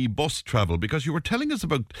the bus travel, because you were telling us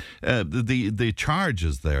about the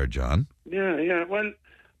charges there, John. Yeah. Well,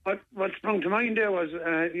 what sprung to mind there was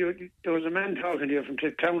there was a man talking to you from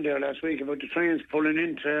Town there last week about the trains pulling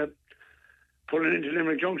into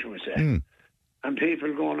Limerick Junction, we say, and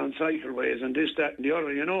people going on cycleways and this, that, and the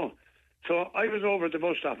other, So I was over at the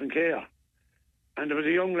bus stop in Care, and there was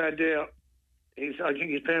a young lad there. I think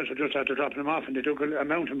his parents were just after dropping him off, and they took a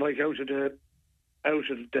mountain bike out of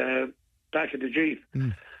the back of the Jeep,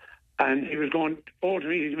 and he was going over to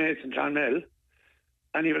meet his mates in Clonmel,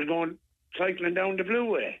 and he was going cycling down the Blue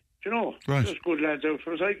Way, Right. Just good lads out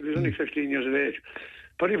for a cycle. He's only 15 years of age.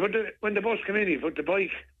 But when the bus came in, he put the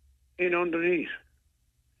bike in underneath.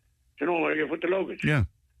 Where you put the luggage? Yeah.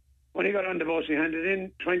 When he got on the bus, he handed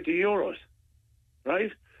in €20,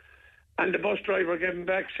 right? And the bus driver gave him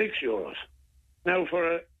back €6. Now,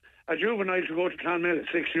 for a juvenile to go to Clonmel, it's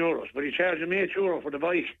 €6, but he charged him €8 for the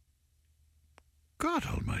bike. God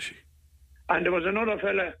almighty. And there was another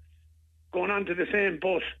fella going on to the same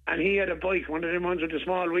bus, and he had a bike, one of them ones with the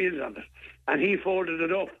small wheels on it, and he folded it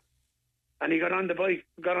up, and he got on the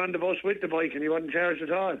bus with the bike, and he wasn't charged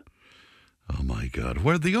at all. Oh my God!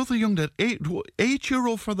 Where the other young lad,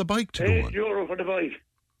 €8 for the bike to go on. €8 for the bike.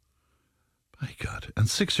 My God! And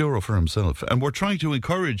 €6 for himself. And we're trying to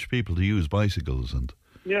encourage people to use bicycles and.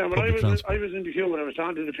 Yeah, well, I was in the queue and I was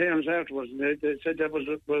talking to the parents afterwards, and they said that was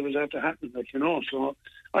what was after happening. So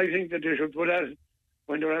I think that they should put that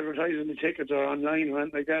when they're advertising the tickets or online or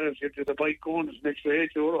anything like that, if the bike going, it's an extra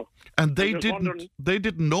 €8. And they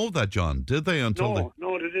didn't know that, John, did they? No,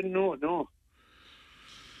 they didn't know it. No.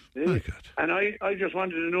 And I just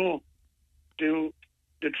wanted to know, do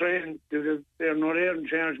the train, they're not there and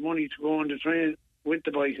charge money to go on the train with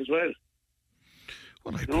the bike as well?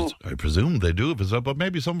 Well, I presume they do, but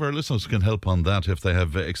maybe some of our listeners can help on that if they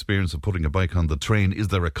have experience of putting a bike on the train. Is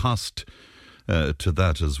there a cost to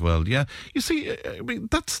that as well? Yeah, you see, I mean,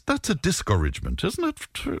 that's a discouragement, isn't it?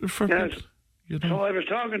 Yes. So I was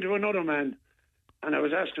talking to another man, and I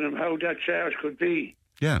was asking him how that charge could be.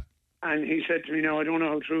 Yeah. And he said to me, "No, I don't know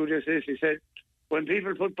how true this is." He said, when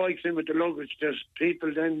people put bikes in with the luggage, there's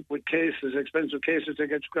people then with cases, expensive cases, that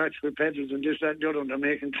get scratched with pedals and this, that, and the other, and they're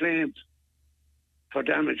making claims for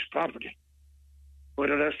damaged property.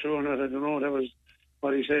 Whether that's true or not, I don't know. That was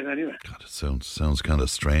what he said anyway. God, it sounds kind of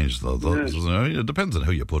strange, though. Yes. It depends on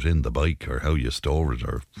how you put in the bike or how you store it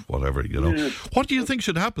or whatever, you know. Yes. What do you think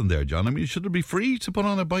should happen there, John? I mean, should it be free to put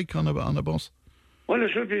on a bike on a bus? Well,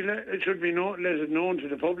 it should be let it known to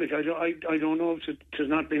the public. I don't know if it has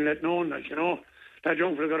not been let known. Like, you know, that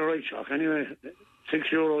young fella got a right shock anyway.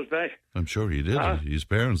 €6 back. I'm sure he did. His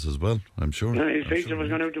parents as well, I'm sure. Yeah, his pizza was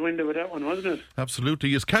gone out the window with that one, wasn't it?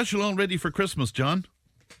 Absolutely. Is Cashel all ready for Christmas, John?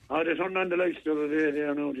 Oh, they turned on the lights the other day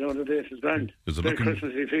there now. The other day is grand. Is it looking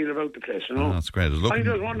Christmassy feel about the place, you know? That's great. I'm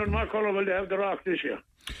just wondering what colour will they have the rock this year?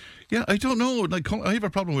 Yeah, I don't know. Like, I have a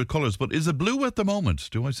problem with colours, but is it blue at the moment?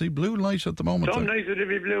 Do I see blue light at the moment? Some nights it'll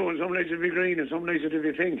be blue and some nights it'll be green and some nights it'll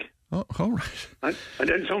be pink. Oh, all right. And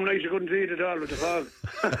then some nights you couldn't see it at all with the fog.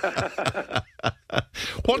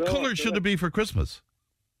 What colour should it be for Christmas?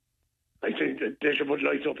 I think that they should put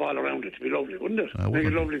lights up all around it to be lovely, wouldn't it? Make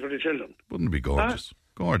it lovely for the children. Wouldn't it be gorgeous?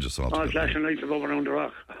 Gorgeous altogether. All flashing lights above around the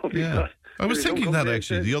rock. Yeah. I was thinking that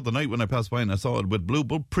actually the other night when I passed by and I saw it with blue,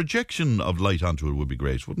 but projection of light onto it would be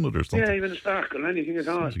great, wouldn't it, or something? Yeah, even a sparkle, anything at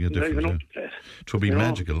all. Something different, up the place. It would be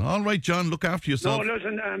magical. All right, John, look after yourself. No,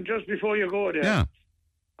 listen, just before you go there, yeah.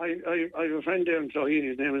 I have a friend there in Clogheen,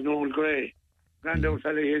 his name is Noel Gray. Grand old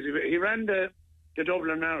fella he is. He ran the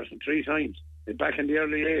Dublin Marathon 3 times back in the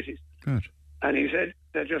early 80s. Good. And he said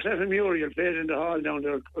that Joseph Muriel played in the hall down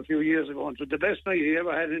there a few years ago, and it was the best night he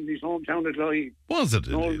ever had in his hometown of Clogheen. Was it?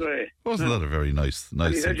 Noel Gray. Wasn't that a very nice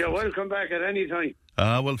and he said, "You're welcome back at any time."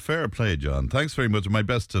 Well, fair play, John. Thanks very much. My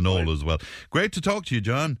best to Noel as well. Great to talk to you,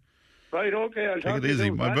 John. Right, okay, I'll talk to you. Take it easy.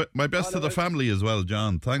 My best to the family as well,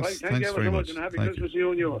 John. Thanks, right, thanks very much. And happy Christmas to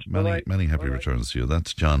you and yours. Many happy returns to you.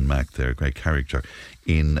 That's John Mack there, great character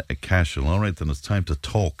in Cashel. All right, then it's time to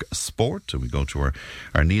talk sport. And we go to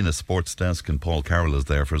our Nina Sports Desk, and Paul Carroll is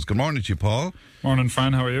there for us. Good morning to you, Paul. Morning,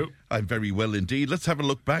 Fran. How are you? I'm very well indeed. Let's have a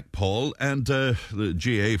look back, Paul. And the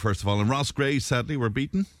GA, first of all. And Ross Gray, sadly, were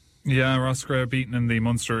beaten. Yeah, Ross Gray beaten in the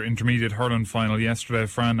Munster Intermediate Hurling Final yesterday.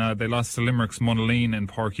 Fran, they lost to Limerick's Monaleen in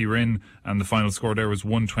Páirc Uí Rinn, and the final score there was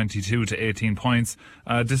 122 to 18 points.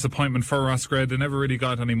 Disappointment for Ross Gray. They never really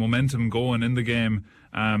got any momentum going in the game.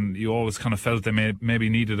 You always kind of felt they maybe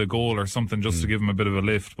needed a goal or something just to give them a bit of a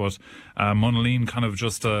lift. But Monaleen kind of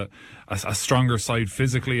just a stronger side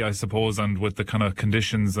physically, I suppose, and with the kind of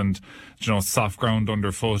conditions and, you know, soft ground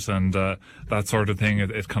underfoot and that sort of thing,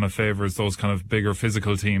 it kind of favours those kind of bigger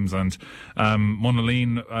physical teams. And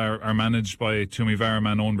Monaleen are managed by Toomey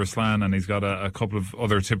Varaman, Owen Breslan, and he's got a couple of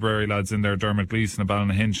other Tipperary lads in there, Dermot Gleeson, a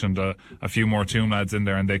Ballynahinch, and a few more Toom lads in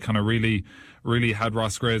there, and they kind of really had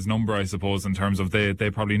Ross Gray's number, I suppose, in terms of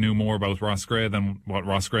they probably knew more about Ross Gray than what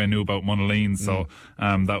Ross Gray knew about Monaleen. So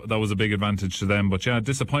that was a big advantage to them. But yeah,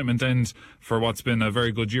 disappointment end for what's been a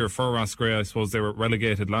very good year for Ross Gray. I suppose they were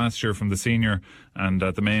relegated last year from the senior, and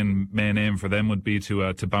the main aim for them would be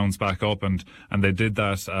to bounce back up, and they did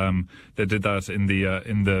that. They did that in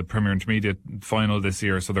the Premier Intermediate final this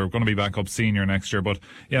year. So they're going to be back up senior next year. But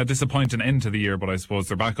yeah, disappointing end to the year. But I suppose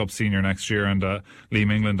they're back up senior next year, and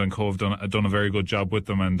Liam England and Co have done a very good job with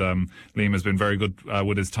them, and Liam has been very good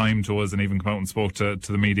with his time to us, and even come out and spoke to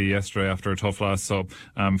the media yesterday after a tough loss. So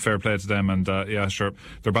fair play to them, and yeah, sure,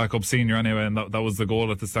 they're back up senior anyway, and that was the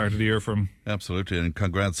goal at the start of the year for him. Absolutely, and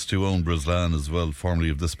congrats to Owen Breslan as well, formerly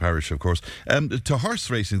of this parish, of course. To horse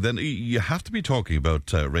racing, then you have to be talking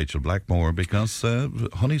about Rachel Blackmore, because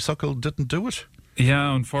Honeysuckle didn't do it.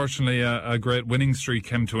 Yeah, unfortunately, a great winning streak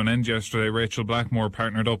came to an end yesterday. Rachel Blackmore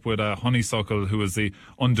partnered up with Honeysuckle, who was the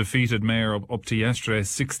undefeated mare up to yesterday.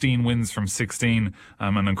 16 wins from 16,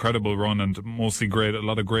 an incredible run, and mostly a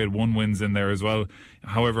lot of Grade 1 wins in there as well.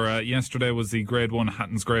 However, yesterday was the Grade 1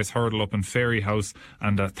 Hatton's Grace hurdle up in Fairyhouse,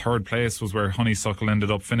 and third place was where Honeysuckle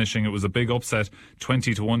ended up finishing. It was a big upset,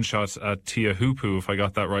 20-1 shot at Tia Hoopu, if I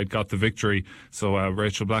got that right, got the victory. So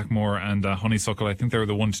Rachel Blackmore and Honeysuckle, I think they were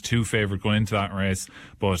the 1-2 favourite going into that race.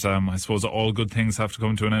 But I suppose all good things have to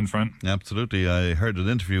come to an end, Fran. Absolutely. I heard an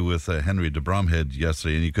interview with Henry de Bromhead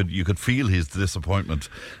yesterday, and you could feel his disappointment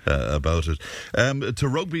about it. To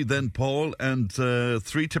rugby then, Paul, and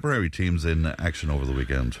 3 Tipperary teams in action over the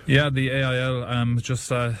weekend. Yeah, the AIL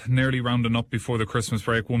just nearly rounding up before the Christmas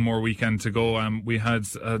break. One more weekend to go. We had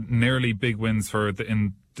nearly big wins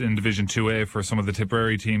in Division 2A for some of the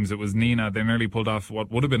Tipperary teams. It was Nina. They nearly pulled off what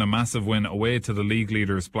would have been a massive win away to the league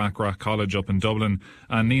leaders, Blackrock College up in Dublin.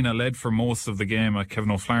 Nina led for most of the game. A Kevin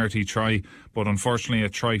O'Flaherty try, but unfortunately a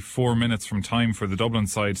try 4 minutes from time for the Dublin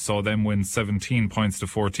side saw them win 17 points to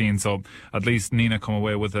 14. So at least Nina come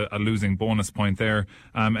away with a losing bonus point there.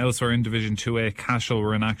 Elsewhere in Division 2A, Cashel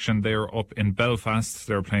were in action. They're up in Belfast.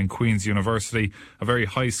 They're playing Queen's University. A very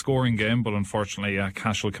high scoring game, but unfortunately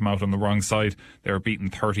Cashel came out on the wrong side. They were beaten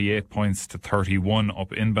 38 points to 31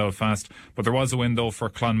 up in Belfast. But there was a win though for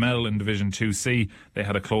Clonmel in Division 2C. They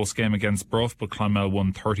had a close game against Bruff, but Clonmel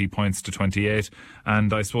won 30 points to 28.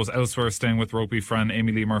 And I suppose elsewhere, staying with rugby, Fran,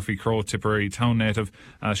 Amy Lee Murphy-Crowe, Tipperary town native,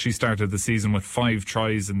 she started the season with 5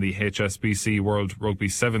 tries in the HSBC World Rugby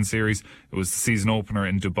 7 Series. It was the season opener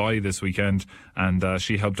in Dubai this weekend, and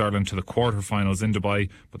she helped Ireland to the quarterfinals in Dubai,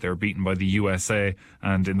 but they were beaten by the USA.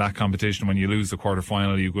 And in that competition, when you lose the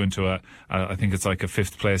quarterfinal, you go into I think it's like a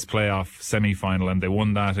 5th place playoff semi-final, and they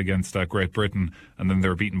won that against Great Britain, and then they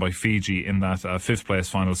were beaten by Fiji in that 5th place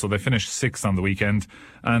final. So they finished 6th on the weekend.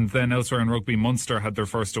 And then elsewhere in rugby, Munster had their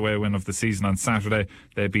first away win of the season on Saturday.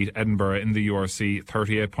 They beat Edinburgh in the URC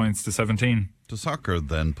 38 points to 17. To soccer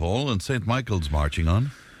then, Paul, and St. Michael's marching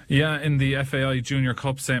on. Yeah, in the FAI Junior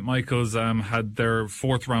Cup, St. Michael's had their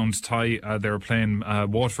 4th round tie. They were playing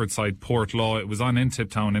Waterford side Port Law. It was on in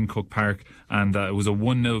Tiptown in Cook Park, and it was a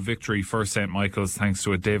 1-0 victory for St. Michael's thanks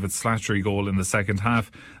to a David Slattery goal in the second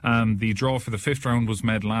half. The draw for the 5th round was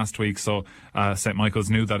made last week, so St. Michael's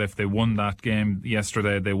knew that if they won that game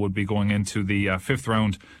yesterday, they would be going into the 5th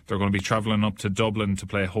round. They're going to be travelling up to Dublin to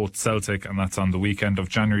play Howth Celtic, and that's on the weekend of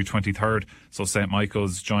January 23rd. So St.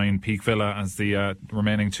 Michael's join Peak Villa as the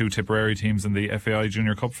remaining 2 Tipperary teams in the FAI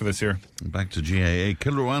Junior Cup for this year. Back to GAA.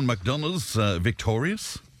 Kilruane McDonough's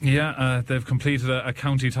victorious. Yeah, they've completed a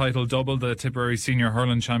county title double. The Tipperary Senior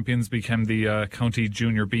Hurling champions became the County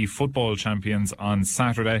Junior B football champions on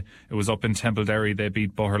Saturday. It was up in Templederry. They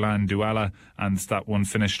beat Boherland Douala, and that one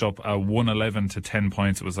finished up 111 to 10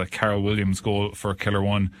 points. It was a Carol Williams goal for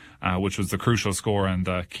Kilruane, which was the crucial score, and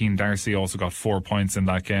Keane Darcy also got 4 points in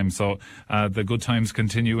that game. So the good times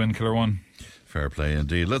continue in Kilruane. Fair play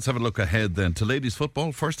indeed. Let's have a look ahead then to ladies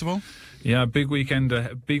football first of all. Yeah, big weekend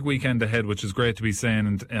ahead, which is great to be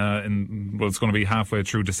saying. And well, it's going to be halfway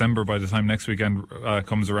through December by the time next weekend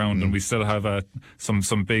comes around, and we still have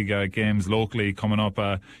some big games locally coming up.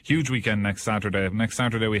 Huge weekend next Saturday. Next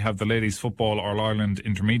Saturday we have the ladies football All Ireland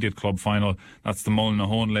Intermediate Club final. That's the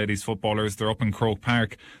Mullinahone ladies footballers. They're up in Croke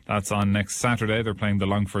Park. That's on next Saturday. They're playing the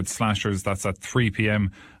Longford Slashers. That's at 3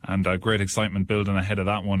 p.m. and great excitement building ahead of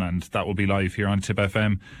that one, and that will be live here on Tip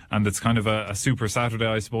FM. And it's kind of a super Saturday,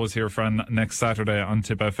 I suppose, here, Fran. Next Saturday on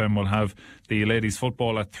Tip FM we'll have the ladies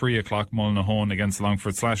football at 3 o'clock, Mullinahone against the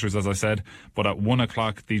Longford Slashers, as I said. But at 1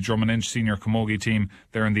 o'clock, the Drummond Inch Senior Camogie team,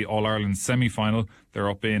 they're in the All-Ireland semi-final. They're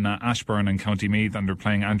up in Ashburn and County Meath, and they're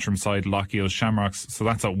playing Antrim side Lochiel Shamrocks. So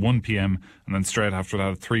that's at 1 p.m. And then straight after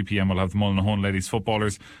that at 3 p.m. we'll have the Mullinahone ladies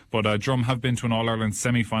footballers. But Drum have been to an All-Ireland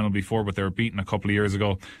semi-final before, but they were beaten a couple of years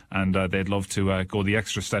ago, and they'd love to go the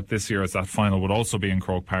extra step this year, as that final would also be in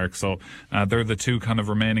Croke Park. So they're the 2 kind of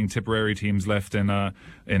remaining Tipperary teams left in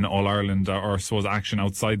All-Ireland, or I suppose action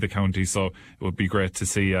outside the county. So it would be great to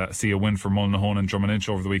see a win for Mullinahone and Drummond Inch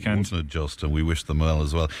over the weekend. Wasn't it just? And we wish them well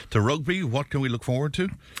as well. To rugby, what can we look forward to?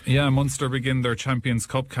 Yeah, Munster begin their Champions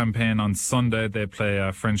Cup campaign on Sunday. They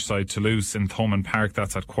play French side Toulouse in Thomond Park.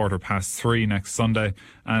 That's at 3:15 next Sunday.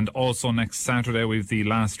 And also next Saturday we've the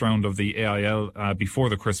last round of the AIL before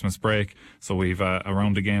the Christmas break. So we've a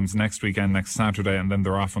round of games next weekend, next Saturday, and then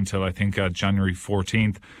they're off until I think January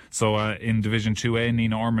 14th. So in Division 2A,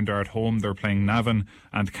 Nina Ormond are at home. They're playing Navan,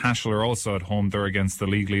 and Cashel are also at home. They're against the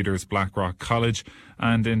league leaders Blackrock College.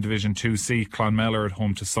 And in Division 2C, Clonmel are at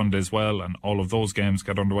home to Sunday as well, and all of those games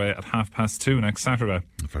get underway at 2:30 next Saturday.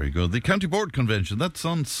 Very good. The County Board Convention, that's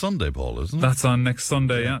on Sunday, Paul, isn't it? That's on next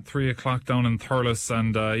Sunday, yeah, 3 o'clock down in Thurles.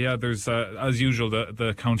 And there's, as usual,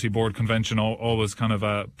 the County Board Convention, always kind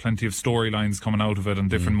of plenty of storylines coming out of it and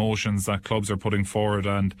different motions that clubs are putting forward.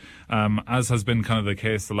 And as has been kind of the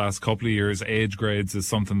case the last couple of years, age grades is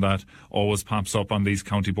something that always pops up on these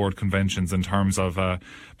County Board Conventions in terms of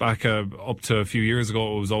back up to a few years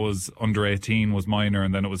ago, it was always under 18 was minor,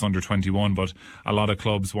 and then it was under 21. But a lot of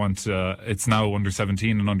clubs want it's now under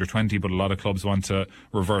 17 and under 20, but a lot of clubs want to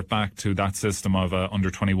revert back to that system of under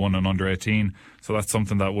 21 and under 18. So that's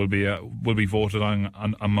something that will be voted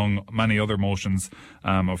on among many other motions,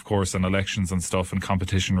 of course, and elections and stuff, and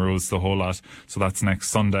competition rules, the whole lot. So that's next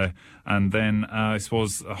Sunday. And then I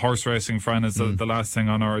suppose horse racing, Fran, is the last thing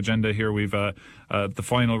on our agenda here. We've the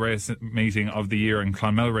final race meeting of the year in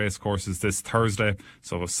Clonmel Racecourse is this Thursday.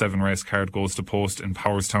 So a 7-race card goes to post in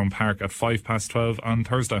Powerstown Park at 12:05 on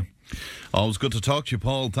Thursday. Always good to talk to you,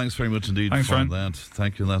 Paul. Thanks very much indeed for that.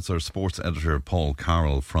 Thank you. That's our sports editor, Paul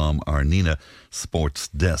Carroll, from our Nina Sports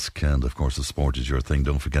Desk. And of course, the sport is your thing.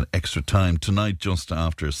 Don't forget Extra Time tonight, just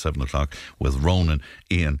after 7 o'clock, with Ronan,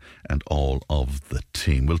 Ian, and all of the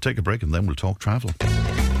team. We'll take a break and then we'll talk travel.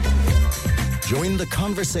 Join the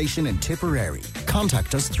conversation in Tipperary.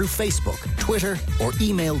 Contact us through Facebook, Twitter, or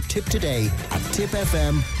email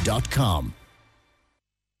tiptoday@tipfm.com.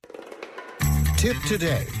 Tip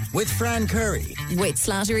Today with Fran Curry. With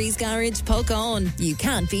Slattery's Garage, Puckane. You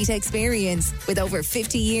can't beat experience. With over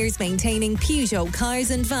 50 years maintaining Peugeot cars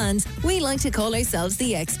and vans, we like to call ourselves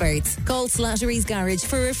the experts. Call Slattery's Garage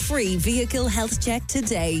for a free vehicle health check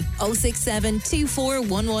today. 067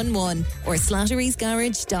 24111 or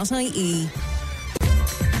slatterysgarage.ie.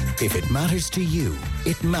 If it matters to you,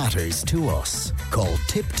 it matters to us. Call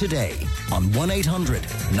Tip Today on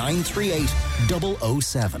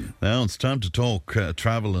 1-800-938-007. Now it's time to talk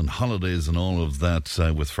travel and holidays and all of that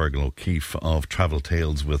with Fergal O'Keefe of Travel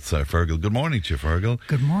Tales with Fergal. Good morning to you, Fergal.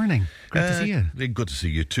 Good morning. Great to see you. Good to see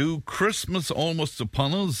you too. Christmas almost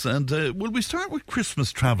upon us, and will we start with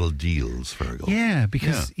Christmas travel deals, Fergal? Yeah,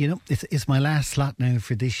 because you know it's my last slot now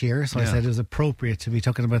for this year, so I said it was appropriate to be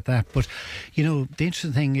talking about that. But you know, the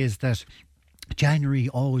interesting thing is that January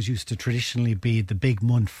always used to traditionally be the big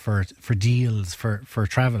month for deals for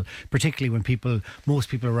travel, particularly when most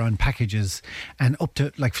people are on packages, and up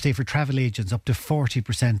to, like, say, for travel agents, up to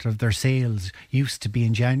 40% of their sales used to be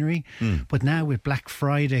in January. But now with Black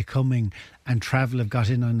Friday coming and travel have got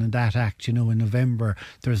in on that act, you know, in November,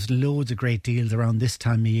 there's loads of great deals around this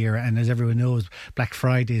time of year, and as everyone knows, Black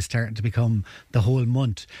Friday is starting to become the whole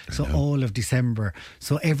month, so all of December,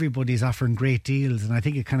 so everybody's offering great deals, and I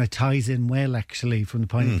think it kind of ties in well actually from the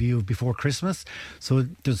point of view of before Christmas. So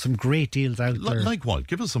there's some great deals out there. Like what?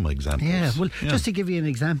 Give us some examples. Just to give you an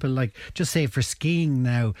example, like just say for skiing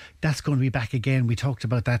now, that's going to be back again. We talked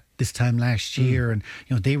about that this time last year, and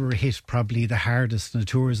you know, they were hit probably the hardest from a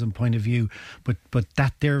tourism point of view, but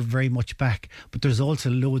that they're very much back. But there's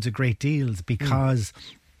also loads of great deals because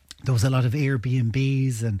there was a lot of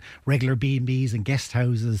Airbnbs and regular B&Bs and guest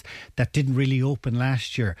houses that didn't really open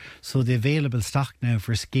last year. So the available stock now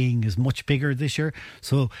for skiing is much bigger this year.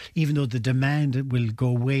 So even though the demand will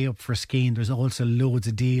go way up for skiing, there's also loads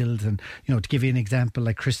of deals. And, you know, to give you an example,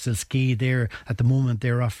 like Crystal Ski, there at the moment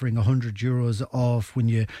they're offering €100 off when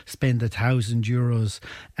you spend €1,000,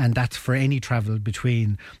 and that's for any travel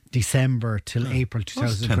between December till April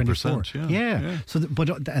 2024. 10%, So,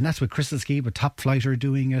 and that's with Crystal Ski, but Top Flight are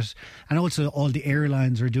doing it, and also all the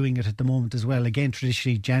airlines are doing it at the moment as well. Again,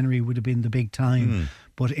 traditionally January would have been the big time,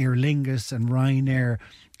 but Aer Lingus and Ryanair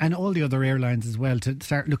and all the other airlines as well to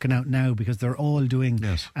start looking out now, because they're all doing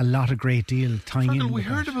a lot of great deals tying in. We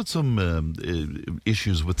heard about some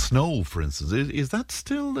issues with snow, for instance. Is that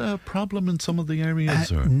still a problem in some of the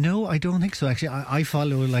areas? No, I don't think so. Actually, I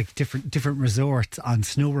follow like different resorts on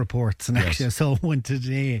snow reports, and actually I saw one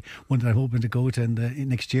today, one that I'm hoping to go to in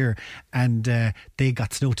next year, and they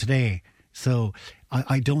got snow today. So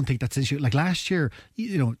I don't think that's an issue. Like last year,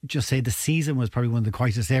 you know, just say the season was probably one of the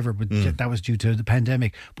quietest ever, but that was due to the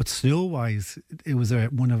pandemic. But snow-wise, it was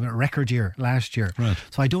one of a record year last year. Right.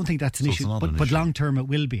 So I don't think that's an issue. But long term, it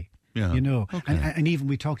will be. Yeah. You know, and even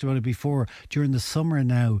we talked about it before, during the summer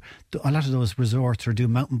now, a lot of those resorts are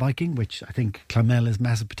doing mountain biking, which I think Clonmel has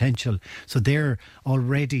massive potential. So they're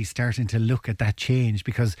already starting to look at that change,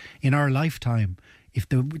 because in our lifetime, if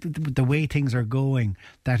the way things are going,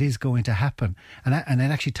 that is going to happen. And that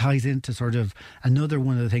actually ties into sort of another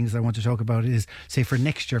one of the things I want to talk about is, say, for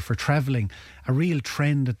next year, for travelling, a real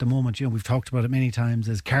trend at the moment, you know, we've talked about it many times,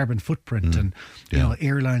 is carbon footprint. And, you know,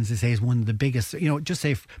 airlines, they say, is one of the biggest. You know, just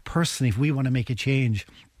say, personally, if we want to make a change,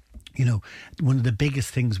 you know, one of the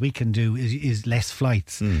biggest things we can do is less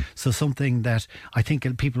flights. So something that I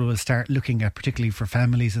think people will start looking at, particularly for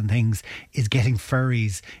families and things, is getting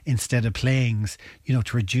ferries instead of planes, you know,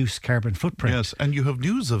 to reduce carbon footprint. Yes, and you have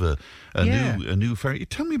news of a new ferry.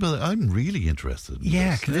 Tell me about it. I'm really interested in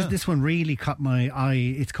this. Because this one really caught my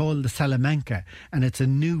eye. It's called the Salamanca, and it's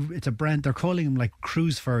a brand. They're calling them like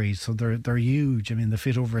cruise ferries, so they're huge. I mean, they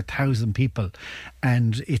fit over 1,000 people,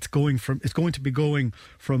 and it's going to be going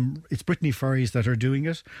from. It's Brittany Ferries that are doing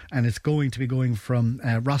it, and it's going to be going from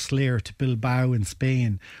Rosslare to Bilbao in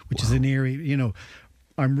Spain, which is an area, you know,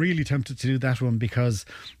 I'm really tempted to do that one because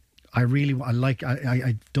I've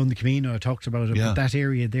done the Camino, I talked about it, but that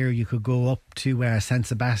area there, you could go up to San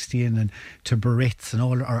Sebastian and to Biarritz and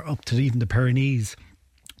all, or up to even the Pyrenees.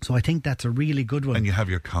 So I think that's a really good one. And you have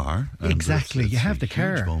your car. Exactly. You have the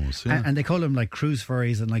car. Bonus, and they call them like cruise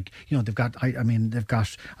ferries, and like, you know, they've got I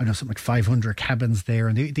know something like 500 cabins there,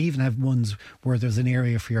 and they even have ones where there's an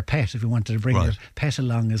area for your pet if you wanted to bring your pet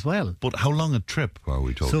along as well. But how long a trip are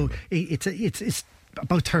we talking about? So it's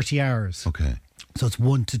about 30 hours. Okay. So it's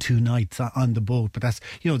 1 to 2 nights on the boat. But that's,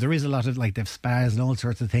 you know, there is a lot of, like, they've spas and all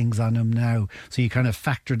sorts of things on them now. So you kind of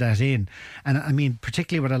factor that in. And I mean,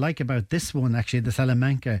 particularly what I like about this one, actually, the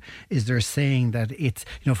Salamanca, is they're saying that it's,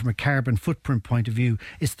 you know, from a carbon footprint point of view,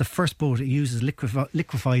 it's the first boat that uses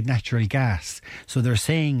liquefied natural gas. So they're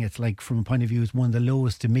saying it's like, from a point of view, it's one of the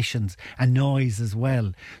lowest emissions and noise as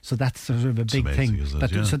well. So that's sort of a big thing.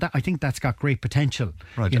 So I think that's got great potential.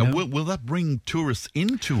 Right. You know? Will that bring tourists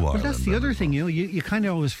into Ireland? Well, that's the other thing, you know. You kind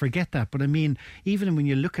of always forget that, but I mean, even when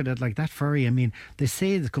you look at it like that ferry, I mean, they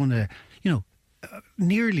say it's going to, you know,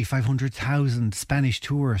 nearly 500,000 Spanish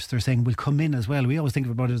tourists, they're saying, will come in as well. We always think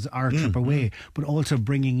about it as our trip away, but also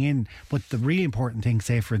bringing in. But the really important thing,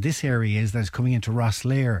 say, for this area is that it's coming into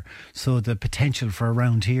Rosslare. So the potential for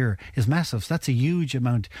around here is massive. So that's a huge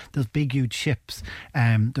amount. Those big, huge ships.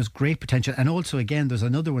 There's great potential. And also, again, there's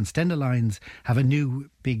another one. Stena Lines have a new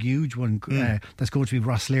big, huge one that's going to be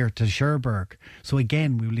Rosslare to Cherbourg. So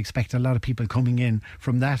again, we will expect a lot of people coming in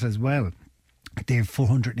from that as well. They have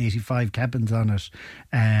 485 cabins on it,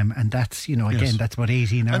 and that's, you know, again, that's about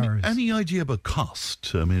 18 hours. Any idea about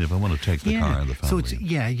cost? I mean, if I want to take the car and the family. So it's,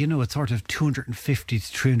 you know, it's sort of 250 to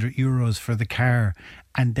 300 euros for the car,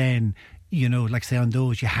 and then, you know, like say on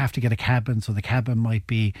those, you have to get a cabin, so the cabin might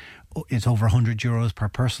be, it's over 100 euros per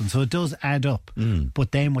person. So it does add up.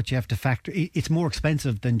 But then what you have to factor, it's more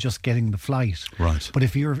expensive than just getting the flight. Right. But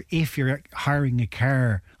if you're hiring a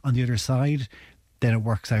car on the other side, then it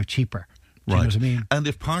works out cheaper. Do you know what I mean? And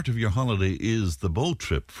if part of your holiday is the boat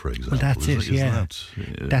trip, for example, well,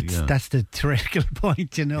 that's that's the theoretical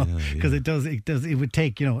point, you know, because it would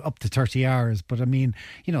take, you know, up to 30 hours. But I mean,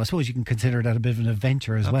 you know, I suppose you can consider that a bit of an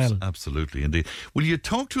adventure as well. Absolutely, indeed. Will you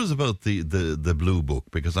talk to us about the Blue Book?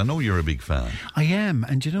 Because I know you're a big fan. I am,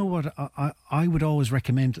 and you know what? I would always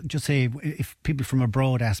recommend, just say, if people from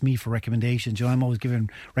abroad ask me for recommendations, you know, I'm always giving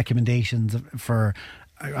recommendations for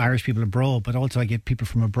Irish people abroad, but also I get people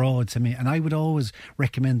from abroad to me, and I would always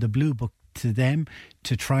recommend the Blue Book to them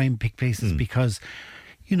to try and pick places because,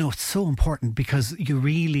 you know, it's so important, because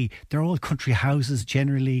they're all country houses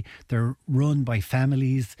generally, they're run by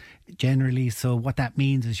families generally, so what that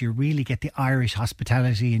means is you really get the Irish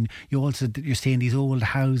hospitality, and you're staying in these old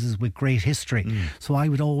houses with great history. So I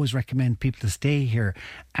would always recommend people to stay here,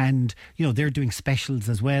 and you know, they're doing specials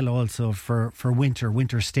as well also for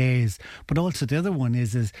winter stays. But also the other one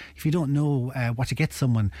is if you don't know what to get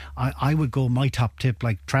someone, I would go, my top tip,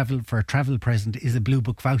 like for a travel present, is a Blue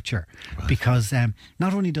Book voucher, because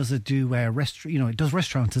not only does it do it does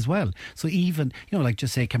restaurants as well. So even, you know, like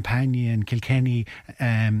just say Campania and Kilkenny,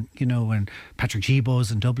 you know, and Patrick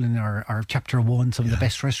Gibaud's in Dublin are Chapter 1, some of the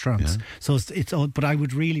best restaurants. So it's all, but I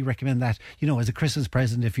would really recommend that, you know, as a Christmas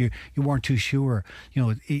present, if you weren't too sure, you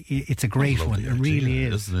know, it's a great one. It really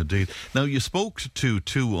is. Isn't it, indeed? Now, you spoke to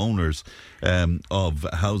two owners of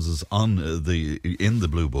houses in the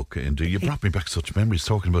Blue Book, and you brought me back such memories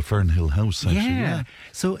talking about Fernhill House, actually. Yeah.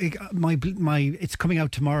 So it's coming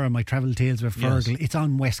out tomorrow, my Travel Tales with Fergal. It's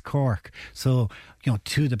on West Cork. So, you know,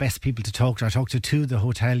 two of the best people to talk to. I talked to two of the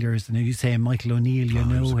hoteliers, and you say Michael O'Neill, you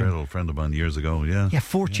know. He was a great old friend of mine years ago,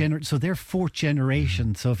 so they're fourth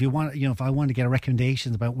generation. So if you want, you know, if I want to get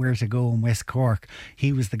recommendations about where to go in West Cork,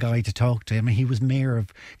 he was the guy to talk to. I mean, he was mayor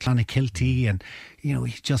of Clonakilty, and, you know,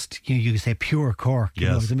 he's just, you know, you say pure Cork. You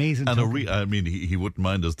know, it was amazing. And I mean, he wouldn't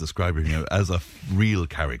mind us describing him as a real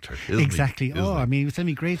character. Exactly. I mean, he was telling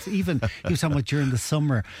me great. Even he was talking about during the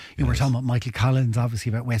summer, you know, we're talking about Michael Collins,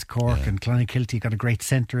 obviously, about West Cork and Clonakilty, got a great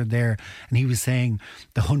centre there. And he was saying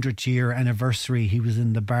the 100th year anniversary, he was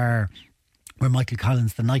in the bar where Michael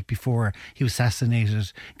Collins, the night before he was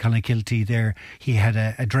assassinated, Clonakilty there, he had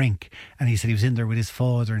a drink, and he said he was in there with his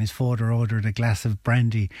father, and his father ordered a glass of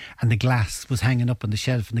brandy, and the glass was hanging up on the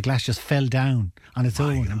shelf, and the glass just fell down on its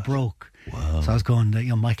own and broke. Wow. So I was going,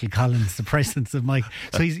 Michael Collins, the presence of Mike.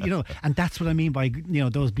 So he's, and that's what I mean by,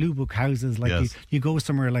 those Blue Book houses. Like yes. you go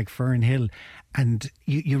somewhere like Fernhill, and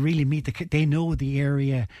you really meet they know the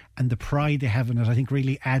area, and the pride they have in it, I think,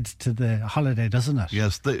 really adds to the holiday, doesn't it?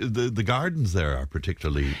 Yes, the gardens there are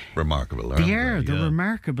particularly remarkable. They're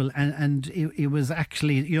remarkable, and it was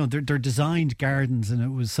actually, they're designed gardens, and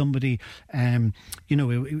it was somebody, it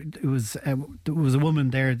was a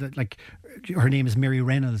woman there that, like, her name is Mary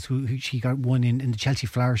Reynolds, who she got one in the Chelsea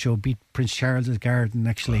Flower Show, beat Prince Charles's garden,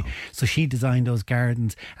 actually. Wow. So she designed those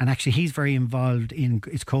gardens, and actually he's very involved in,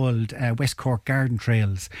 it's called West Cork Garden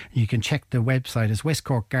Trails. You can check the website, it's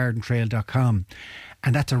westcorkgardentrail.com.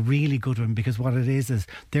 And that's a really good one, because what it is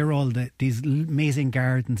they're all these amazing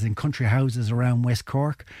gardens in country houses around West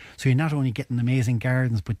Cork. So you're not only getting amazing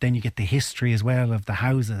gardens, but then you get the history as well of the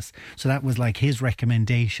houses. So that was like his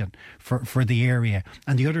recommendation for the area.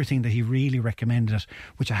 And the other thing that he really recommended,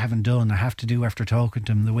 which I haven't done, I have to do after talking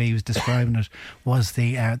to him, the way he was describing it, was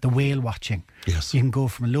the whale watching. Yes. You can go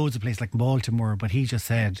from loads of places like Baltimore, but he just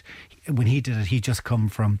said when he did it, he just come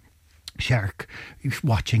from shark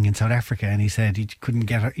watching in South Africa, and he said he couldn't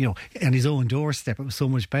get her, on his own doorstep. It was so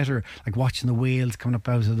much better, like watching the whales coming up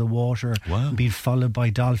out of the water. Wow. And being followed by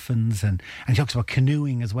dolphins, and he talks about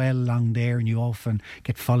canoeing as well along there, and you often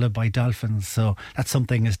get followed by dolphins. So that's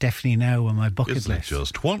something that's definitely now on my bucket list.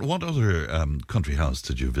 Just what other country house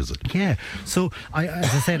did you visit? Yeah, so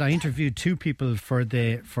as I said, I interviewed two people for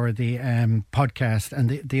the podcast,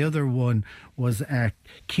 and the other one was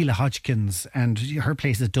Keela Hodgkins, and her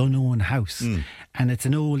place is Dunowen House, and it's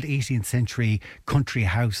an old 18th century country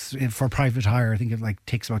house for private hire. I think it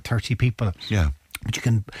takes about 30 people. Yeah.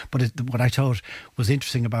 But what I thought was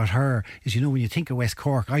interesting about her is, when you think of West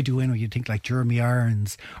Cork, I do, you think like Jeremy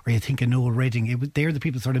Irons, or you think of Noel Redding. They're the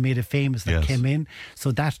people sort of made it famous that came in.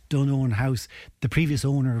 So that Dunowen House, the previous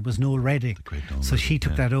owner was Noel Redding. So she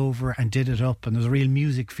took that over and did it up, and there's a real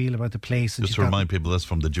music feel about the place. And just to remind people, that's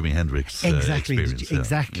from the Jimi Hendrix experience.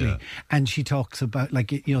 Exactly. Yeah. And she talks about,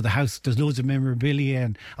 the house, there's loads of memorabilia,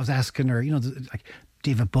 and I was asking her,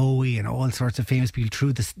 David Bowie and all sorts of famous people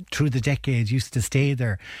through the decades used to stay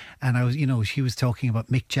there. And I was, she was talking about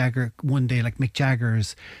Mick Jagger one day, like Mick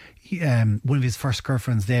Jagger's one of his first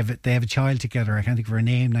girlfriends, they have a child together. I can't think of her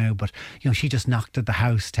name now, but she just knocked at the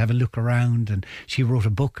house to have a look around, and she wrote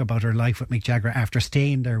a book about her life with Mick Jagger after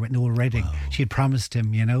staying there with Noel Redding. Wow. She had promised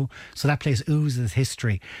him, so that place oozes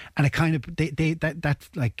history. And it kind of that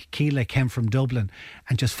like Keela came from Dublin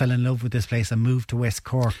and just fell in love with this place and moved to West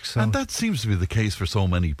Cork. So, and that seems to be the case for so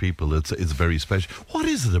many people. It's very special. What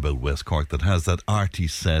is it about West Cork that has that arty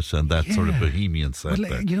set and that sort of bohemian set? Well,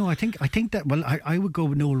 there? I think that, I would go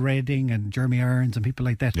with Noel Redding and Jeremy Irons and people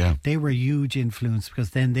like that. Yeah. They were a huge influence,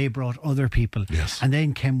 because then they brought other people. Yes. And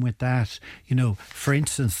then came with that, for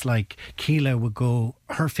instance, like Keela would go,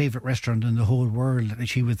 her favourite restaurant in the whole world,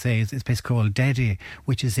 she would say, is a place called Dedi,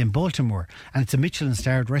 which is in Baltimore, and it's a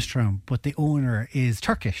Michelin-starred restaurant, but the owner is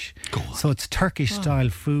Turkish. So it's Turkish-style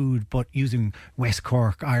food, but using West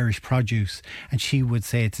Cork Irish produce, and she would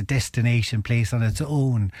say it's a destination place on its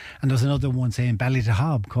own. And there's another one, say, in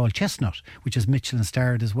Ballydehob called Chestnut, which is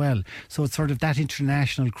Michelin-starred as well. So it's sort of that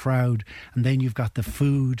international crowd, and then you've got the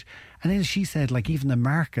food. And then she said, like, even the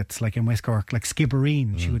markets, like in West Cork, like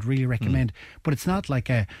Skibbereen, she would really recommend. But it's not like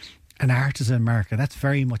an artisan market. That's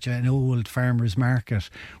very much an old farmer's market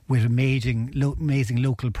with amazing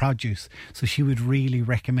local produce. So she would really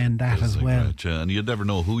recommend that as well. And you'd never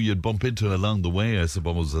know who you'd bump into along the way, I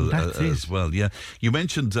suppose, as well. Yeah. You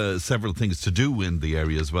mentioned several things to do in the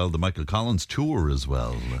area as well, the Michael Collins tour as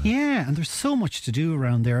well. Yeah, and there's so much to do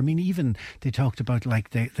around there. I mean, even they talked about like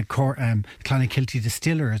the Clonakilty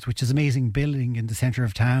Distillers, which is an amazing building in the centre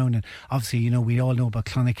of town. And obviously, we all know about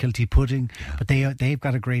Clonakilty pudding, but they've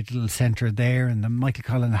got a great little centre there, and the Michael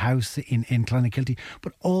Collins House in Clonakilty,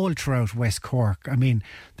 but all throughout West Cork. I mean,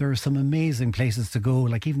 there are some amazing places to go,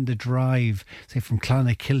 like even the drive, say, from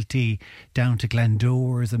Clonakilty down to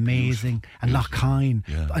Glendore is amazing, and Lochine.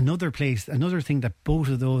 Yeah. Another thing that both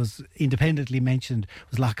of those independently mentioned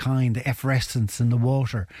was Lochine, the effervescence in the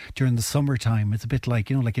water during the summertime. It's a bit like,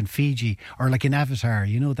 like in Fiji or like in Avatar,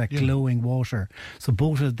 that glowing water. So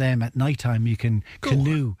both of them at night time you can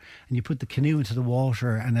canoe, and you put the canoe into the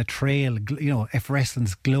water, and at trail,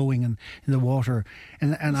 efflorescence glowing in the water.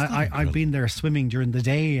 And I've been there swimming during the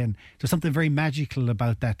day, and there's something very magical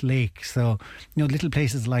about that lake. So, little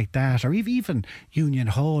places like that, or even Union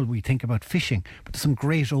Hall, we think about fishing, but there's some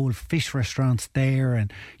great old fish restaurants there,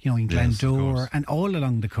 and, in Glendore and all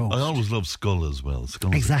along the coast. I always love Skull as well.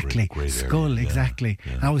 Skull exactly. Great Skull, area. exactly.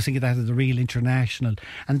 Yeah. I always think of that as the real international.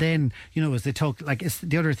 And then, as they talk,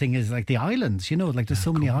 the other thing is the islands, there's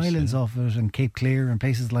so many islands off it, and Cape Clear and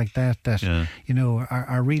places like that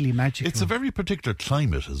are really magical. It's a very particular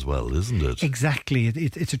climate as well, isn't it? Exactly.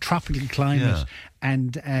 It's a tropical climate. Yeah.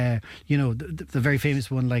 And, the very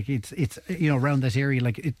famous one, it's around that area,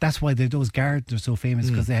 that's why those gardens are so famous,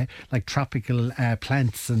 because they have tropical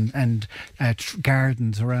plants and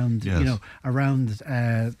gardens around, around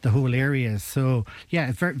the whole area. So,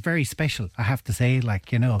 it's very, very special, I have to say,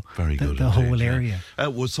 very good the whole area.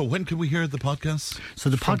 So when can we hear the podcast? So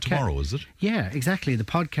the From podcast tomorrow, is it? Yeah, exactly. The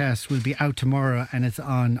podcast will be out tomorrow, and it's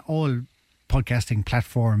on all podcasting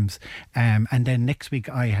platforms, and then next week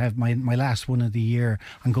I have my last one of the year.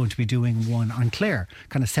 I'm going to be doing one on Clare,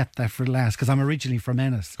 kind of set that for last, because I'm originally from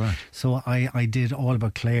Ennis, right. So I did all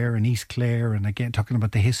about Clare and East Clare, and again talking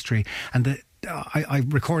about the history, and I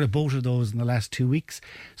recorded both of those in the last 2 weeks.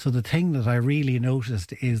 So the thing that I really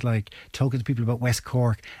noticed is talking to people about West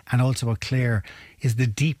Cork and also about Clare is the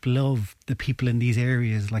deep love the people in these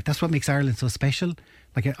areas. That's what makes Ireland so special.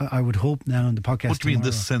 I would hope now in the podcast. What do you mean,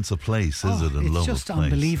 tomorrow, this sense of place, is it? And it's love just of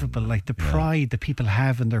place. Unbelievable. The pride that people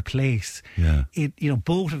have in their place. Yeah.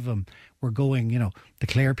 Both of them were going, the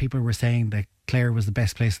Clare people were saying that Clare was the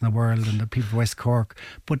best place in the world, and the people of West Cork.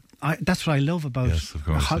 But that's what I love about, yes, of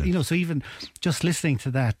course, so even just listening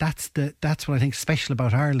to that, that's what I think is special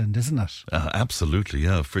about Ireland, isn't it? Absolutely,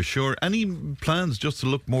 yeah, for sure. Any plans just to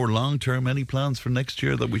look more long term? Any plans for next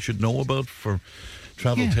year that we should know about for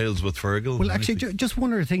Travel Tales with Fergal? Well, actually, just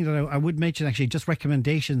one other thing that I would mention, actually, just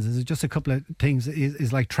recommendations, is just a couple of things,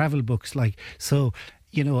 is like travel books.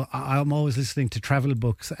 I'm always listening to travel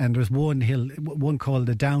books, and there's one called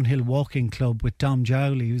the Downhill Walking Club with Dom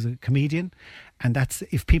Jowley, who's a comedian. And that's,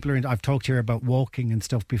 if people are I've talked here about walking and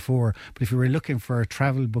stuff before, but if you were looking for a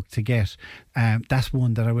travel book to get, that's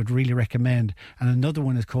one that I would really recommend. And another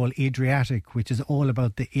one is called Adriatic, which is all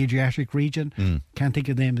about the Adriatic region. Can't think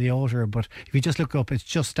of the name of the author, but if you just look up, it's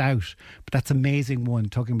just out. But that's an amazing one,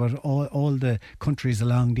 talking about all the countries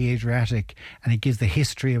along the Adriatic, and it gives the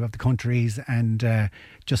history of the countries, and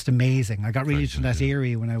just amazing. I got really into that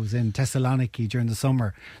area when I was in Thessaloniki during the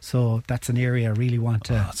summer, so that's an area I really want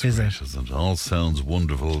to visit. Great, isn't it? All sounds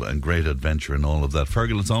wonderful, and great adventure and all of that.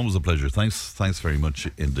 Fergal, it's always a pleasure. Thanks very much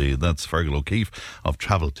indeed. That's Fergal O'Keefe of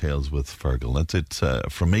Travel Tales with Fergal. That's it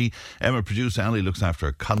from me. Emma, producer Ali, looks after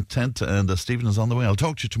content, and Stephen is on the way. I'll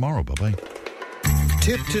talk to you tomorrow. Bye-bye.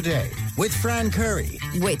 Tip Today with Fran Curry.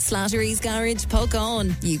 With Slattery's Garage,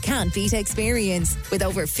 Puckane. You can't beat experience. With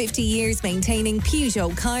over 50 years maintaining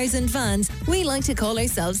Peugeot cars and vans, we like to call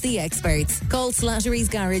ourselves the experts. Call Slattery's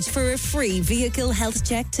Garage for a free vehicle health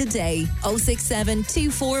check today. 067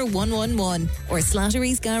 24111 or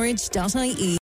slatterysgarage.ie.